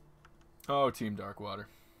 Oh, Team Darkwater.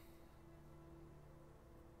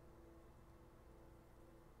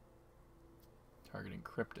 Targeting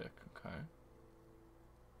Cryptic, okay.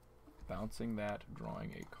 Bouncing that,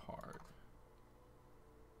 drawing a card.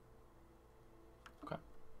 Okay.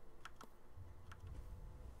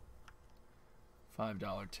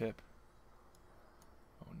 $5 tip.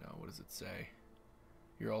 Oh no, what does it say?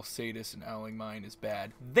 You're all sadists and Howling Mine is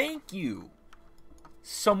bad. Thank you!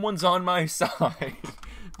 Someone's on my side.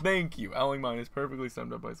 Thank you. Howling Mine is perfectly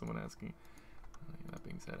summed up by someone asking. That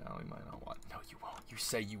being said, Howling Mine, I'll what? No, you won't. You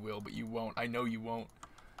say you will, but you won't. I know you won't.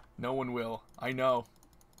 No one will. I know.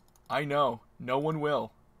 I know. No one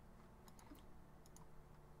will.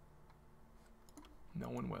 No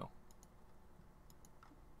one will.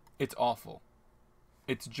 It's awful.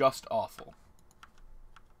 It's just awful.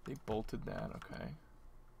 They bolted that, okay.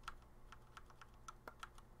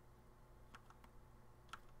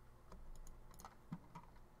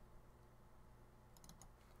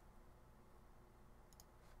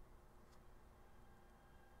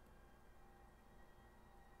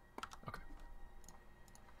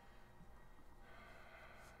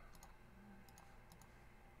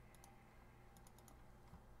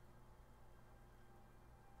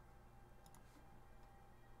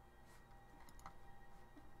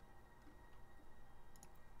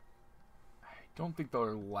 Don't think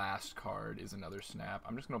their last card is another snap.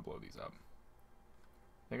 I'm just gonna blow these up.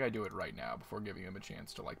 I think I do it right now before giving him a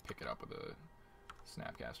chance to like pick it up with a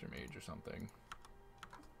Snapcaster Mage or something.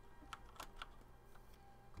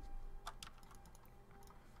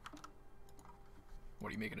 What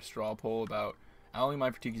are you making a straw poll about? Howling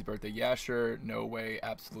Mine for Tiki's birthday? Yeah, sure. No way.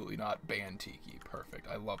 Absolutely not. Ban Tiki. Perfect.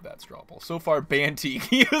 I love that straw poll. So far, ban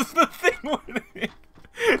Tiki is the thing winning.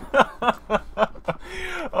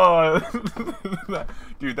 Oh,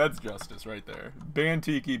 dude, that's justice right there. Ban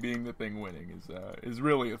Tiki being the thing winning is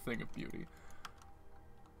really a thing of beauty.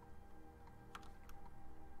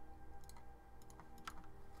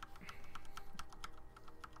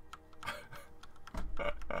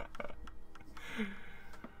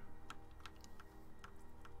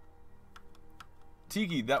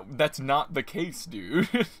 Tiki, that's not the case,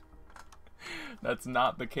 dude. That's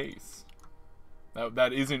not the case.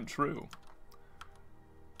 That isn't true.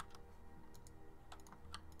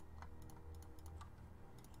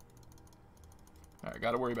 Alright,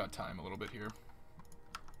 gotta worry about time a little bit here.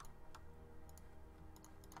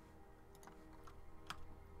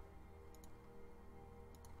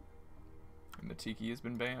 And the Tiki has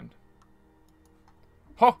been banned.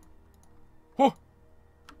 Ho! Ho!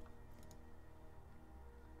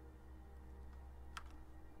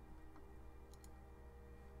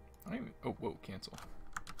 I don't even, oh, whoa, cancel.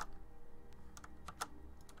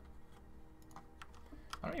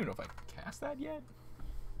 I don't even know if I cast that yet.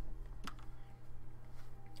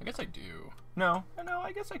 I guess I do. No,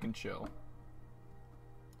 I guess I can chill.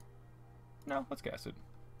 No, let's cast it.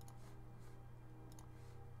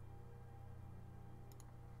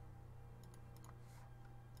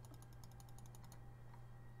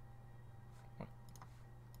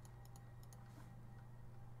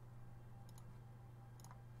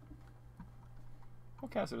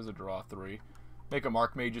 cast it as a draw 3. Make a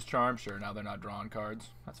Mark Mage's Charm. Sure, now they're not drawing cards.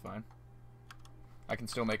 That's fine. I can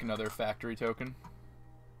still make another factory token.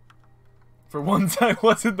 For once, I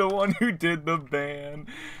wasn't the one who did the ban.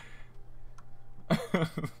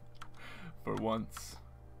 For once,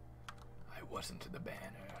 I wasn't the banner.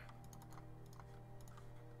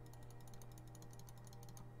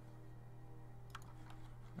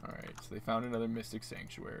 Alright, so they found another Mystic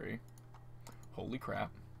Sanctuary. Holy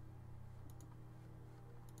crap.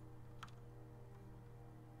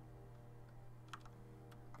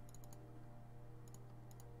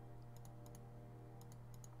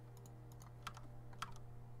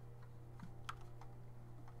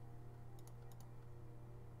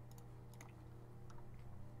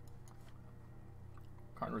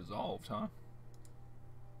 Karn resolved, huh?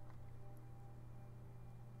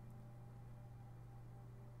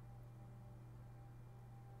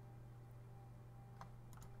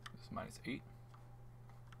 This is -8.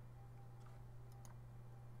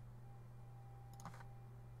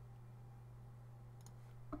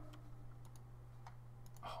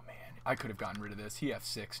 Oh man, I could have gotten rid of this. He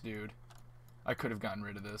F6, dude. I could have gotten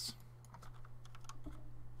rid of this.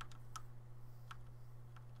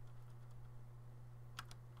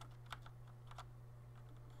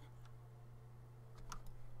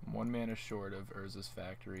 One mana short of Urza's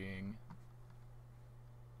factorying.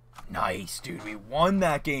 Nice, dude. We won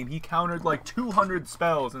that game. He countered like 200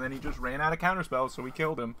 spells, and then he just ran out of counter spells, so we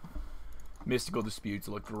killed him. Mystical Disputes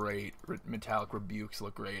look great. Metallic Rebukes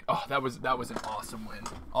look great. Oh, that was an awesome win.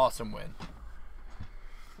 Awesome win.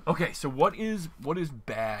 Okay, so what is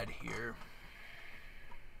bad here?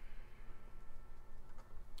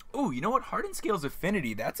 Oh, you know what? Hardened Scales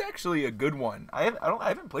Affinity. That's actually a good one. I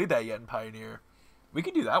haven't played that yet in Pioneer. We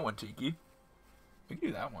could do that one, Tiki. We could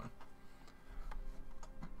do that one.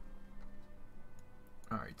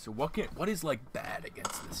 Alright, so what is like bad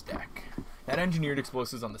against this deck? That Engineered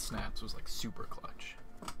Explosives on the snaps was like super clutch.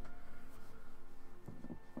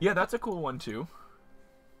 Yeah, that's a cool one too.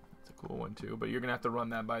 That's a cool one too, but you're gonna have to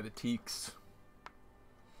run that by the Teaks.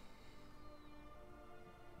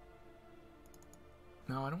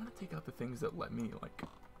 No, I don't want to take out the things that let me like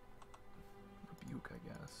rebuke, I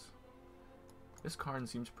guess. This Karn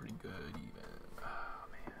seems pretty good, even. Oh,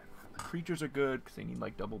 man. The creatures are good, because they need,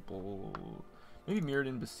 like, double bull. Maybe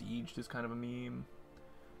Mirrodin Besieged is kind of a meme.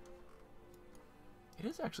 It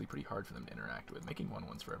is actually pretty hard for them to interact with. Making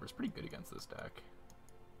 1/1s forever is pretty good against this deck.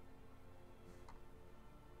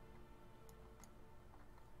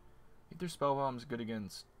 Either Spellbomb's good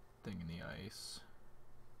against Thing in the Ice.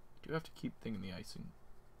 You do have to keep Thing in the Ice in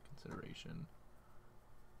consideration.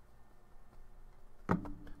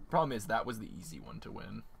 Problem is, that was the easy one to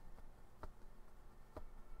win.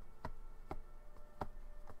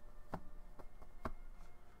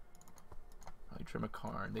 I trim a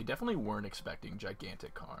Karn. They definitely weren't expecting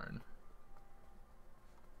gigantic Karn.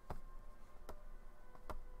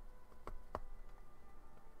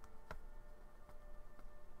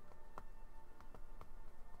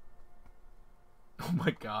 Oh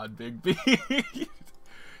my god, Big B.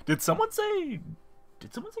 Did someone say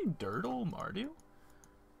Dirtle Mardu?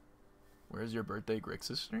 Where's your birthday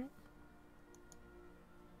Grixis stream?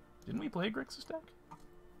 Didn't we play Grixis deck?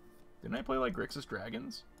 Didn't I play like Grixis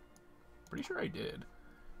Dragons? Pretty sure I did.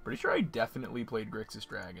 Pretty sure I definitely played Grixis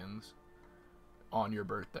Dragons on your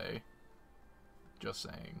birthday. Just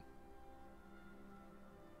saying.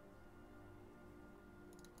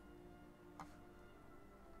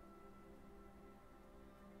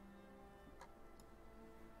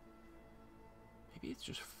 Maybe it's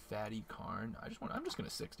just Fatty Karn. I'm just gonna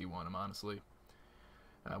 61 him, honestly.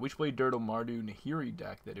 We should play Dirtle Mardu Nahiri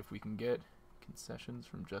deck that if we can get concessions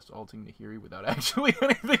from just alting Nahiri without actually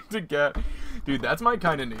anything to get. Dude, that's my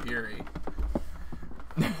kind of Nahiri.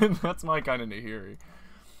 That's my kind of Nahiri.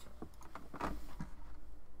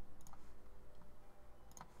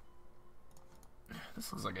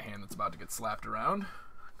 This looks like a hand that's about to get slapped around.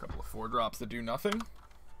 A couple of 4-drops that do nothing.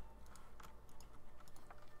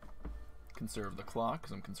 Conserve the clock,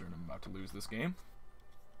 because I'm concerned I'm about to lose this game.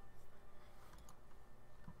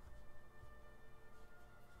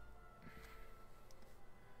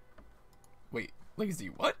 Wait, lazy,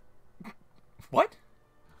 what? What?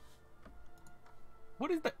 What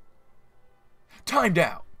is that? Timed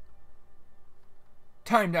out!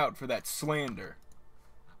 Timed out for that slander.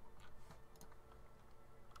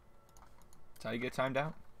 That's how you get timed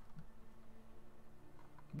out.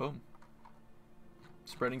 Boom.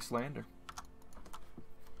 Spreading slander.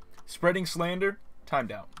 Spreading slander,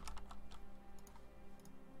 timed out.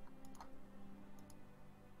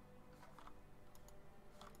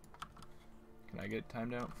 Can I get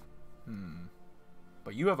timed out?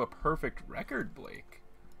 But you have a perfect record, Blake.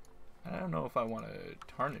 I don't know if I want to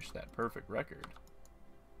tarnish that perfect record.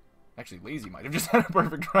 Actually, Lazy might have just had a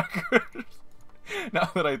perfect record. Now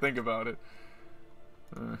that I think about it.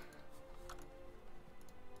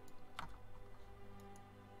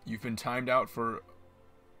 You've been timed out for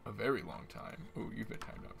a very long time. Ooh, you've been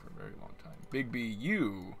timed out for a very long time. Big B,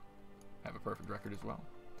 you have a perfect record as well.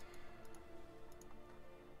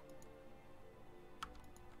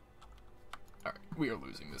 Alright, we are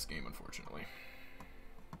losing this game, unfortunately.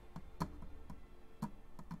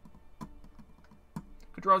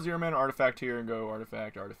 Could draw 0-mana artifact here and go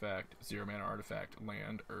artifact, artifact, 0-mana artifact,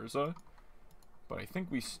 land, Urza. But I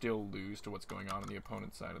think we still lose to what's going on the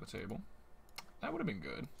opponent's side of the table. That would have been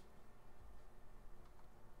good.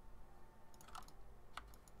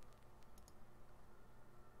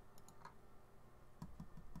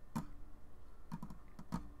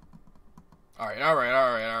 Alright.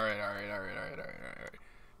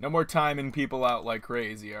 No more timing people out like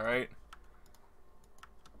crazy, alright?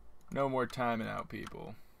 No more timing out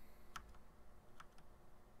people.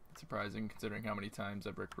 Surprising considering how many times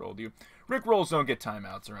I've rickrolled you. Rickrolls don't get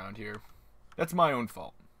timeouts around here. That's my own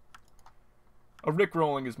fault. A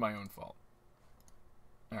rickrolling is my own fault.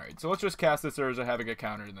 Alright, so let's just cast this Urza, have it get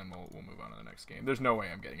countered, and then we'll move on to the next game. There's no way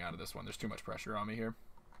I'm getting out of this one. There's too much pressure on me here.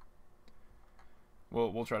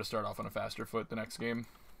 We'll try to start off on a faster foot the next game.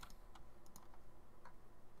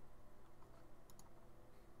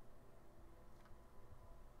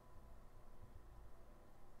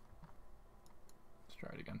 Let's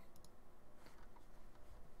try it again.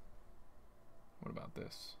 What about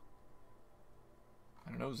this?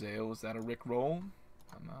 I don't know, Zale, is that a rickroll?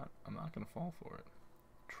 I'm not gonna fall for it.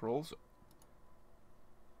 Trolls.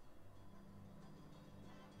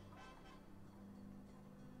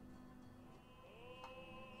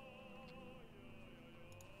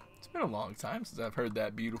 It's been a long time since I've heard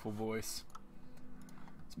that beautiful voice.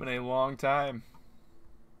 It's been a long time.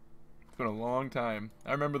 It's been a long time.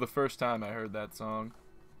 I remember the first time I heard that song.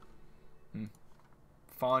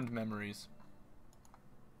 Fond memories.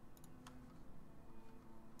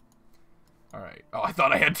 Alright. Oh, I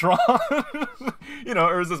thought I had Tron. You know,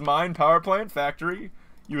 Urza's mine, power plant, factory.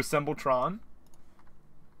 You assemble Tron.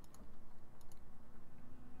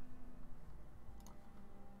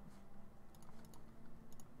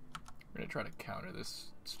 We're gonna try to counter this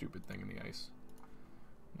stupid thing in the ice.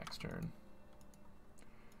 Next turn.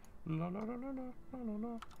 La la la la la la la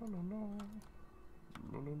la la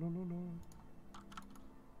la la la la.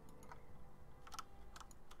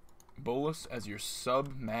 Bolus as your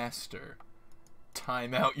sub-master.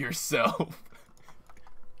 Time out yourself.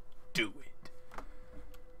 Do it.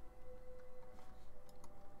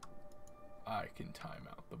 I can time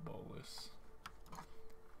out the Bolus.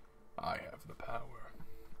 I have the power.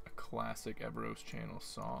 A classic Everos Channel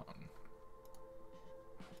song.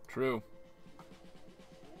 True.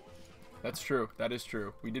 That's true. That is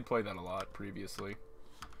true. We did play that a lot previously.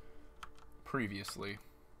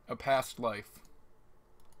 A past life.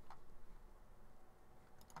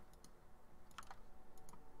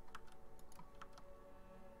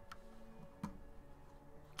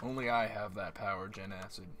 Only I have that power, Gen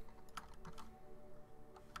Acid.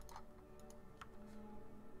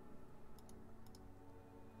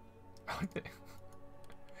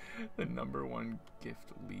 The #1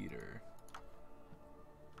 gift leader.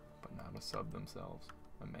 But not a sub themselves.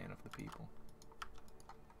 A man of the people.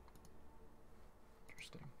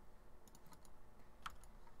 Interesting.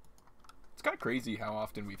 It's kind of crazy how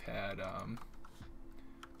often we've had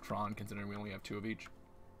Tron, considering we only have 2 of each.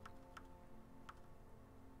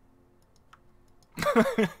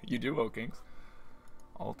 You do, O Kings.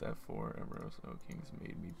 Alt F4, Everos, O Kings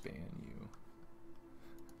made me ban you.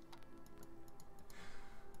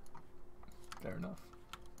 Fair enough.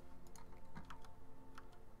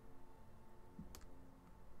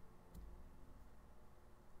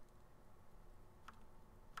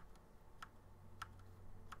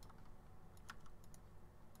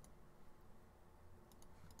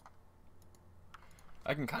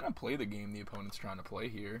 I can kind of play the game the opponent's trying to play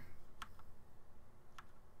here.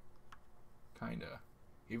 Kinda.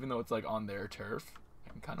 Even though it's like on their turf,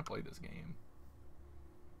 I can kind of play this game.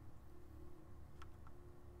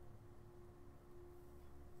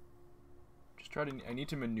 Just try to. I need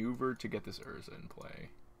to maneuver to get this Urza in play.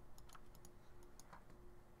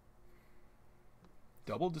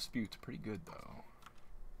 Double Dispute's pretty good though.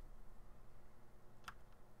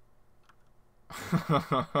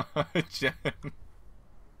 Jen.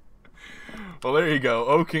 Well, there you go.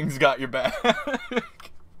 O King's got your back.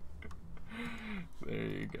 There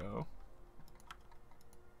you go.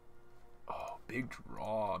 Oh, big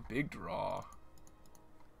draw. Big draw.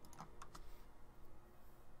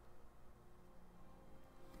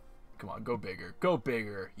 Come on, go bigger. Go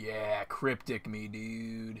bigger. Yeah, cryptic me,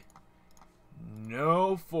 dude.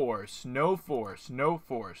 No force. No force. No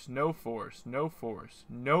force. No force. No force.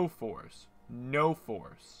 No force. No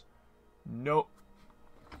force. No.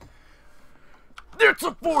 It's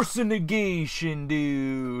a force of negation,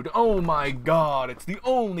 dude. Oh my god. It's the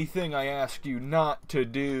only thing I asked you not to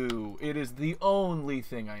do. It is the only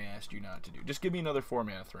thing I asked you not to do. Just give me another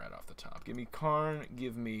 4-mana threat off the top. Give me Karn.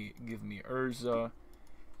 Give me Urza.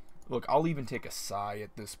 Look, I'll even take a sigh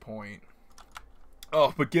at this point.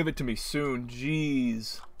 Oh, but give it to me soon.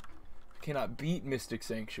 Jeez. I cannot beat Mystic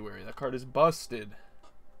Sanctuary. That card is busted.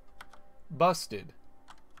 Busted.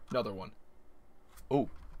 Another one. Oh.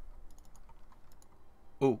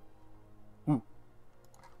 Oh. Ooh.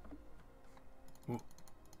 Ooh.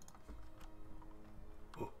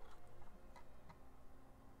 Ooh.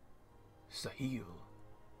 Sahil.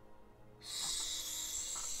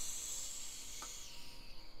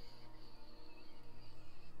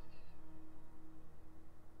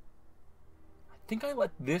 I think I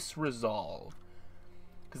let this resolve.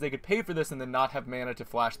 Because they could pay for this and then not have mana to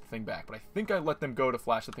flash the thing back. But I think I let them go to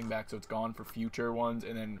flash the thing back so it's gone for future ones.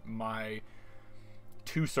 And then my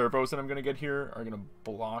 2 servos that I'm going to get here are going to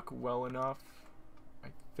block well enough, I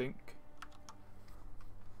think.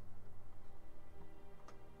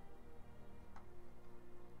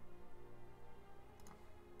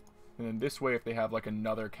 And then this way, if they have like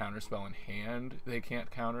another counterspell in hand, they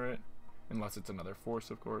can't counter it. Unless it's another force,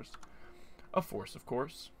 of course. A force, of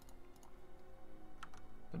course.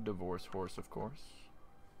 The divorce horse, of course.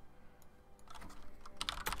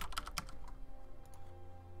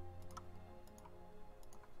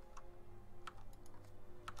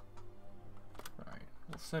 Right,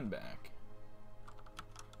 we'll send back.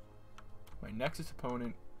 My Nexus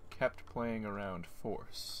opponent kept playing around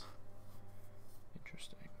force.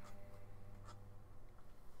 Interesting.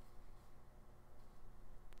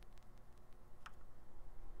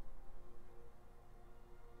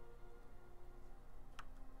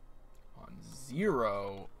 On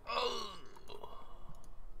 0.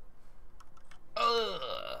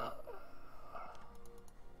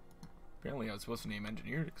 Apparently I was supposed to name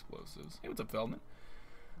Engineered Explosives. Hey, what's up, Feldman?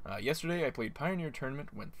 Yesterday I played Pioneer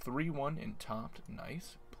Tournament, went 3-1 and topped.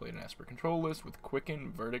 Nice. Played an Esper Control list with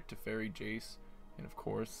Quicken, Verdict, Teferi, Jace, and of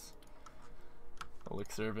course,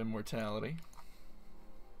 Elixir of Immortality.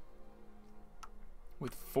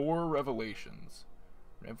 With 4 Revelations.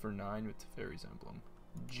 Rev for 9 with Teferi's Emblem.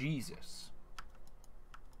 Jesus.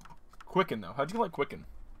 Quicken, though. How'd you like Quicken?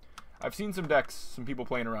 I've seen some decks, some people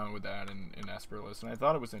playing around with that in Esper lists, and I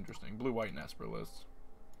thought it was interesting. Blue-white in Esper lists.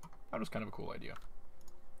 That was kind of a cool idea.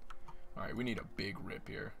 Alright, we need a big rip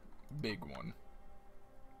here. Big one.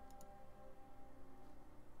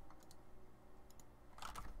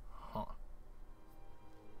 Huh.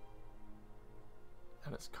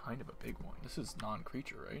 That is kind of a big one. This is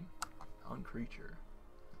non-creature, right? Non-creature.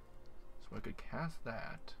 So I could cast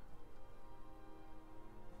that.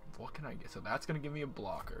 What can I get? So that's going to give me a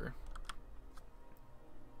blocker.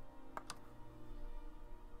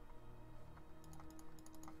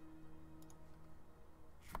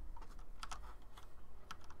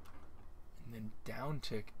 And then down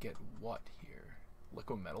tick get what here?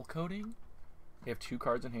 Liquid metal coating? They have 2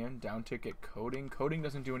 cards in hand. Down tick get coating. Coating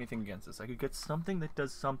doesn't do anything against this. I could get something that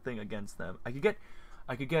does something against them. I could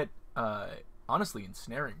get honestly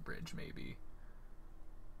ensnaring bridge maybe.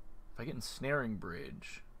 If I get ensnaring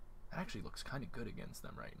bridge, that actually looks kind of good against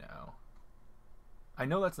them right now. I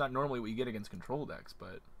know that's not normally what you get against control decks,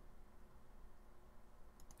 but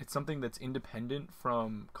it's something that's independent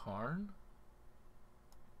from Karn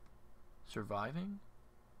surviving.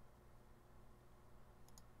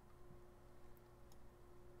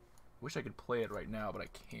 Wish I could play it right now, but I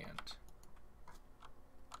can't.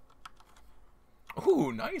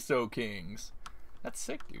 Ooh, nice, O Kings. That's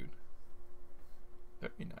sick, dude.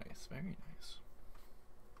 Very nice, very nice.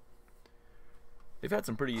 They've had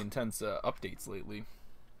some pretty intense updates lately.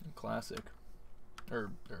 In Classic.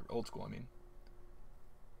 Or Old School, I mean.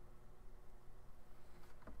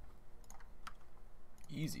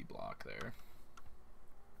 Easy block there.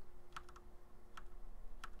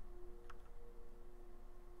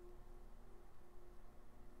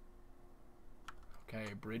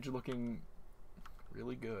 Okay, bridge looking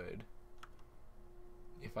really good.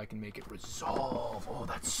 If I can make it resolve. Oh,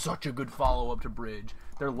 that's such a good follow-up to bridge.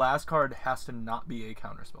 Their last card has to not be a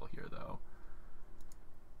counterspell here, though.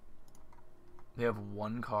 They have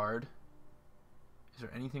 1 card. Is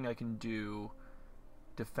there anything I can do?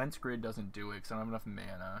 Defense Grid doesn't do it because I don't have enough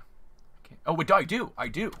mana. I can't. Oh, wait, I do. I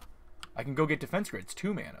do. I can go get Defense Grid. It's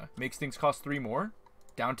 2 mana. Makes things cost 3 more.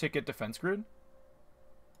 Down tick, get Defense Grid.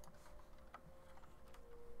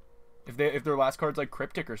 If their last card's like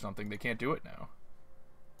Cryptic or something, they can't do it now.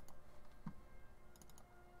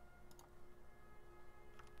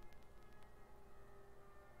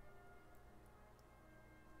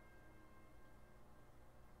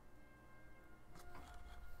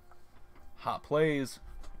 Hot plays.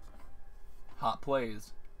 Hot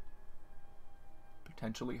plays.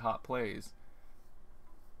 Potentially hot plays.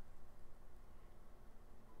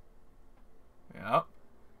 Yep.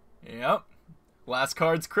 Yep. Last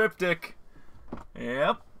card's Cryptic.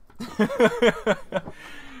 Yep.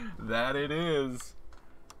 That it is.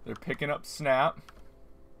 They're picking up Snap.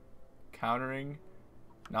 Countering.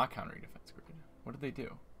 Not countering Defense Grid. What did they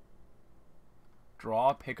do?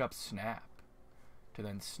 Draw, pick up, Snap. To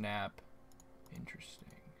then Snap. Interesting.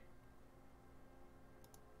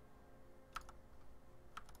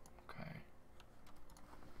 Okay.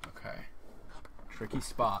 Okay. Tricky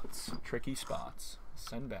spots. Tricky spots.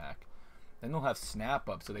 Send back. Then they'll have Snap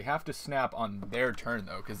up, so they have to Snap on their turn,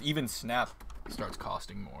 though, because even Snap starts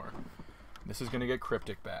costing more. This is going to get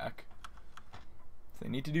Cryptic back. So they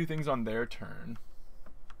need to do things on their turn.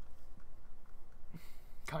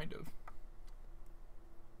 Kind of.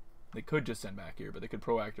 They could just send back here, but they could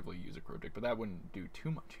proactively use a Cryptic, but that wouldn't do too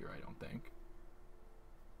much here, I don't think.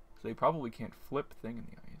 So they probably can't flip Thing in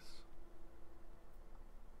the Ice.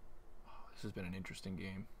 Oh, this has been an interesting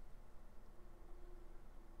game.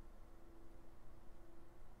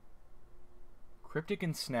 Cryptic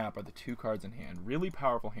and Snap are the two cards in hand. Really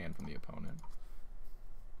powerful hand from the opponent.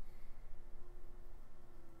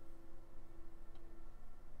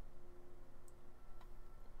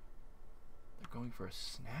 Going for a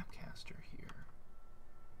Snapcaster here.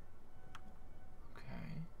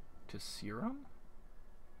 Okay. To Serum?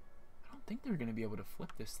 I don't think they're going to be able to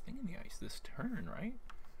flip this Thing in the Ice this turn, right?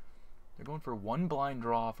 They're going for one blind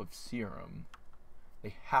draw off of Serum.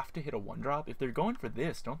 They have to hit a 1-drop. If they're going for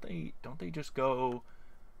this, don't they just go...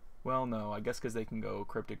 Well, no, I guess because they can go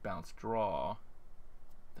Cryptic, Bounce, Draw.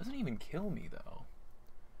 Doesn't even kill me, though.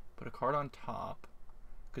 Put a card on top.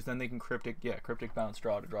 Because then they can Cryptic, Bounce,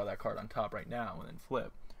 Draw to draw that card on top right now and then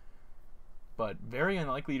flip. But very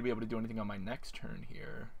unlikely to be able to do anything on my next turn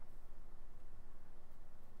here.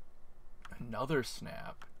 Another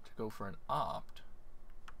Snap to go for an Opt.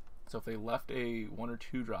 So if they left a 1 or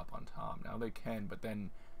 2 drop on top, now they can, but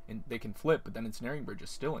then they can flip, but then Ensnaring Bridge is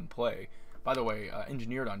still in play. By the way,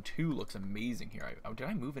 Engineered on 2 looks amazing here. Did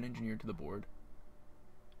I move an Engineered to the board?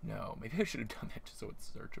 No, maybe I should have done that just so it's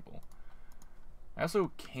searchable. I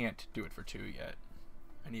also can't do it for 2 yet.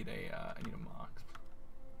 I need a Mox.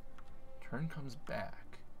 Turn comes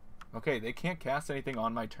back. Okay, they can't cast anything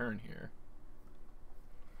on my turn here.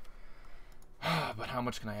 But how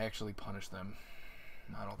much can I actually punish them?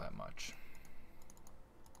 Not all that much.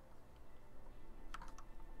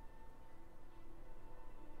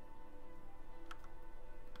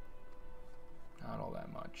 Not all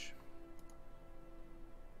that much.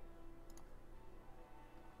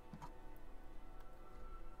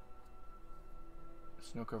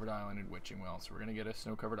 Snow-covered island and Witching Well, so we're gonna get a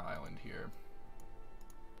snow-covered island here.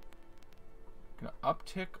 Gonna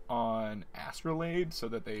uptick on Astrolabe so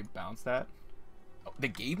that they bounce that. Oh, they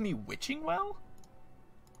gave me Witching Well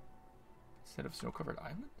instead of snow-covered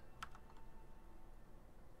island.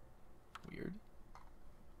 Weird.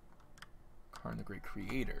 Karn the Great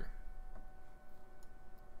Creator.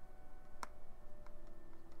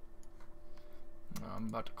 No, I'm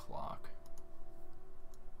about to clock.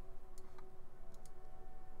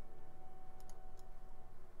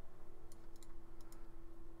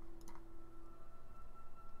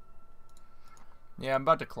 Yeah, I'm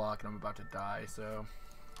about to clock and I'm about to die, so...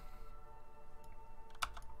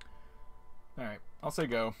 Alright, I'll say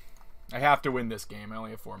go. I have to win this game. I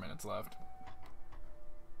only have 4 minutes left.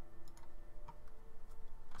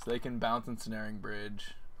 So they can bounce Ensnaring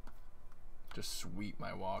Bridge. Just sweep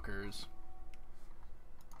my walkers.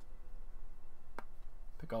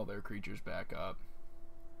 Pick all their creatures back up.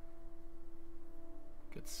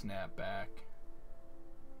 Get Snap back.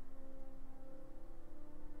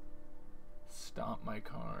 Stomp my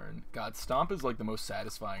Karn. God, Stomp is like the most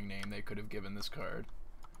satisfying name they could have given this card.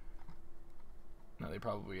 Now they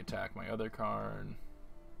probably attack my other Karn.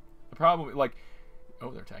 They probably, like...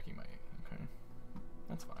 Oh, they're attacking my... Okay.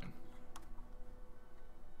 That's fine.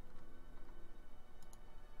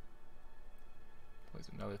 Plays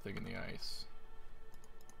another Thing in the Ice.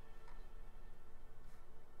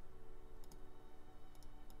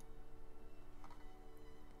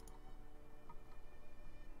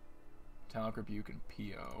 Talc Rebuke and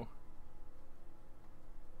PO.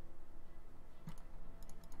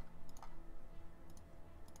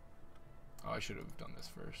 Oh, I should have done this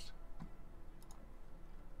first.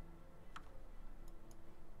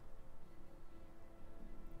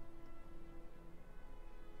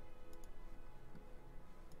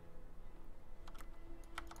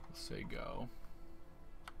 say go.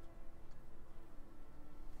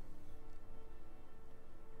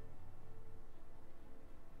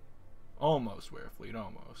 Almost Werefleet,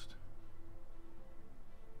 almost.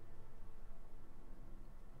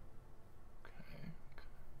 Okay.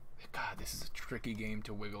 God, this is a tricky game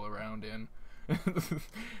to wiggle around in. This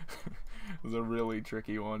is a really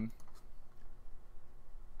tricky one.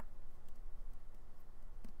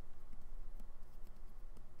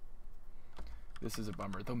 This is a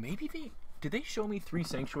bummer. Though maybe they... Did they show me 3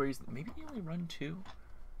 sanctuaries? Maybe they only run 2?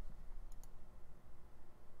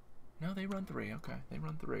 No, they run 3. Okay, they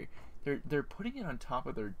run 3. They're putting it on top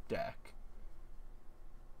of their deck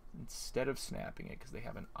instead of snapping it because they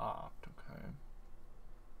have an opt. Okay.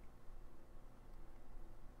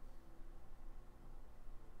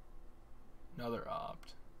 Another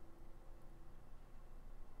opt.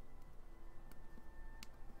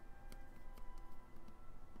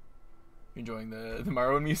 Enjoying the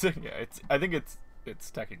Morrowind music? Yeah, I think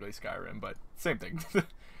it's technically Skyrim, but same thing.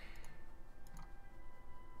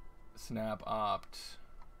 Snap opt,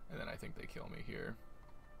 and then I think they kill me here.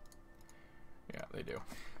 Yeah, they do.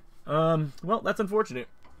 Well, that's unfortunate.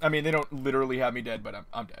 I mean, they don't literally have me dead, but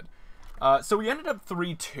I'm dead. So we ended up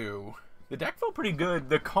 3-2. The deck felt pretty good.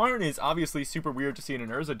 The Karn is obviously super weird to see in an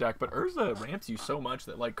Urza deck, but Urza ramps you so much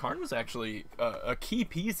that, like, Karn was actually a key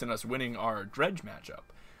piece in us winning our Dredge matchup,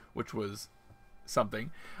 which was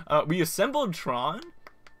something. We assembled Tron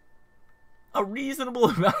a reasonable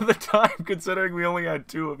amount of the time, considering we only had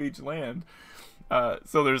 2 of each land.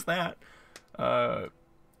 So there's that.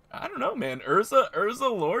 I don't know, man. Urza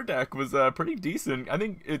lore deck was pretty decent. I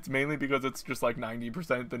think it's mainly because it's just like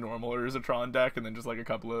 90% the normal Urzatron deck, and then just like a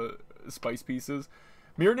couple of spice pieces.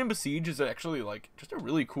 Mirrodin Besiege is actually like just a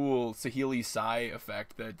really cool Saheeli Sai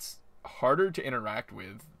effect that's harder to interact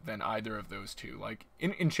with than either of those two. Like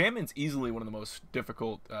enchantment's easily one of the most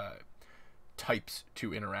difficult types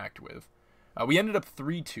to interact with. We ended up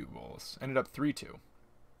 3-2 goals. Ended up 3-2.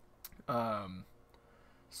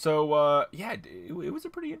 So yeah, it was a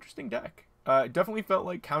pretty interesting deck. It definitely felt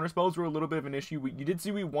like counterspells were a little bit of an issue. You did see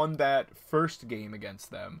we won that first game against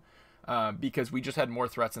them because we just had more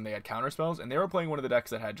threats than they had counterspells, and they were playing one of the decks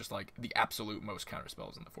that had just like the absolute most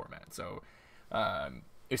counterspells in the format. So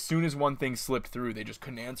as soon as one thing slipped through, they just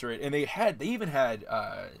couldn't answer it, and they even had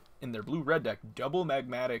in their blue-red deck double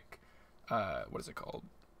magmatic. What is it called?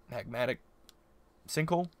 Magmatic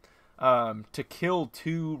Sinkhole. To kill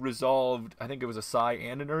 2 resolved, I think it was a Sai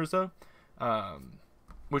and an Urza,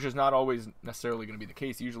 which is not always necessarily going to be the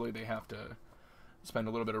case. Usually they have to spend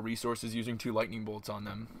a little bit of resources using 2 lightning bolts on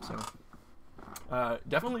them. So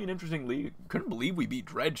definitely an interesting league. Couldn't believe we beat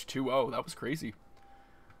Dredge 2-0. That was crazy.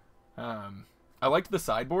 I liked the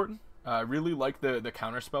sideboard. I really liked the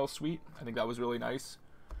counterspell suite. I think that was really nice.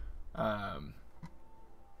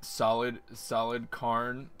 Solid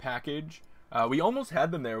Karn package. We almost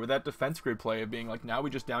had them there with that defense grid play of being like, now we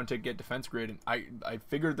just down to get defense grid, and I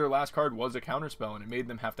figured their last card was a counterspell, and it made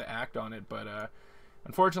them have to act on it, but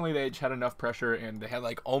unfortunately they just had enough pressure, and they had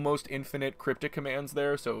like almost infinite cryptic commands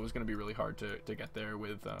there, so it was going to be really hard to get there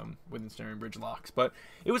with Ensnaring Bridge locks. But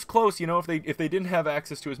it was close, you know. If they didn't have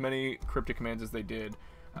access to as many cryptic commands as they did,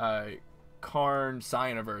 Karn,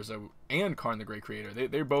 Scion of Urza, and Karn the Great Creator,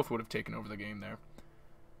 they both would have taken over the game there.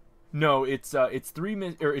 No, it's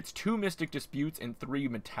 2 Mystic Disputes and 3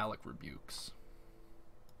 Metallic Rebukes,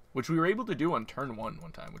 which we were able to do on turn 1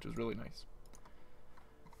 time, which was really nice.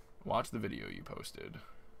 Watch the video you posted.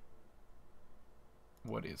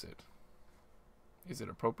 What is it? Is it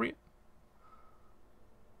appropriate?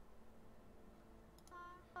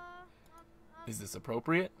 Is this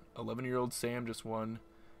appropriate? 11-year-old Sam just won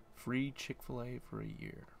free Chick-fil-A for a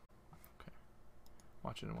year. Okay.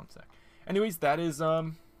 Watch it in 1 sec. Anyways, that is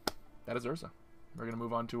Urza. We're going to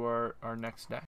move on to our next deck.